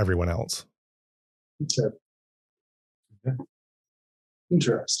provide for everyone else. Okay.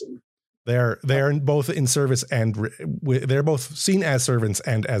 Interesting. They're both in service and they're both seen as servants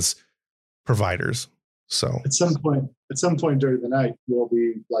and as providers. So at some point during the night, we'll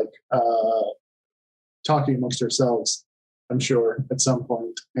be like talking amongst ourselves, I'm sure, at some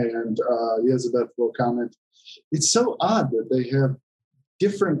point. And Elizabeth will comment, it's so odd that they have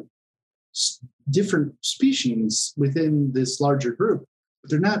different species within this larger group, but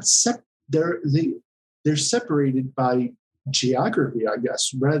they're not they're separated by geography, I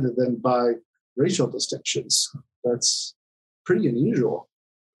guess, rather than by racial distinctions. That's pretty unusual.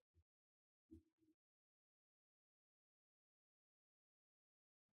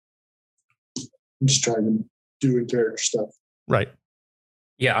 I'm just trying to do character stuff. Right.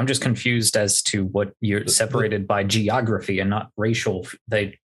 Yeah, I'm just confused as to what you're separated by geography and not racial.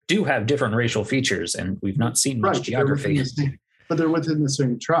 They do have different racial features, and we've not seen much geography. But they're within the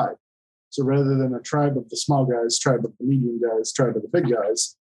same tribe. So rather than a tribe of the small guys, tribe of the medium guys, tribe of the big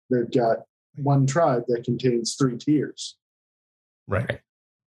guys, they've got one tribe that contains 3 tiers. Right.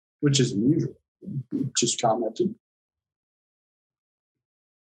 Which is unusual. Just commented.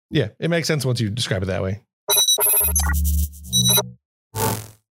 Yeah, it makes sense once you describe it that way.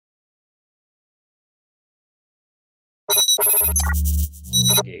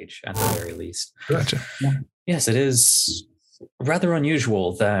 Gauge at the very least. Gotcha. Yes, it is rather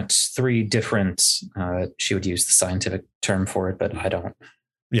unusual that 3 different, she would use the scientific term for it, but I don't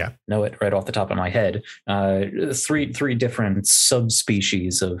know it right off the top of my head. 3 different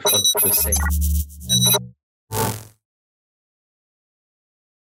subspecies of the same.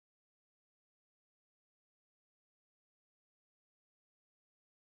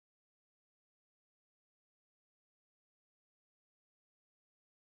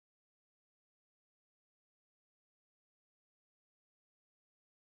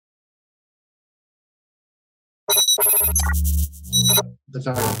 the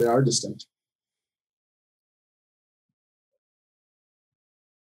fact that they are distinct.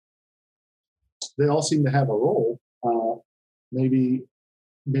 They all seem to have a role.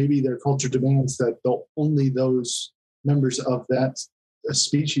 Maybe their culture demands that only those members of that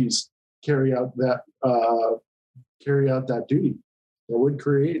species carry out that duty. That would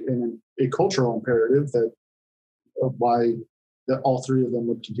create a cultural imperative that why that all three of them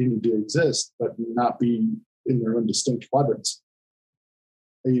would continue to exist, but not be in their own distinct quadrants.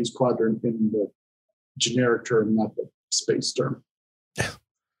 I use quadrant in the generic term, not the space term.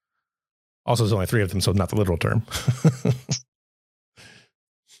 Also, there's only three of them, so not the literal term.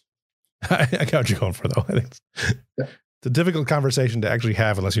 I got what you're going for, though. I think it's a difficult conversation to actually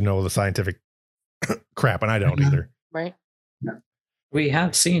have unless you know the scientific crap, and I don't either. Right. We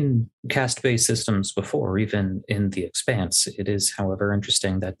have seen caste-based systems before, even in The Expanse. It is, however,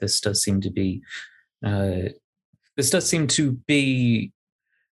 interesting that this does seem to be. The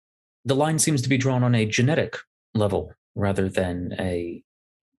line seems to be drawn on a genetic level rather than a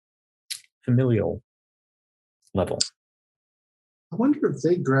familial level. I wonder if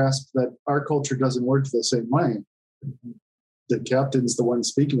they grasp that our culture doesn't work the same way. The captain's the one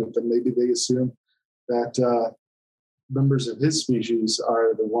speaking with them. Maybe they assume that members of his species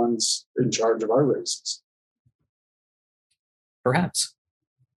are the ones in charge of our races. Perhaps.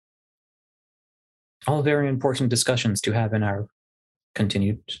 All very important discussions to have in our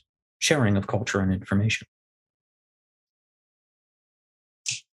continued sharing of culture and information.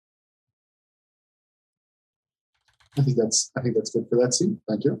 I think that's good for that scene.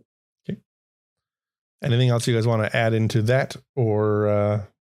 Thank you. Okay. Anything else you guys want to add into that, or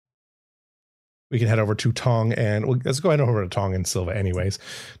we can head over to Tong and let's go ahead over to Tong and Silva, anyways,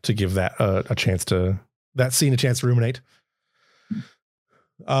 to give that a chance to ruminate.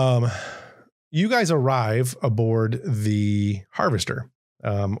 You guys arrive aboard the Harvester.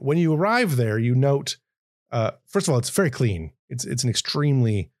 When you arrive there, you note, first of all, it's very clean. It's an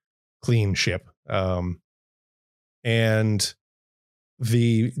extremely clean ship. And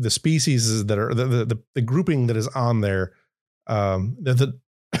the species that are the grouping that is on there,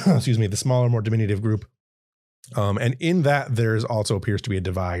 excuse me, the smaller, more diminutive group. And in that, there's also appears to be a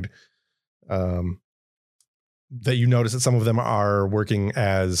divide. That you notice that some of them are working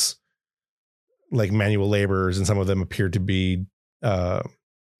as like manual laborers, and some of them appear to be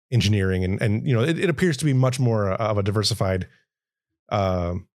engineering, and you know, it appears to be much more of a diversified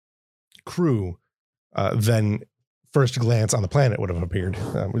crew than first glance on the planet would have appeared.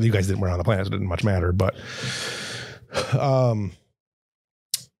 You guys weren't on the planet, so it didn't much matter, but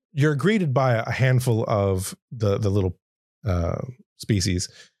you're greeted by a handful of the little species,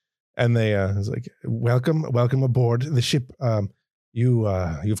 and they it's like, welcome aboard the ship.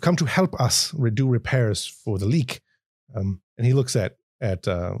 You've come to help us do repairs for the leak. And he looks at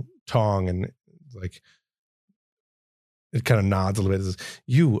Tong, and like it kind of nods a little bit. Says,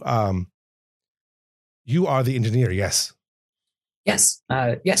 you are the engineer, yes? Yes,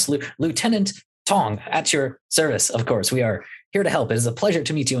 Lieutenant Tong, at your service. Of course, we are here to help. It is a pleasure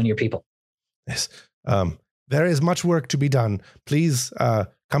to meet you and your people. Yes. There is much work to be done. Please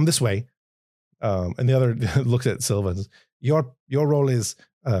come this way. And the other looks at Silva and says, Your role is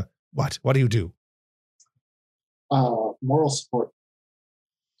what? What do you do? Moral support.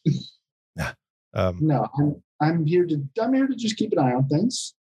 No, I'm here to just keep an eye on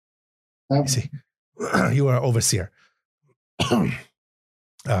things. I see. You are overseer. You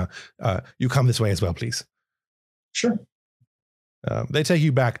come this way as well, please. Sure. They take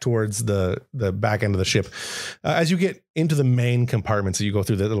you back towards the back end of the ship. As you get into the main compartments, so you go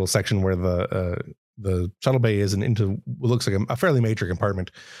through the little section where the shuttle bay is, and into what looks like a fairly major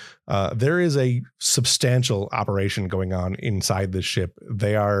compartment. There is a substantial operation going on inside this ship.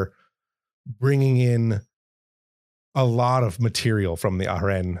 They are bringing in a lot of material from the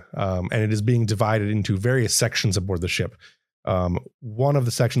Ahren, and it is being divided into various sections aboard the ship. One of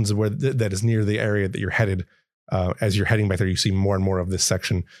the sections where that is near the area that you're headed, as you're heading back there, you see more and more of this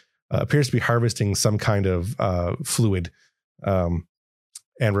section appears to be harvesting some kind of fluid and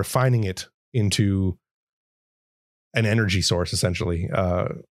refining it into an energy source, essentially.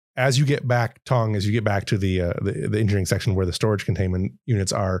 As you get back, Tong, as you get back to the engineering section where the storage containment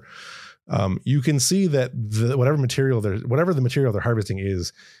units are, you can see that whatever the material they're harvesting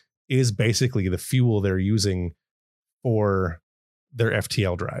is basically the fuel they're using for their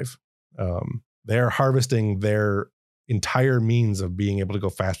FTL drive. They're harvesting their entire means of being able to go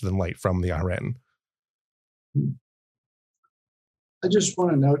faster than light from the Ahren. I just want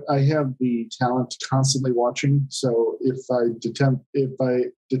to note, I have the talent constantly watching. So if I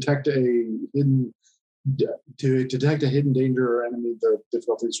detect a hidden To detect a hidden danger or enemy, the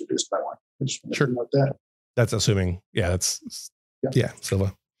difficulty is reduced by 1. I just want Sure. to note that. That's assuming. Yeah, Yeah.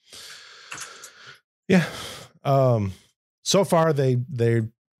 Silva. Yeah. So far they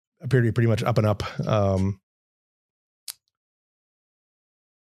appear to be pretty much up and up.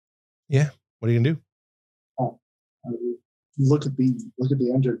 Yeah. What are you gonna do? Look at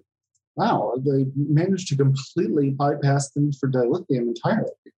the engine. Wow, they managed to completely bypass the need for dilithium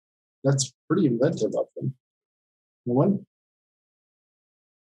entirely. That's pretty inventive of them. One.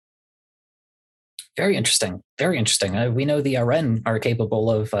 Very interesting. Very interesting. We know the RN are capable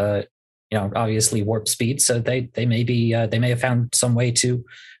of, obviously warp speed. So they may have found some way to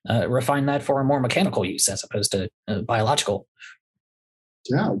refine that for a more mechanical use as opposed to biological.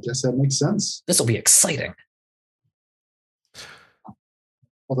 Yeah, I guess that makes sense. This will be exciting.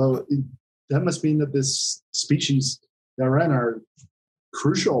 Although that must mean that this species, the RN, are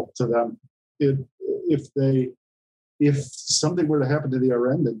crucial to them. If something were to happen to the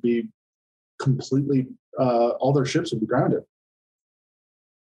RN, they'd be completely, all their ships would be grounded.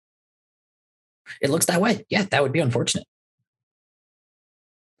 It looks that way. Yeah, that would be unfortunate.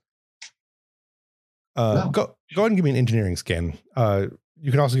 Go ahead and give me an engineering scan.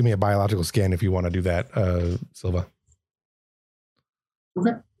 You can also give me a biological scan if you want to do that, Silva.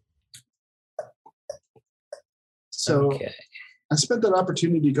 Okay. So I spent that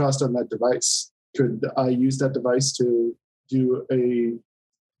opportunity cost on that device. Could I use that device to do a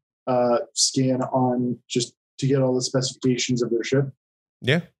scan on just to get all the specifications of their ship?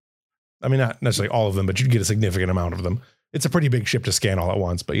 Yeah. I mean, not necessarily all of them, but you'd get a significant amount of them. It's a pretty big ship to scan all at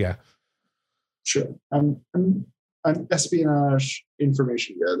once, but yeah. Sure. I'm espionage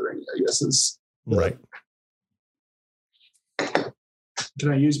information gathering, I guess is right.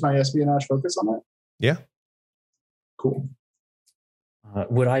 Can I use my espionage focus on that? Yeah. Cool.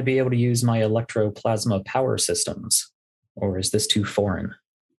 Would I be able to use my electroplasma power systems, or is this too foreign?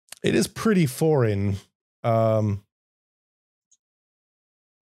 It is pretty foreign. It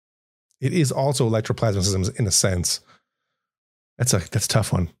is also electroplasma systems in a sense. That's a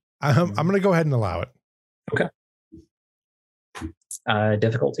tough one. I'm going to go ahead and allow it. Okay.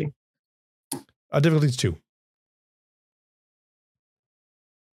 Difficulty? Difficulty is 2.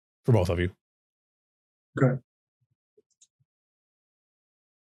 For both of you. Okay.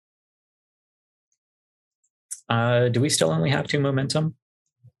 Do we still only have 2 momentum?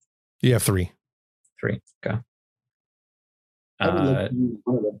 You have 3. 3. Okay. I would like to use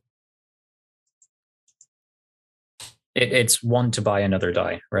one of them. It's 1 to buy another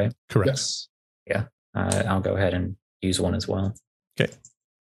die, right? Correct. Yes. Yeah. I'll go ahead and use 1 as well. Okay.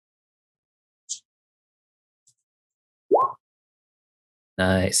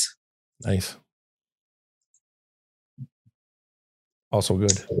 Nice. Also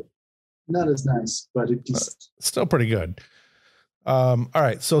good. Not as nice, but it's still pretty good. All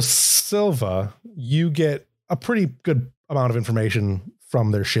right. So Silva, you get a pretty good amount of information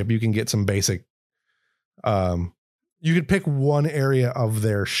from their ship. You can get some basic, you could pick one area of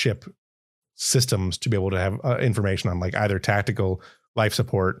their ship systems to be able to have information on, like either tactical, life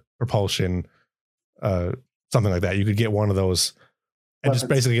support, propulsion, something like that. You could get one of those and just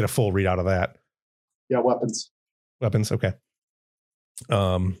basically get a full readout of that. Yeah, weapons. Okay.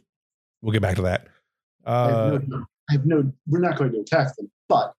 We'll get back to that. We're not going to attack them,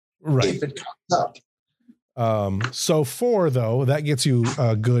 but right. If it comes up. So 4 though, that gets you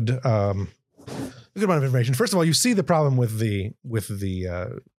a good amount of information. First of all, you see the problem with the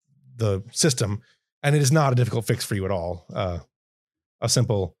system, and it is not a difficult fix for you at all. A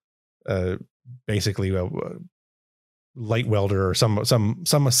simple, basically light welder or some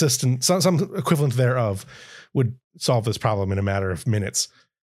assistant, some equivalent thereof would solve this problem in a matter of minutes,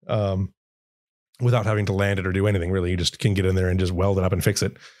 without having to land it or do anything really. You just can get in there and just weld it up and fix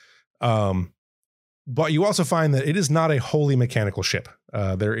it. But you also find that it is not a wholly mechanical ship.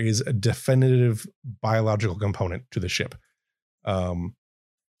 There is a definitive biological component to the ship.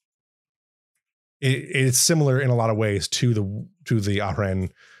 It's similar in a lot of ways to the Ahren,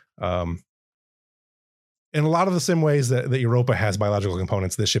 in a lot of the same ways that Europa has biological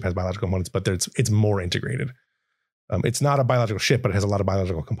components. This ship has biological components, but it's more integrated. It's not a biological ship, but it has a lot of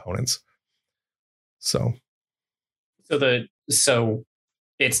biological components. So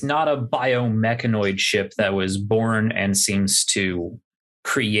it's not a biomechanoid ship that was born and seems to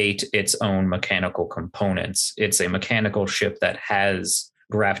create its own mechanical components. It's a mechanical ship that has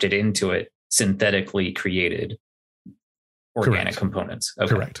grafted into it synthetically created organic components.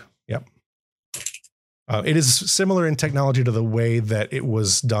 Okay. Correct. Yep. It is similar in technology to the way that it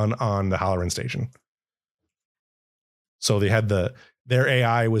was done on the Halloran station. So they had the their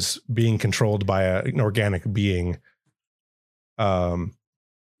AI was being controlled by an organic being. It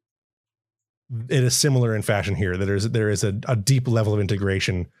is similar in fashion here. That there is a deep level of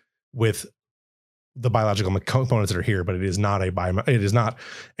integration with the biological components that are here, but it is not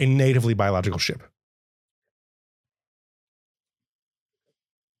a natively biological ship.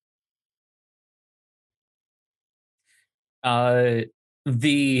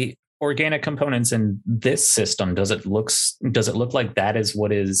 The organic components in this system, does it look like that is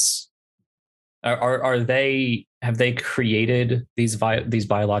what is? Have they created these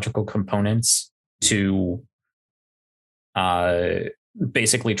biological components to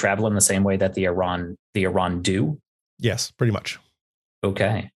basically travel in the same way that the Iran do? Yes, pretty much.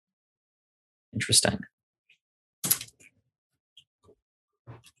 Okay. Interesting.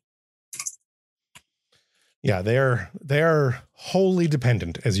 Yeah, they are wholly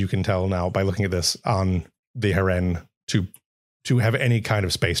dependent, as you can tell now by looking at this, on the Haren to have any kind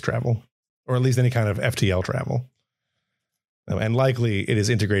of space travel, or at least any kind of FTL travel. And likely it is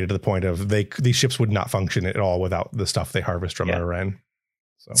integrated to the point of these ships would not function at all without the stuff they harvest from Haren.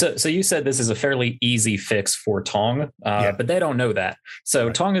 So you said this is a fairly easy fix for Tong, but they don't know that. So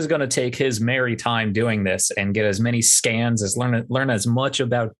right. Tong is going to take his merry time doing this and get as many scans as learn as much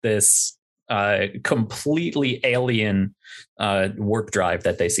about this completely alien warp drive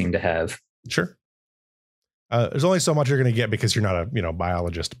that they seem to have. Sure. There's only so much you're going to get because you're not a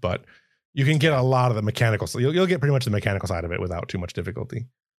biologist, but you can get a lot of the mechanical. So you'll get pretty much the mechanical side of it without too much difficulty.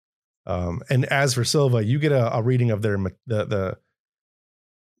 And as for Silva, you get a reading of the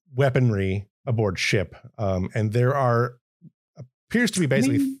weaponry aboard ship, and there appears to be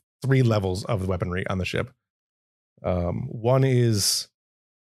basically 3 levels of the weaponry on the ship. One is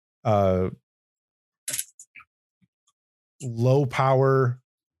low power,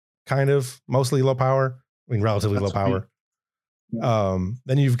 kind of mostly low power. I mean, relatively low power.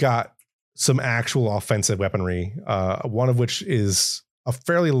 Then you've got some actual offensive weaponry, one of which is a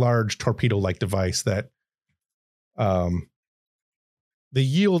fairly large torpedo-like device that the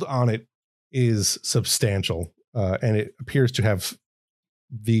yield on it is substantial, and it appears to have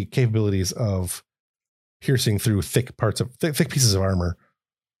the capabilities of piercing through thick pieces of armor.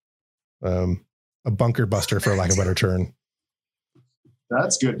 A bunker buster, for lack of a better term.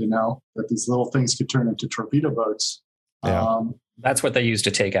 That's good to know that these little things could turn into torpedo boats. Yeah. That's what they use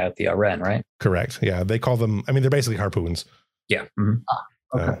to take out the Iran, right? Correct. Yeah. They call them, they're basically harpoons. Yeah. Mm-hmm.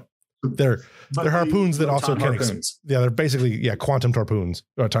 Okay. They're harpoons that also can, they're basically, quantum harpoons.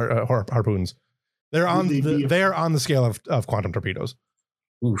 Harpoons. They are on the scale of quantum torpedoes.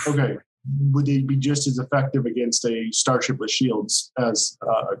 Oof. Okay. Would they be just as effective against a starship with shields as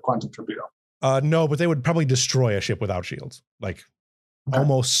a quantum torpedo? No, but they would probably destroy a ship without shields. Like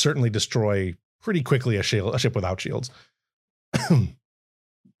almost certainly destroy pretty quickly a ship without shields.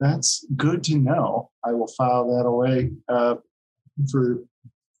 That's good to know. I will file that away for.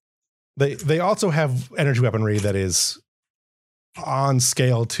 They also have energy weaponry that is on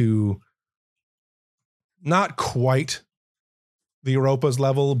scale to not quite the Europa's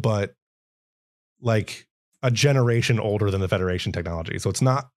level, but like a generation older than the Federation technology. So it's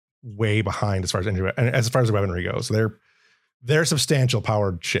not way behind as far as the weaponry goes. They're substantial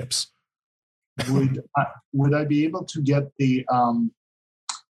powered ships. Would I be able to get the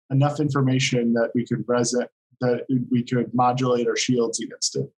enough information that we could modulate our shields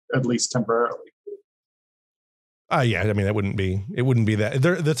against it, at least temporarily? Yeah, it wouldn't be that.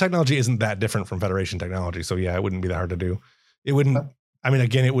 The technology isn't that different from Federation technology, so yeah, it wouldn't be that hard to do. It wouldn't.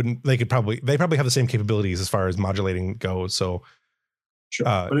 Again, it wouldn't. They probably have the same capabilities as far as modulating goes. So, sure.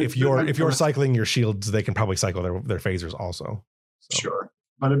 If you're cycling your shields, they can probably cycle their phasers also. So. Sure,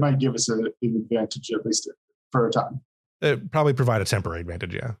 but it might give us an advantage at least for a time. It probably provide a temporary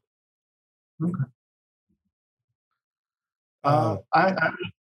advantage. Yeah. Okay.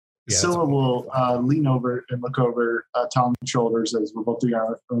 Scylla will lean over and look over Tom's shoulders as we're both doing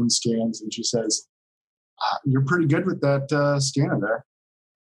our own scans, and she says, "You're pretty good with that scanner there."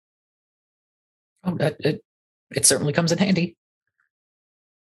 Oh, it certainly comes in handy.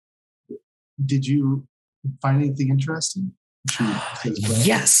 Did you find anything interesting?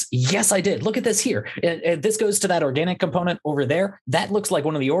 Yes, I did. Look at this here. This goes to that organic component over there. That looks like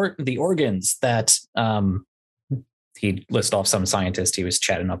one of the organs that he'd list off some scientist he was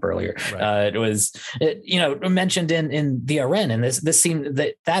chatting up earlier. Right. It was, mentioned in the Aren, and this seemed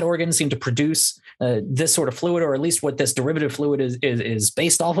that organ seemed to produce this sort of fluid, or at least what this derivative fluid is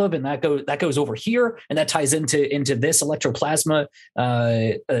based off of, and that goes over here, and that ties into this electroplasma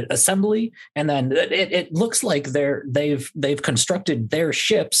assembly, and then it looks like they've constructed their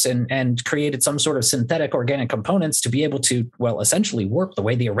ships and created some sort of synthetic organic components to be able to, well, essentially work the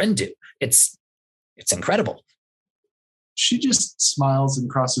way the Aren do. It's incredible. She just smiles and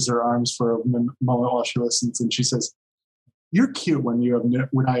crosses her arms for a moment while she listens, and she says, "You're cute when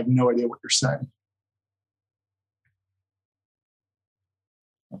I have no idea what you're saying."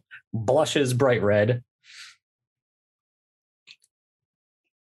 Blushes bright red.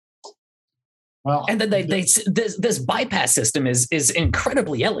 Well, and then this bypass system is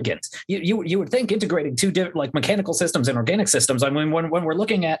incredibly elegant. You would think integrating two different, like, mechanical systems and organic systems. I mean, when we're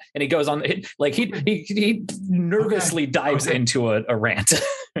looking at, and he goes on, like he nervously dives into a rant.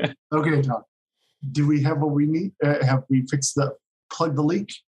 Okay, Tom. Do we have what we need? Have we plugged the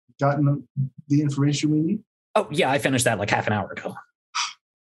leak? Gotten the information we need? Oh yeah, I finished that like half an hour ago.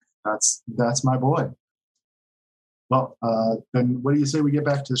 That's my boy. Well, then what do you say we get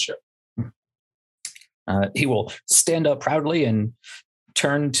back to the ship? He will stand up proudly and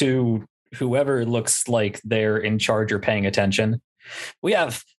turn to whoever looks like they're in charge or paying attention. We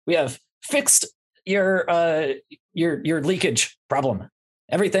have fixed your leakage problem.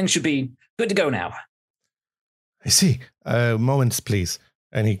 Everything should be good to go now. I see. Moments, please.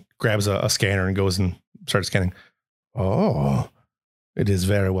 And he grabs a scanner and goes and starts scanning. Oh, it is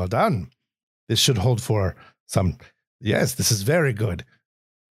very well done. This should hold for some. Yes, this is very good.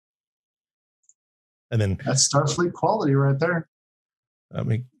 And then that's Starfleet quality right there.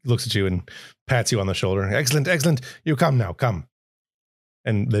 He looks at you and pats you on the shoulder. Excellent, excellent. You come now, come.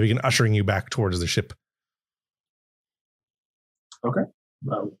 And they begin ushering you back towards the ship. Okay,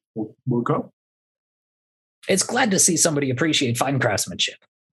 we'll go. It's glad to see somebody appreciate fine craftsmanship.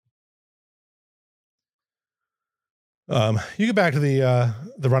 You get back to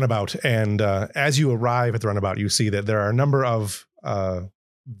the runabout, and as you arrive at the runabout, you see that there are a number of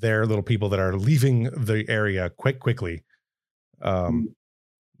their little people that are leaving the area quickly.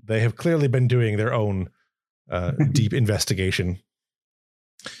 They have clearly been doing their own deep investigation.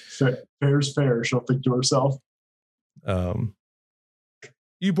 Fair's fair, she'll think to herself.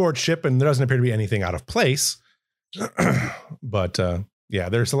 You board ship, and there doesn't appear to be anything out of place. But yeah,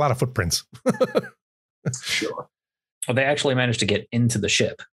 there's a lot of footprints. Sure. Well, they actually managed to get into the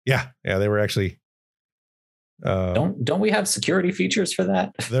ship. Yeah, they were actually. Don't we have security features for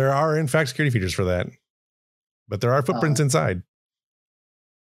that? There are, in fact, security features for that, but there are footprints inside.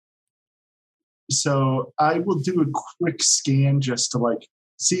 So I will do a quick scan just to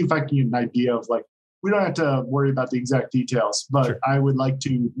see if I can get an idea of we don't have to worry about the exact details, but sure. I would like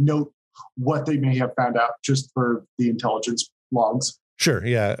to note what they may have found out just for the intelligence logs. Sure.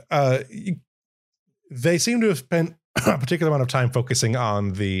 Yeah. They seem to have spent a particular amount of time focusing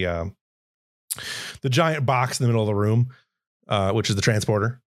on the giant box in the middle of the room, which is the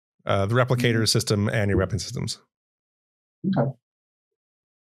transporter, the replicator system, and your weapon systems. Okay.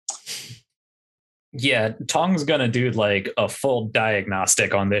 Yeah, Tong's gonna do a full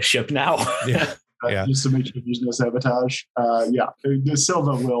diagnostic on this ship now. Yeah. Just to make sure there's no sabotage.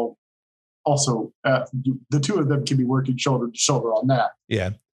 Silva will also, the two of them can be working shoulder to shoulder on that. Yeah.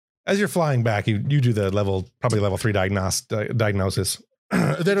 As you're flying back, you do the probably level 3 diagnosis.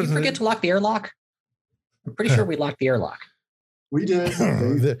 Did you forget to lock the airlock? I'm pretty sure we locked the airlock. We did.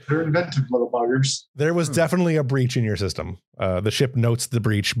 They're inventive little buggers. There was definitely a breach in your system. The ship notes the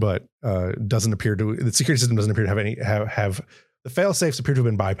breach, but doesn't appear to. The security system doesn't appear to have the fail safes appear to have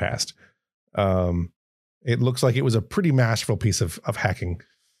been bypassed. It looks like it was a pretty masterful piece of hacking.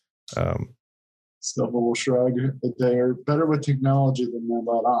 Silva will shrug. They're better with technology than they're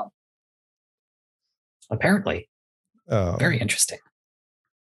let on. Apparently. Very interesting.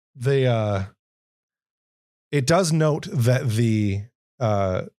 It does note that the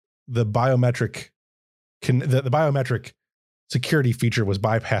biometric the biometric security feature was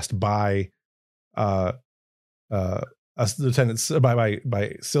bypassed by lieutenant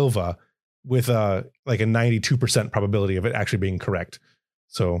by Silva with a 92% probability of it actually being correct.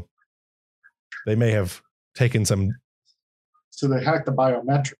 So they may have taken some. So they hacked the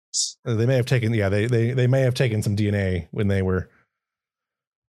biometrics. They may have taken, they may have taken some DNA when they were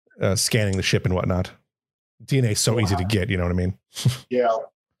scanning the ship and whatnot. DNA is so easy to get, you know what I mean? Yeah.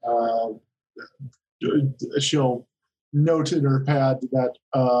 She'll note in her pad that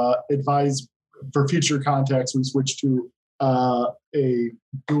advise for future contacts we switch to a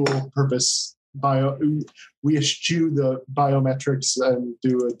dual purpose we eschew the biometrics and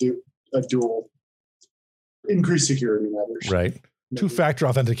do a dual increased security measures. Right. Two-factor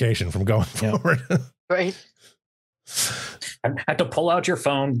authentication from going forward. Right. I had to pull out your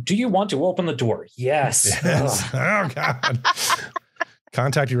phone. Do you want to open the door? Yes. Yes. Oh, God.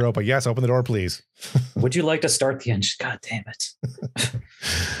 Contact Europa. Yes, open the door, please. Would you like to start the engine? God damn it.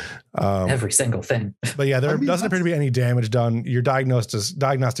 Every single thing. But yeah, there doesn't appear to be any damage done. Your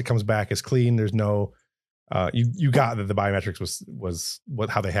diagnostic comes back as clean. There's no, you got that the biometrics was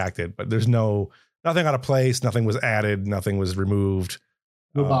how they hacked it, but there's nothing out of place. Nothing was added. Nothing was removed.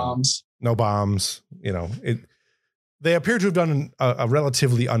 No bombs. No bombs. They appear to have done a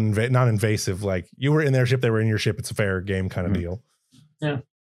relatively non-invasive, like you were in their ship, they were in your ship. It's a fair game kind of deal. Yeah.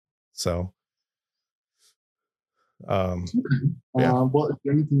 So, well, is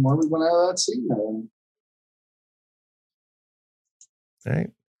there anything more we want out of that scene? All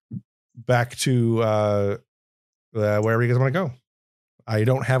right. Back to wherever you guys want to go. I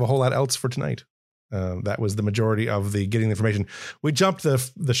don't have a whole lot else for tonight. That was the majority of the getting the information. We jumped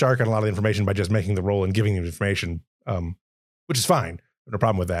the shark on a lot of the information by just making the roll and giving the information, which is fine. No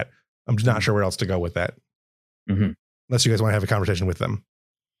problem with that. I'm just not sure where else to go with that. Mm-hmm. Unless you guys want to have a conversation with them.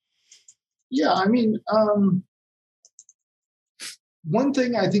 Yeah, I mean, one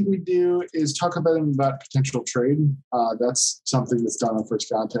thing I think we do is talk about potential trade. That's something that's done on First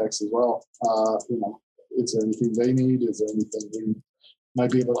Contacts as well. Is there anything they need? Is there anything we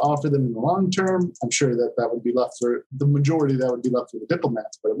might be able to offer them in the long term? I'm sure that would be left for the majority. That would be left for the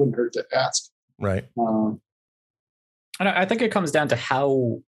diplomats, but it wouldn't hurt to ask. Right. And I think it comes down to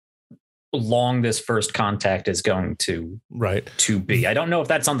how long this first contact is going to be. I don't know if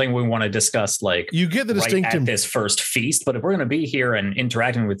that's something we want to discuss, like you get the distinct at this first feast, but if we're going to be here and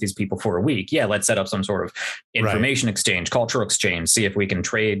interacting with these people for a week, let's set up some sort of information exchange, cultural exchange, see if we can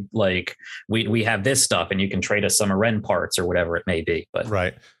trade, like we have this stuff and you can trade us some Aren parts or whatever it may be. But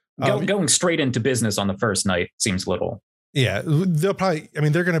going straight into business on the first night seems little. Yeah, they'll probably,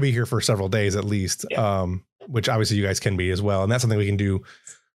 they're going to be here for several days at least, which obviously you guys can be as well. And that's something we can do.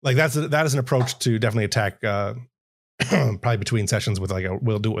 Like that is an approach to definitely attack probably between sessions with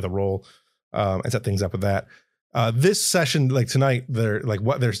we'll do it with a roll and set things up with that. This session, like tonight,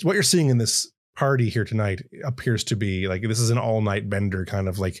 what you're seeing in this party here tonight appears to be like, this is an all night bender kind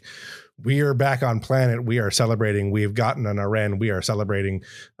of like, we are back on planet. We are celebrating. We've gotten an Aren. We are celebrating.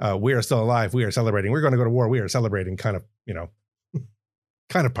 We are still alive. We are celebrating. We're going to go to war. We are celebrating kind of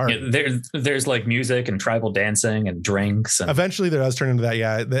party. Yeah, there's like music and tribal dancing and drinks. And eventually there does turn into that.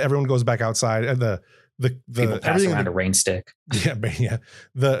 Yeah. Everyone goes back outside. The people pass around a rain stick. Yeah.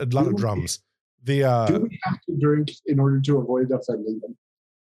 A lot of drums. Do we have to drink in order to avoid offending them?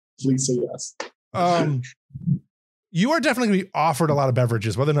 Please say yes. You are definitely going to be offered a lot of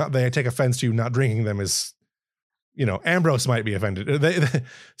beverages. Whether or not they take offense to you not drinking them is, Ambrose might be offended.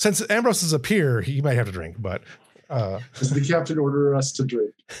 Since Ambrose is a peer, he might have to drink, but does the captain order us to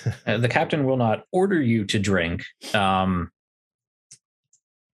drink? The captain will not order you to drink.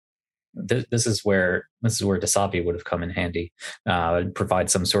 This is where Dasabi would have come in handy. Provide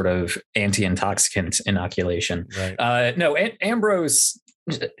some sort of anti-intoxicant inoculation. Right. No, Ambrose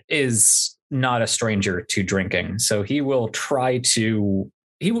is not a stranger to drinking, so he will try to.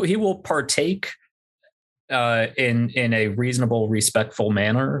 He will partake in a reasonable, respectful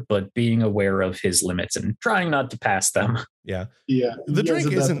manner, but being aware of his limits and trying not to pass them. Yeah. The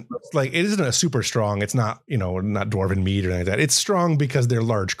drink isn't it isn't a super strong. It's not, not dwarven mead or anything like that. It's strong because they're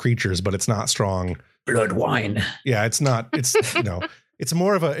large creatures, but it's not strong blood wine. Yeah, it's not. It's it's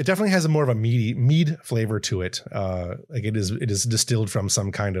more of it definitely has more of a mead flavor to it. Like it is distilled from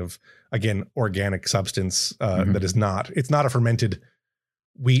some kind of, again, organic substance that is not. It's not a fermented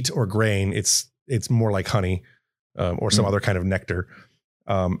wheat or grain. It's more like honey or some other kind of nectar.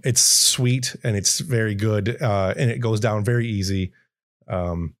 It's sweet and it's very good and it goes down very easy.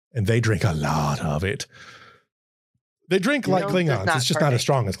 And they drink a lot of it. They drink like Klingons. It's just not as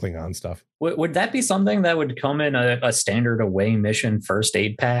strong as Klingon stuff. Would that be something that would come in a standard away mission first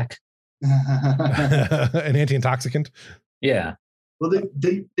aid pack? An anti-intoxicant? Yeah. Well,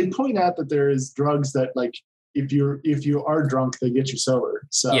 they point out that there is drugs that, like, if you are drunk, they get you sober.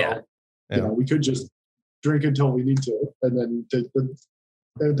 So we could just drink until we need to, and then take the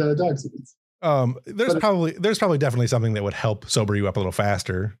anti-intoxicants. There's probably definitely something that would help sober you up a little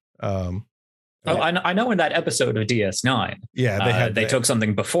faster. I know in that episode of DS9, they took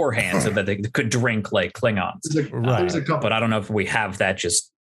something beforehand so that they could drink like Klingons. There's a couple, but I don't know if we have that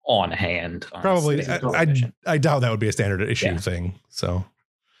just on hand. Probably, I doubt that would be a standard issue thing. So,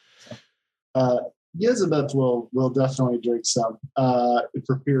 Elizabeth will definitely drink some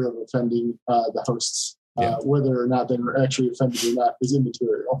for fear of offending the hosts. Yeah. Whether or not they were actually offended or not is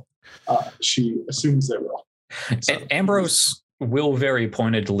immaterial. She assumes they will. So, Ambrose will very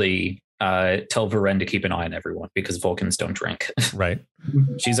pointedly tell Varen to keep an eye on everyone because Vulcans don't drink. Right.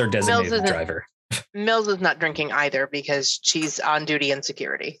 She's our designated isn't- driver. Mills is not drinking either because she's on duty and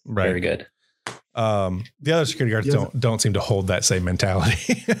security. Right. Very good. The other security guards don't seem to hold that same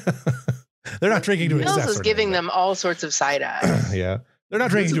mentality. They're not drinking to Mills excess. is giving them all sorts of side eyes. Yeah. They're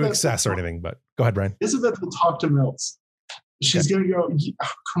not drinking to excess or anything, but go ahead, Brian. Elizabeth will talk to Mills. She's going to go,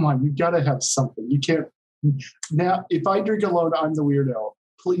 come on, you got to have something. You can't. Now, if I drink alone, I'm the weirdo.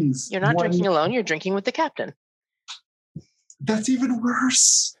 Please. You're not drinking alone. You're drinking with the captain. That's even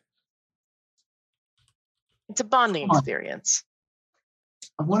worse. It's a bonding experience.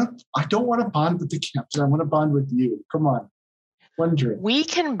 I don't want to bond with the captain. I want to bond with you. Come on. One drink. We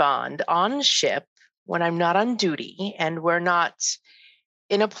can bond on ship when I'm not on duty and we're not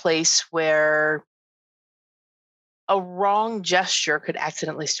in a place where a wrong gesture could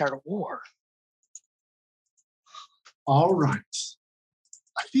accidentally start a war. All right.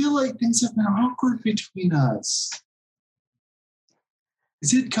 I feel like things have been awkward between us.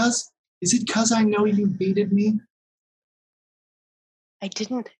 Is it because I know you hated me? I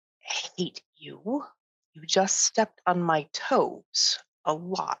didn't hate you. You just stepped on my toes a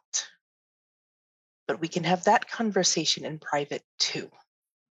lot. But we can have that conversation in private too.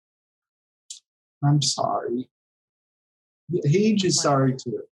 I'm sorry. Hage is sorry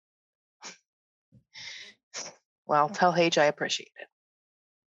too. Well, tell Hage I appreciate it.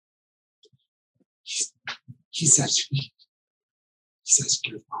 He says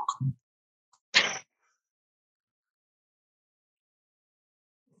you're welcome.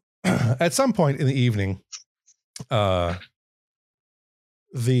 At some point in the evening, the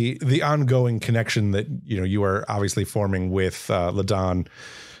ongoing connection that you are obviously forming with Ladon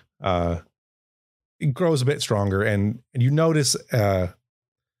it grows a bit stronger, and you notice my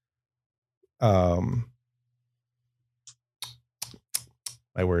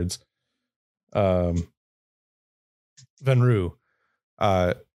words, Venru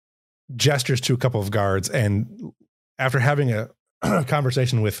gestures to a couple of guards, and after having a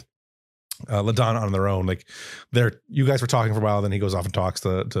conversation with Ladon on their own, like you guys were talking for a while, then he goes off and talks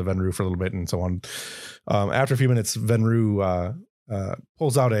to Venru for a little bit and so on. After a few minutes, Venru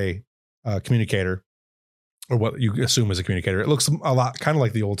pulls out a communicator, or what you assume is a communicator. It looks a lot kind of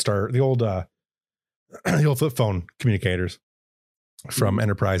like the old the old flip phone communicators from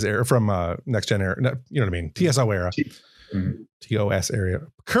Enterprise era, from Next Gen era, you know what I mean, TSO era, TOS area.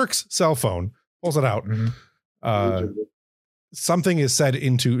 Kirk's cell phone, pulls it out. Something is said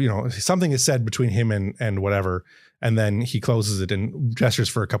something is said between him and whatever, and then he closes it and gestures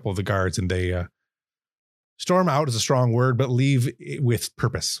for a couple of the guards, and they storm out is a strong word, but leave with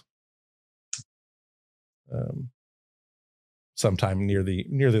purpose. Sometime near the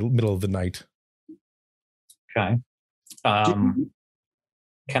middle of the night. Okay.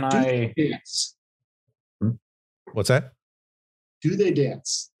 Can I dance? What's that? Do they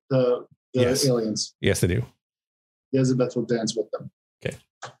dance? The Yes. aliens. Yes, they do. Elizabeth will dance with them. Okay.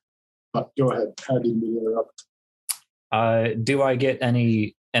 But go ahead. I didn't mean to interrupt. do I get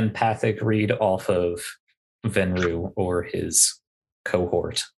any empathic read off of Venru or his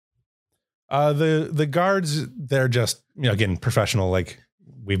cohort? The guards, they're just again professional. Like,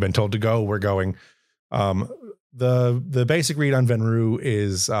 we've been told to go, we're going. The basic read on Venru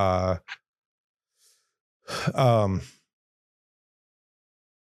is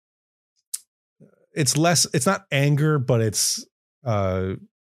it's not anger, but it's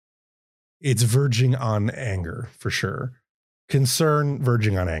verging on anger for sure. Concern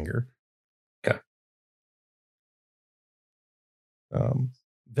verging on anger. Okay.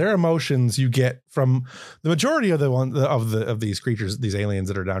 Their emotions you get from the majority of of these creatures, these aliens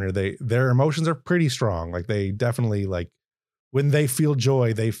that are down here. Their emotions are pretty strong. Like, they definitely, like, when they feel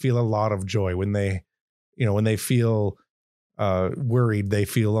joy, they feel a lot of joy. When they feel worried, they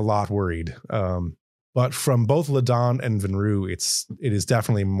feel a lot worried. But from both Ladon and Venru, it is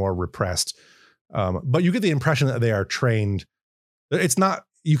definitely more repressed. But you get the impression that they are trained. It's not,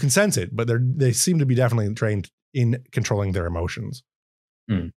 you can sense it, but they seem to be definitely trained in controlling their emotions.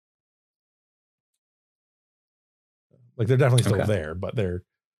 Like, they're definitely still there, but they're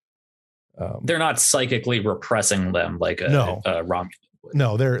not psychically repressing them like a Romulan would.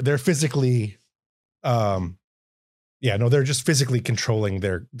 No, they're physically, they're just physically controlling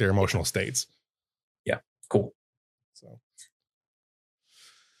their emotional states. Yeah, cool. So,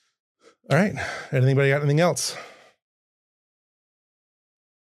 all right. Anybody got anything else?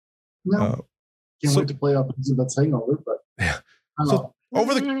 No. Can't wait to play Elizabeth's Hangover, but yeah. So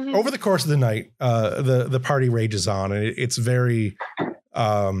over the course of the night, the party rages on, and it's very.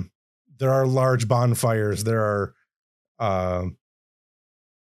 There are large bonfires. There are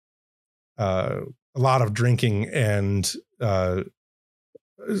a lot of drinking, and around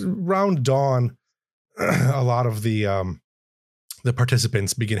dawn, a lot of the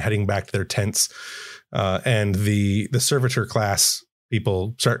participants begin heading back to their tents, and the servitor class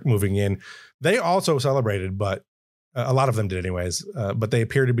people start moving in. They also celebrated, but a lot of them did anyways. But they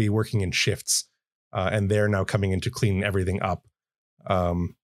appear to be working in shifts, and they're now coming in to clean everything up.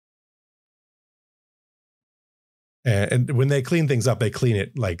 And when they clean things up, they clean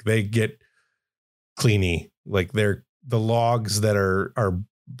it like they get cleany. Like the logs that are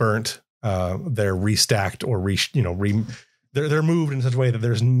burnt, they're restacked or they're moved in such a way that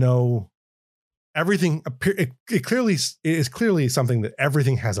there's no everything. It is clearly something that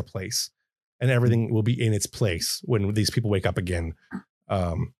everything has a place, and everything will be in its place when these people wake up again.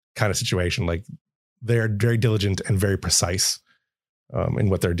 Kind of situation. Like they're very diligent and very precise in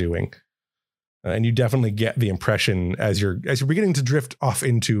what they're doing. And you definitely get the impression as you're beginning to drift off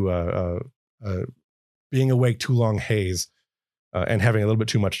into being awake too long haze and having a little bit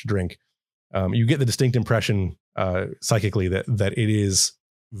too much to drink. You get the distinct impression psychically that it is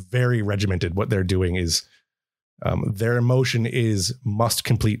very regimented. What they're doing is their emotion is must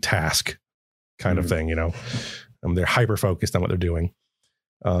complete task kind of thing. They're hyper focused on what they're doing.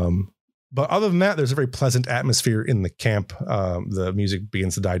 But other than that, there's a very pleasant atmosphere in the camp. The music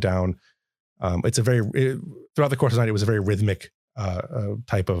begins to die down. Throughout the course of the night, it was a very rhythmic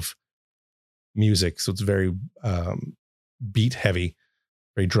type of music. So it's very beat heavy,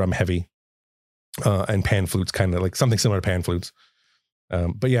 very drum heavy, and pan flutes, kind of like something similar to pan flutes.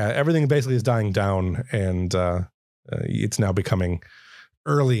 But yeah, everything basically is dying down, and it's now becoming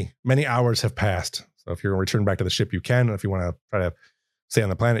early. Many hours have passed. So if you're going to return back to the ship, you can. If you want to try to stay on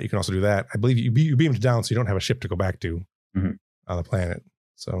the planet, you can also do that. I believe you beamed down, so you don't have a ship to go back to on the planet.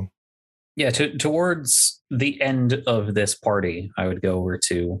 So. Yeah, towards the end of this party, I would go over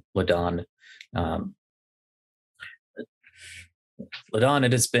to Ladon. Ladon,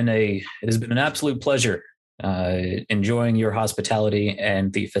 it has been an absolute pleasure enjoying your hospitality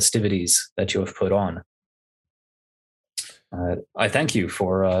and the festivities that you have put on. I thank you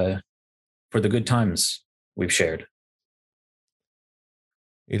for the good times we've shared.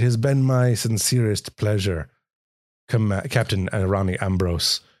 It has been my sincerest pleasure, Captain Arani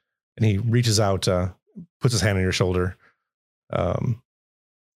Ambrose. And he reaches out, puts his hand on your shoulder,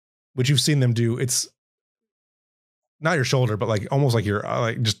 which you've seen them do. It's not your shoulder, but like almost like your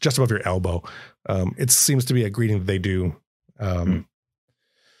like just above your elbow. It seems to be a greeting that they do.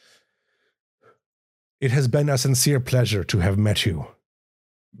 It has been a sincere pleasure to have met you.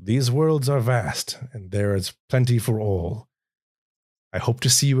 These worlds are vast, and there is plenty for all. I hope to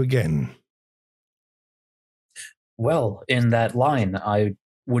see you again. Well, in that line, I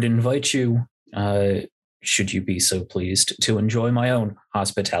would invite you, should you be so pleased, to enjoy my own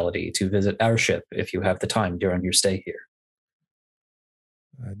hospitality, to visit our ship if you have the time during your stay here.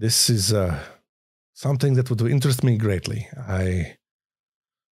 This is something that would interest me greatly. I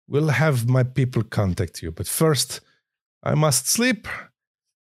will have my people contact you, but first I must sleep,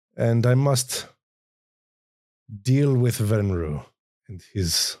 and I must deal with Venru and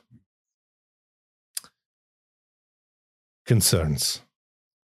his concerns.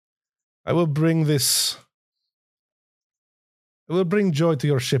 I will bring joy to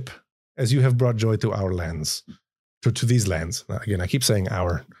your ship as you have brought joy to our lands, to these lands. Again, I keep saying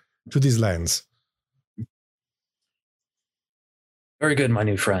to these lands. Very good, my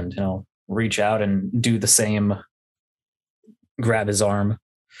new friend. I'll reach out and do the same, grab his arm.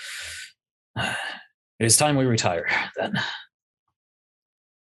 It is time we retire, then.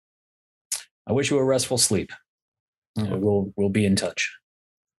 I wish you a restful sleep. We'll be in touch.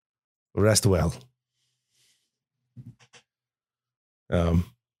 Rest well.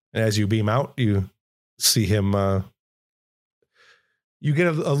 As you beam out, you see him. You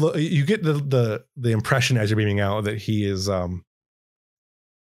get you get the impression as you're beaming out that he is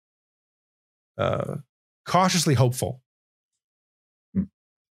cautiously hopeful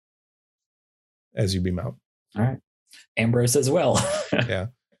as you beam out. All right, Ambrose as well. Yeah.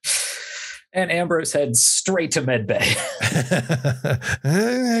 And Ambrose heads straight to medbay.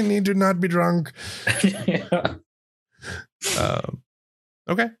 I need to not be drunk. Yeah.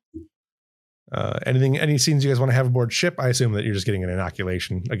 Okay. Any scenes you guys want to have aboard ship? I assume that you're just getting an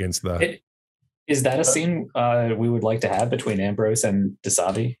inoculation against the. Is that a scene we would like to have between Ambrose and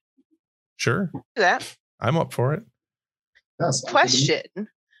Dasabi? Sure. Do that. I'm up for it. Yes. Question.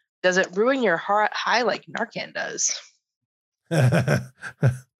 Does it ruin your high like Narcan does?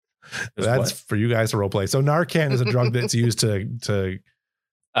 That's for you guys to role play. So Narcan is a drug that's used to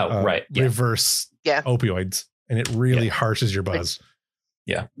right. Yeah. reverse opioids, and it really harshes your buzz.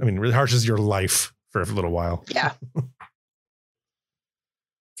 Yeah. I mean, really harshes your life for a little while. Yeah.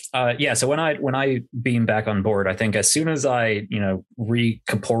 So when I beam back on board, I think as soon as I,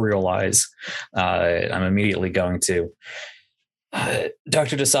 recorporealize, I'm immediately going to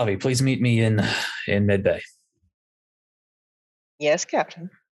Dr. Dasavi, please meet me in Medbay. Yes, Captain.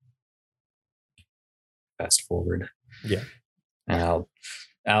 Fast forward. Yeah. And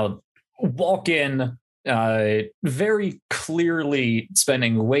I'll walk in, very clearly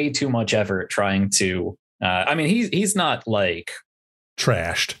spending way too much effort trying to, he's not like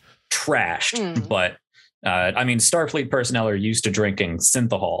trashed, but Starfleet personnel are used to drinking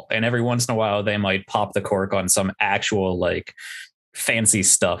synthahol, and every once in a while they might pop the cork on some actual like fancy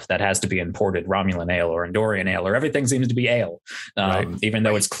stuff that has to be imported Romulan ale or Andorian ale, or everything seems to be ale, even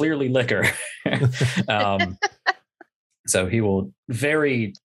though it's clearly liquor. So he will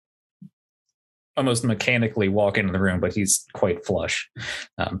very almost mechanically walk into the room, but he's quite flush.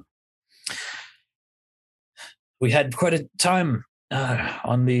 We had quite a time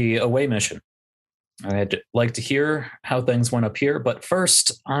on the away mission. I'd like to hear how things went up here, but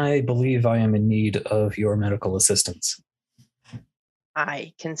first, I believe I am in need of your medical assistance.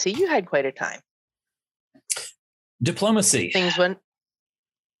 I can see you had quite a time. Diplomacy. Things went...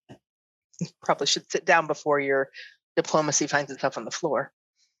 You probably should sit down before your diplomacy finds itself on the floor,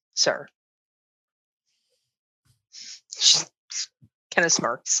 sir. Kind of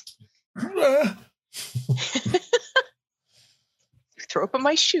smirks. Throw up in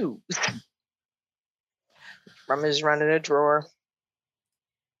my shoes. Rummages around in a drawer.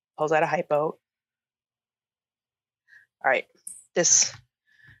 Pulls out a hypo. All right. This,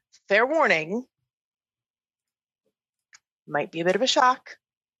 fair warning, might be a bit of a shock.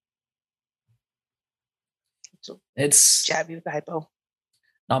 So it's jab you with the hypo.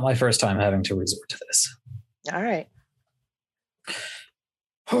 Not my first time having to resort to this. All right.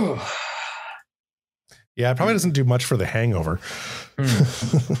 Yeah, it probably doesn't do much for the hangover.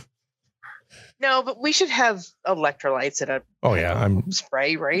 No, but we should have electrolytes in a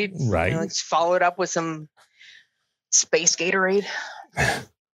spray, right? Right. Let's follow it up with some space Gatorade.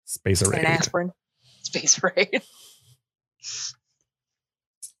 Space Arade. And aspirin. Space Arade.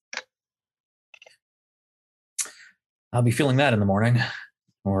 I'll be feeling that in the morning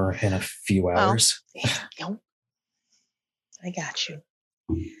or in a few hours. I got you.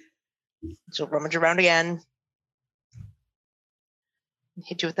 So rummage around again.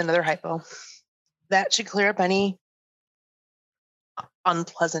 Hit you with another hypo. That should clear up any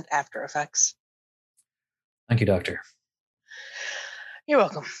unpleasant after effects. Thank you, Doctor. You're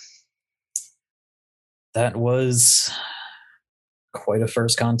welcome. That was quite a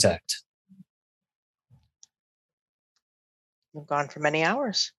first contact. We've gone for many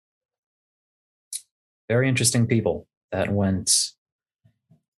hours. Very interesting people. That went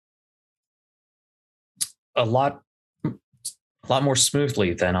a lot more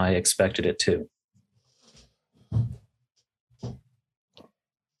smoothly than I expected it to.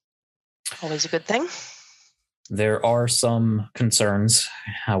 Always a good thing. There are some concerns,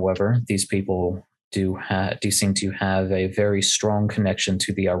 however. These people do seem to have a very strong connection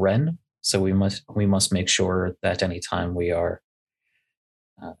to the Aren, so we must make sure that anytime we are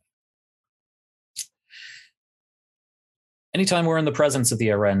anytime we're in the presence of the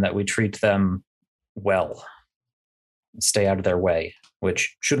Aren, that we treat them well, stay out of their way,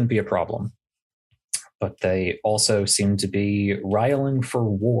 which shouldn't be a problem. But they also seem to be riling for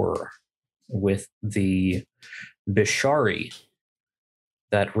war with the Bishari,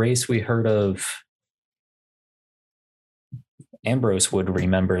 that race we heard of. Ambrose would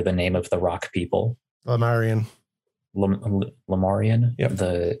remember the name of the rock people. Lamarian. Lamarian? Yep.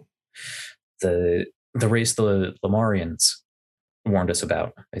 The race the Lamarians warned us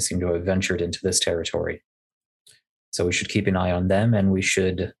about. They seem to have ventured into this territory. So we should keep an eye on them, and we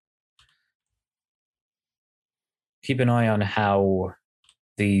should keep an eye on how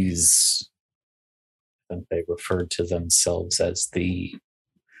these, I think they referred to themselves as the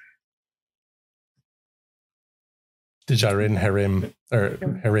Dijarin Herim, or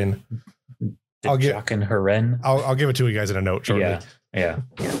Herin. I'll give Heren. I'll give it to you guys in a note shortly. Yeah.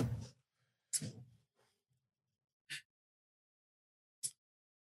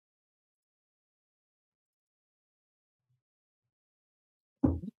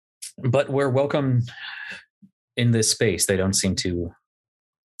 But we're welcome in this space. They don't seem to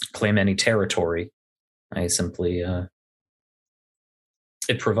claim any territory. I simply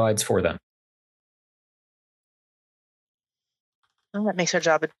it provides for them. Well, that makes our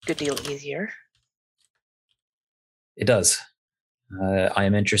job a good deal easier. It does.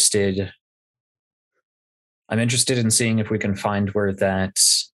 I'm interested in seeing if we can find where that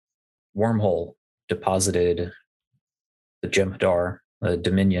wormhole deposited the Jem'Hadar, the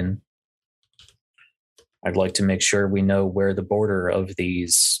Dominion. I'd like to make sure we know where the border of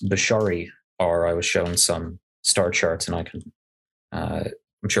these Bashari are. I was shown some star charts, and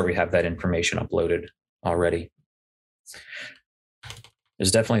I'm sure we have that information uploaded already.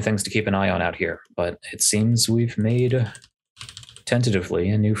 There's definitely things to keep an eye on out here, but it seems we've made, tentatively,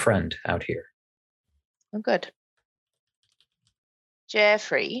 a new friend out here. Oh, good.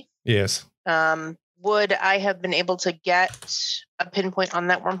 Jeffrey, Yes. would I have been able to get a pinpoint on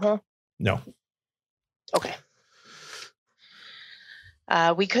that wormhole? No. Okay.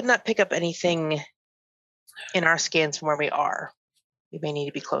 We could not pick up anything in our scans from where we are. We may need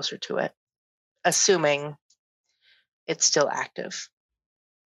to be closer to it, assuming it's still active.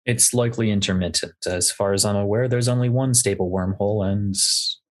 It's likely intermittent. As far as I'm aware, there's only one stable wormhole, and,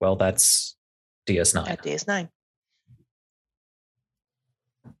 well, that's DS9. At DS9.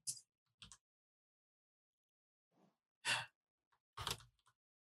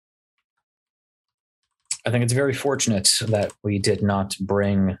 I think it's very fortunate that we did not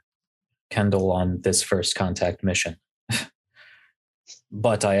bring Kendall on this first contact mission.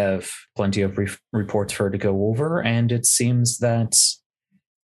 But I have plenty of reports for her to go over, and it seems that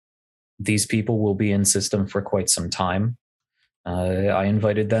these people will be in system for quite some time. I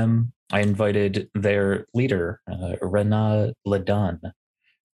invited their leader, Rena Ladan,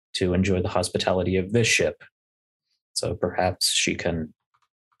 to enjoy the hospitality of this ship. So perhaps she can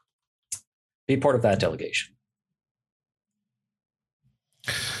be part of that delegation.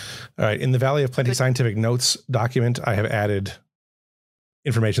 All right. In the Valley of Plenty Scientific Notes document, I have added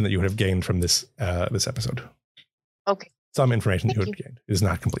information that you would have gained from this episode. Okay. Some information that you would Thank have gained. It is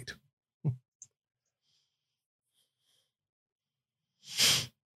not complete.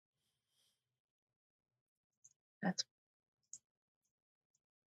 That's.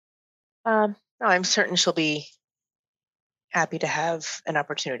 No, I'm certain she'll be happy to have an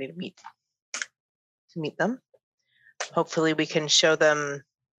opportunity to meet them. Hopefully, we can show them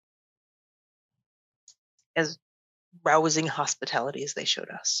as rousing hospitality as they showed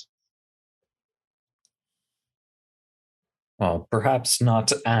us. Well, perhaps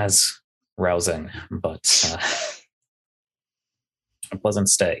not as rousing, but a pleasant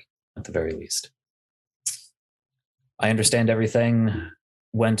stay at the very least. I understand everything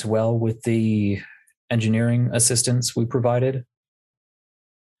went well with the engineering assistance we provided.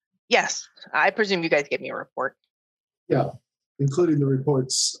 Yes, I presume you guys gave me a report. Yeah, including the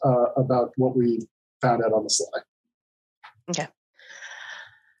reports about what we found out on the slide. Okay.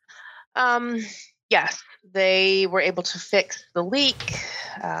 Yes, they were able to fix the leak.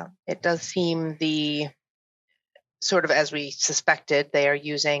 It does seem sort of as we suspected, they are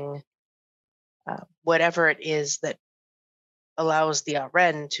using whatever it is that allows the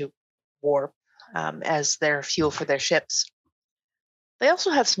Aren to warp as their fuel for their ships. They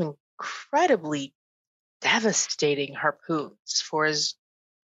also have some incredibly devastating harpoons, for as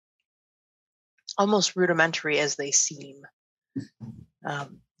almost rudimentary as they seem.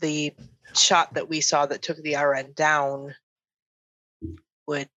 The shot that we saw that took the Aren down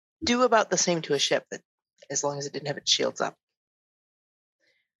would do about the same to a ship, that as long as it didn't have its shields up.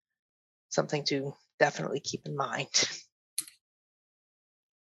 Something to definitely keep in mind.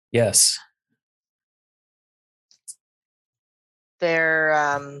 Yes.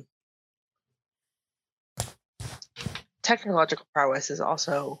 Their technological prowess is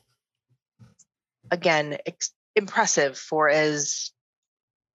also, again, impressive for as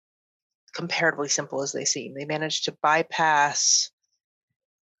comparatively simple as they seem. They managed to bypass,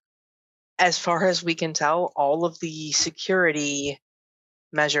 as far as we can tell, all of the security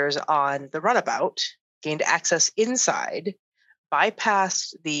measures on the runabout, gained access inside,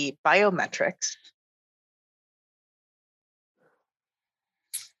 bypassed the biometrics.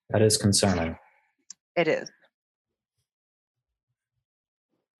 That is concerning. It is.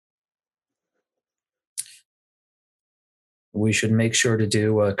 We should make sure to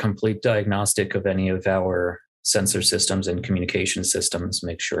do a complete diagnostic of any of our sensor systems and communication systems,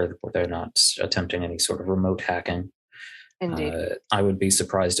 make sure that they're not attempting any sort of remote hacking. Indeed. I would be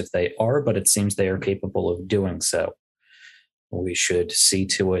surprised if they are, but it seems they are capable of doing so. We should see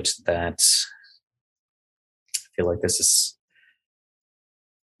to it that, I feel like this is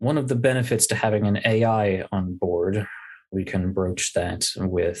one of the benefits to having an AI on board. We can broach that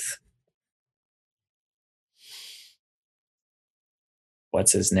with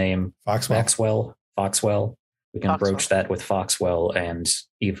what's his name? Foxwell. Foxwell. We can Foxwell. broach that with Foxwell and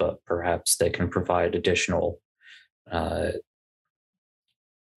Eva. Perhaps they can provide additional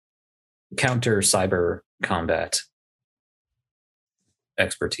counter cyber combat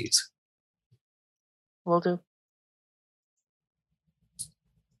expertise. Will do.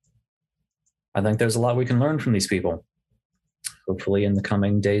 I think there's a lot we can learn from these people. Hopefully in the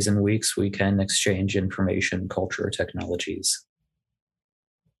coming days and weeks, we can exchange information, culture, technologies.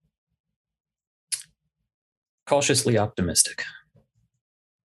 Cautiously optimistic.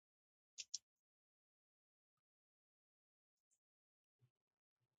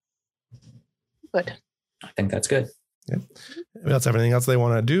 Good. I think that's good. That's everything else they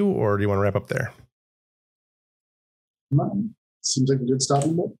want to do, or do you want to wrap up there? Seems like a good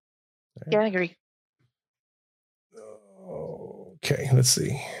stopping point. Yeah, I agree. Okay, let's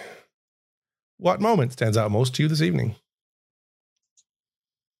see. What moment stands out most to you this evening?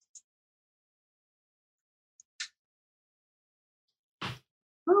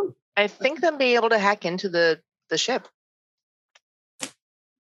 I think them being able to hack into the ship.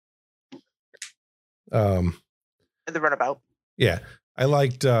 The runabout. Yeah, I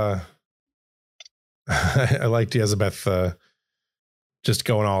liked I liked Elizabeth just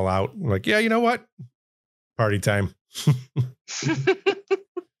going all out. Like, yeah, you know what? Party time.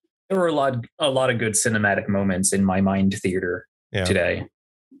 There were a lot of good cinematic moments in my mind theater today.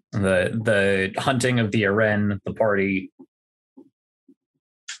 The hunting of the Aren, the party.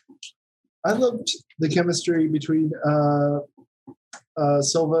 I loved the chemistry between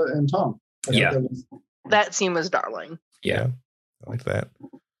Silva and Tom. That scene was darling. Yeah, I like that.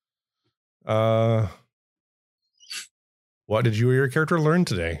 What did you or your character learn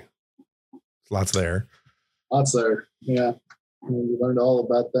today? Lots there. Yeah. We learned all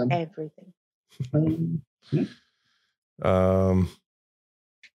about them. Everything.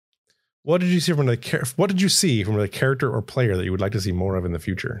 What did you see from the character or player that you would like to see more of in the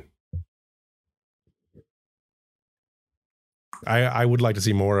future? I would like to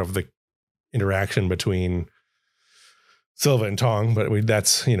see more of the interaction between Silva and Tong, but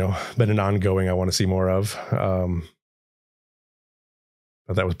that's been an ongoing. I want to see more of.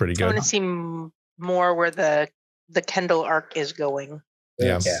 But that was pretty good. I want to see more where the Kendall arc is going.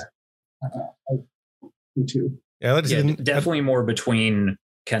 Yeah. Me too. Yeah, definitely more between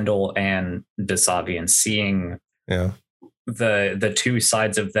Kendall and Dasavi and seeing the two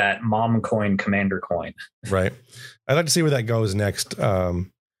sides of that mom coin, commander coin. Right. I'd like to see where that goes next. I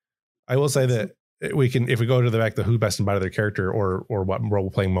will say that we can, if we go to the back, the who best embodied their character or what role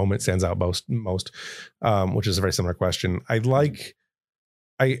playing moment stands out most, which is a very similar question. I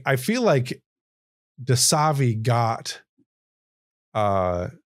feel like Dasavi got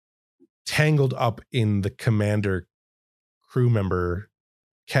tangled up in the commander crew member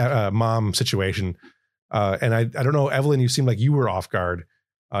mom situation. And I don't know, Evelyn, you seem like you were off guard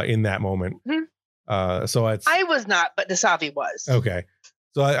in that moment. Mm-hmm. So I was not, but Dasavi was. Okay.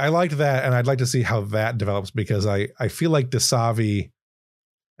 So I liked that, and I'd like to see how that develops, because I feel like Dasavi,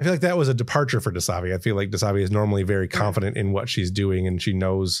 I feel like that was a departure for Dasavi. I feel like Dasavi is normally very confident in what she's doing, and she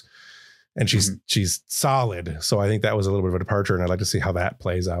knows, and she's solid. So I think that was a little bit of a departure, and I'd like to see how that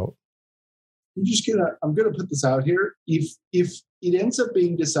plays out. I'm gonna put this out here. If it ends up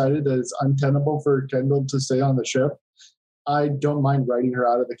being decided that it's untenable for Kendall to stay on the ship, I don't mind writing her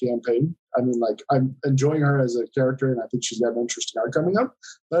out of the campaign. I mean, like, I'm enjoying her as a character, and I think she's got an interesting arc coming up.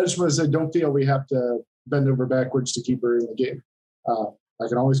 But I just want to say, don't feel we have to bend over backwards to keep her in the game. I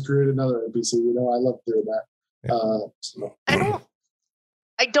can always create another NPC. I love doing that. Yeah.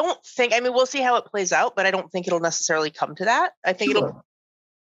 I don't think. I mean, we'll see how it plays out, but I don't think it'll necessarily come to that. I think we'll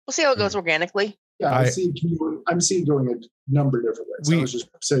see how it goes organically. Yeah, I'm seeing it going a number of different ways. I was just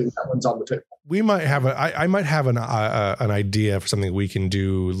saying that one's on the table. We might have I might have an idea for something we can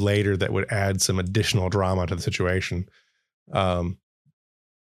do later that would add some additional drama to the situation. So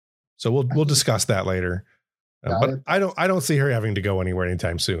we'll discuss that later. But I don't see her having to go anywhere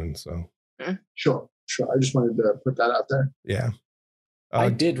anytime soon. So sure. I just wanted to put that out there. Yeah. I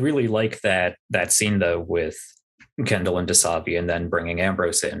did really like that scene though with Kendall and Dasavi, and then bringing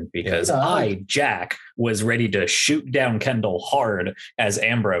Ambrose in, because Jack, was ready to shoot down Kendall hard as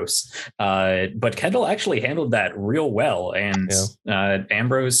Ambrose. But Kendall actually handled that real well, and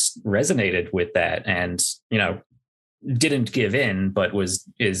Ambrose resonated with that, and didn't give in, but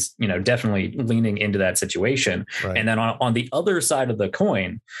is definitely leaning into that situation. Right. And then on the other side of the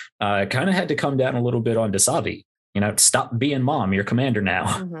coin, kind of had to come down a little bit on Dasavi. Stop being mom, you're commander now.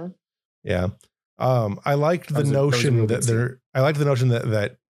 Mm-hmm. Yeah. I liked the notion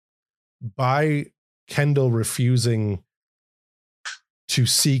that by Kendall refusing to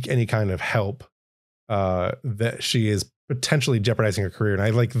seek any kind of help, that she is potentially jeopardizing her career. And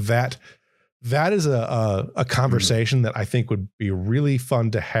I like that. That is a conversation that I think would be really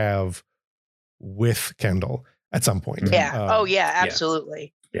fun to have with Kendall at some point. Yeah.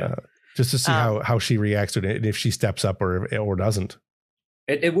 Absolutely. Yeah. Just to see how she reacts to it, and if she steps up or doesn't.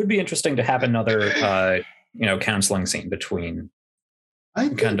 It would be interesting to have another, counseling scene between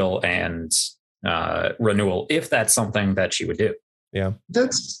Kendall and Renewal, if that's something that she would do. Yeah,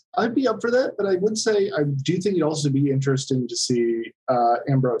 I'd be up for that, but I would say I do think it'd also be interesting to see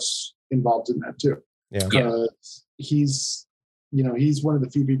Ambrose involved in that too. Yeah, because he's one of the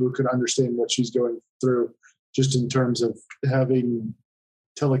few people who could understand what she's going through, just in terms of having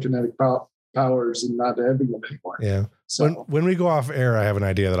telekinetic powers and not having them anymore. Yeah. So when we go off air, I have an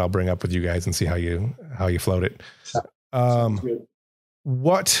idea that I'll bring up with you guys and see how you float it.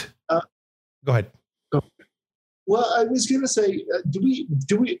 What? Go ahead. Well, I was going to say, do we?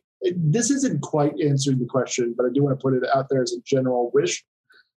 This isn't quite answering the question, but I do want to put it out there as a general wish,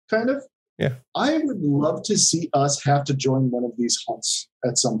 kind of. Yeah. I would love to see us have to join one of these hunts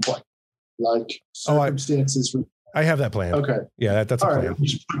at some point, like circumstances. I have that plan. Okay. Yeah, that's a plan. Right,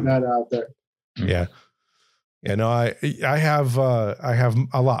 just putting that out there. Yeah. Yeah. No, I have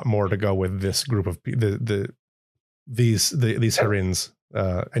a lot more to go with this group of these Harins,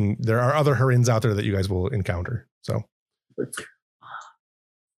 and there are other Harins out there that you guys will encounter. So.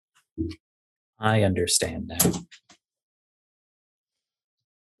 I understand now.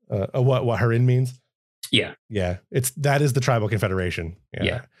 What Harin means? Yeah. Yeah. That is the tribal confederation.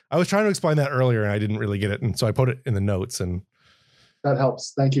 Yeah. I was trying to explain that earlier and I didn't really get it. And so I put it in the notes, and that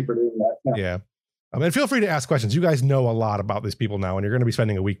helps. Thank you for doing that. Yeah. And feel free to ask questions. You guys know a lot about these people now, and you're going to be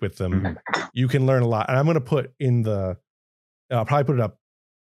spending a week with them. Mm-hmm. You can learn a lot. And I'm going to put in I'll probably put it up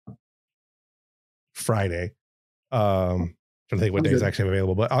Friday. Trying to think what day is actually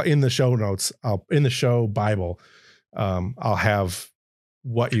available, but in the show notes, in the show Bible, I'll have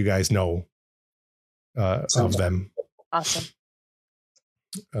what you guys know of them. Awesome.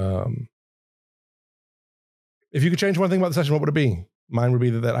 If you could change one thing about the session, what would it be? Mine would be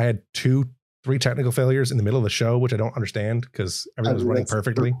that I had 2-3 technical failures in the middle of the show, which I don't understand because everything was running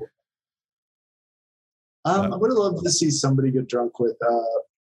perfectly. I would have loved to see somebody get drunk with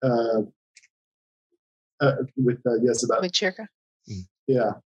Yesabeth. With Chirka?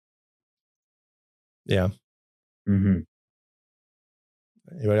 Yeah. Yeah. Mm-hmm.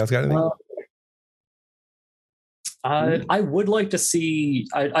 Anybody else got anything? I would like to see.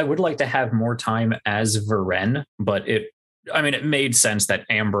 I would like to have more time as Varen, but it made sense that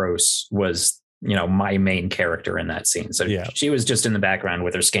Ambrose was, my main character in that scene. So she was just in the background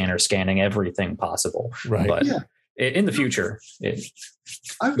with her scanner scanning everything possible. Right. But in the future,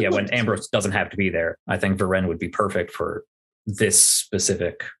 when Ambrose doesn't have to be there, I think Varen would be perfect for this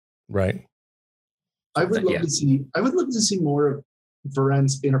specific. Right. I would love to see more of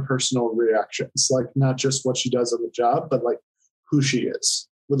Varen's interpersonal reactions, like not just what she does on the job, but like who she is.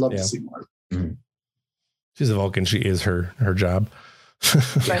 Would love to see more. Mm-hmm. She's a Vulcan. She is her job.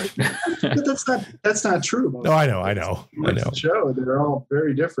 But that's not true. No, I know. The show, they're all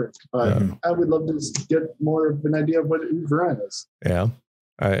very different. But I would love to get more of an idea of what Varen is. Yeah.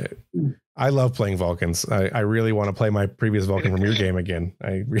 I love playing Vulcans. I really want to play my previous Vulcan from your game again.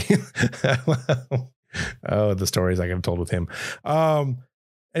 I really the stories I have told with him.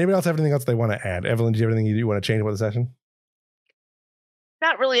 Anybody else have anything else they want to add? Evelyn, do you have anything you want to change about the session?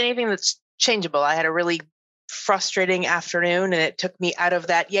 Not really anything that's changeable. I had a really frustrating afternoon, and it took me out of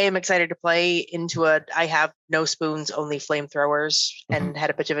that yay I'm excited to play into I have no spoons, only flamethrowers, and had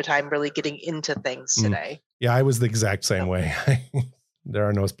a bit of a time really getting into things today. Yeah, I was the exact same way. There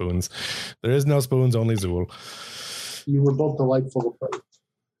are no spoons. There is no spoons, only Zool. You were both delightful to play.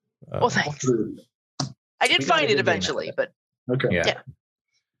 Well, thanks. I did find it eventually, but okay. Yeah.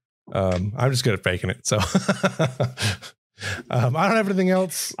 I'm just good at faking it, so I don't have anything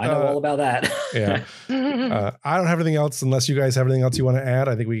else. I know all about that. Yeah. I don't have anything else unless you guys have anything else you want to add.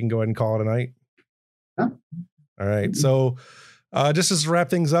 I think we can go ahead and call it a night. Yeah. All right. So just to wrap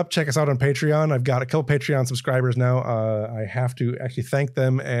things up, check us out on Patreon. I've got a couple Patreon subscribers now. I have to actually thank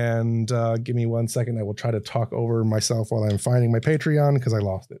them, and give me 1 second. I will try to talk over myself while I'm finding my Patreon because I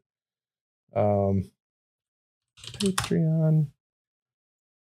lost it. Patreon.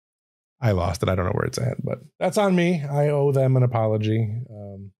 I lost it. I don't know where it's at, but that's on me. I owe them an apology.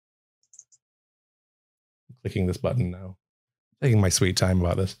 Clicking this button now. Taking my sweet time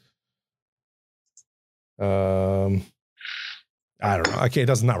about this. I don't know. Okay,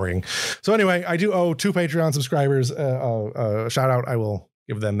 it's not working. So anyway, I do owe 2 Patreon subscribers a shout out. I will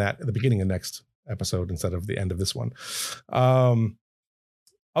give them that at the beginning of next episode instead of the end of this one.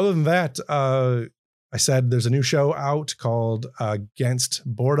 other than that, I said there's a new show out called Against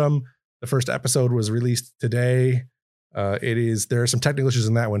Boredom. The first episode was released today. There are some technical issues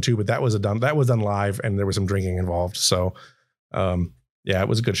in that one too, but that was done live, and there was some drinking involved. So, yeah, it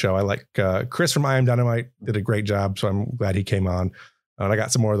was a good show. I like Chris from I Am Dynamite did a great job, so I'm glad he came on. And I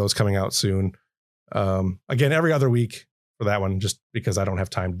got some more of those coming out soon. Again, every other week for that one, just because I don't have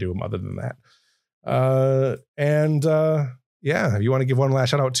time to do them other than that. Yeah, if you want to give one last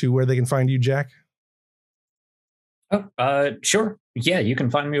shout out to where they can find you, Jack. Oh, sure. Yeah, you can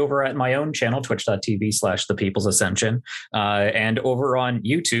find me over at my own channel, twitch.tv/The People's Ascension, and over on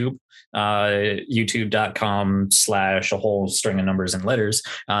YouTube, youtube.com/ a whole string of numbers and letters.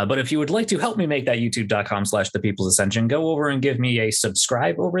 But if you would like to help me make that youtube.com/The People's Ascension, go over and give me a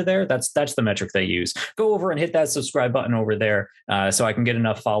subscribe over there. That's the metric they use. Go over and hit that subscribe button over there so I can get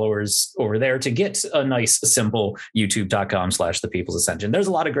enough followers over there to get a nice, simple youtube.com/The People's Ascension. There's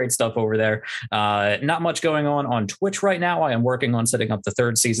a lot of great stuff over there. Not much going on Twitch right now. I am working on setting up the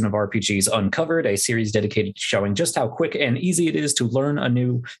 3rd season of RPGs Uncovered, a series dedicated to showing just how quick and easy it is to learn a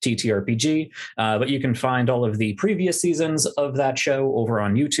new TTRPG. But you can find all of the previous seasons of that show over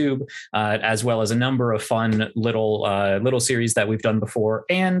on YouTube, as well as a number of fun little series that we've done before.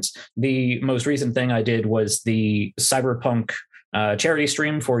 And the most recent thing I did was the Cyberpunk charity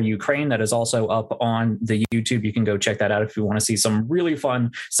stream for Ukraine that is also up on the YouTube. You can go check that out if you want to see some really fun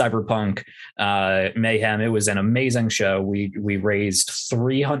Cyberpunk mayhem. It was an amazing show. We raised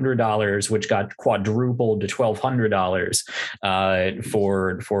 $300, which got quadrupled to $1,200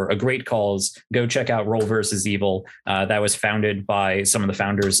 for a great cause. Go check out Roll vs. Evil. That was founded by some of the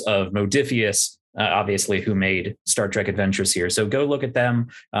founders of Modifius, obviously, who made Star Trek Adventures here. So go look at them.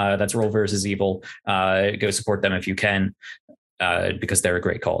 That's Roll vs. Evil. Go support them if you can. Because they're a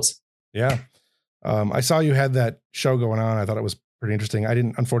great cause. Yeah. I saw you had that show going on. I thought it was pretty interesting. I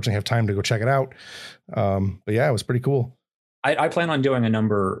didn't unfortunately have time to go check it out. But yeah, it was pretty cool. I plan on doing a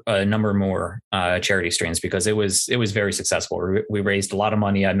number more charity streams because it was very successful. We raised a lot of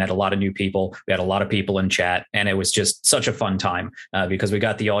money. I met a lot of new people. We had a lot of people in chat, and it was just such a fun time because we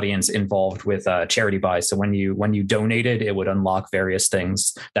got the audience involved with charity buys. So when you donated, it would unlock various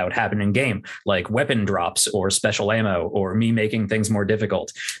things that would happen in game, like weapon drops or special ammo or me making things more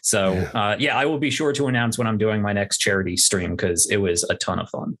difficult. So yeah, I will be sure to announce when I'm doing my next charity stream because it was a ton of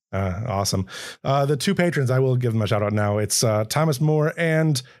fun. Awesome. The 2 patrons, I will give them a shout out now. It's Thomas Moore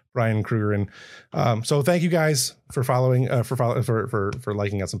and Brian Kruger. And so thank you guys for following, for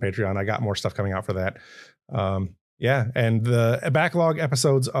liking us on Patreon. I got more stuff coming out for that. Yeah. And the backlog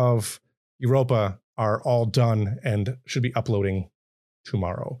episodes of Europa are all done and should be uploading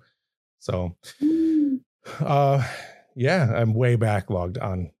tomorrow. So yeah, I'm way backlogged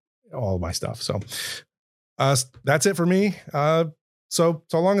on all my stuff. So that's it for me. So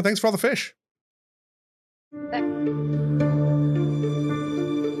long and thanks for all the fish. That-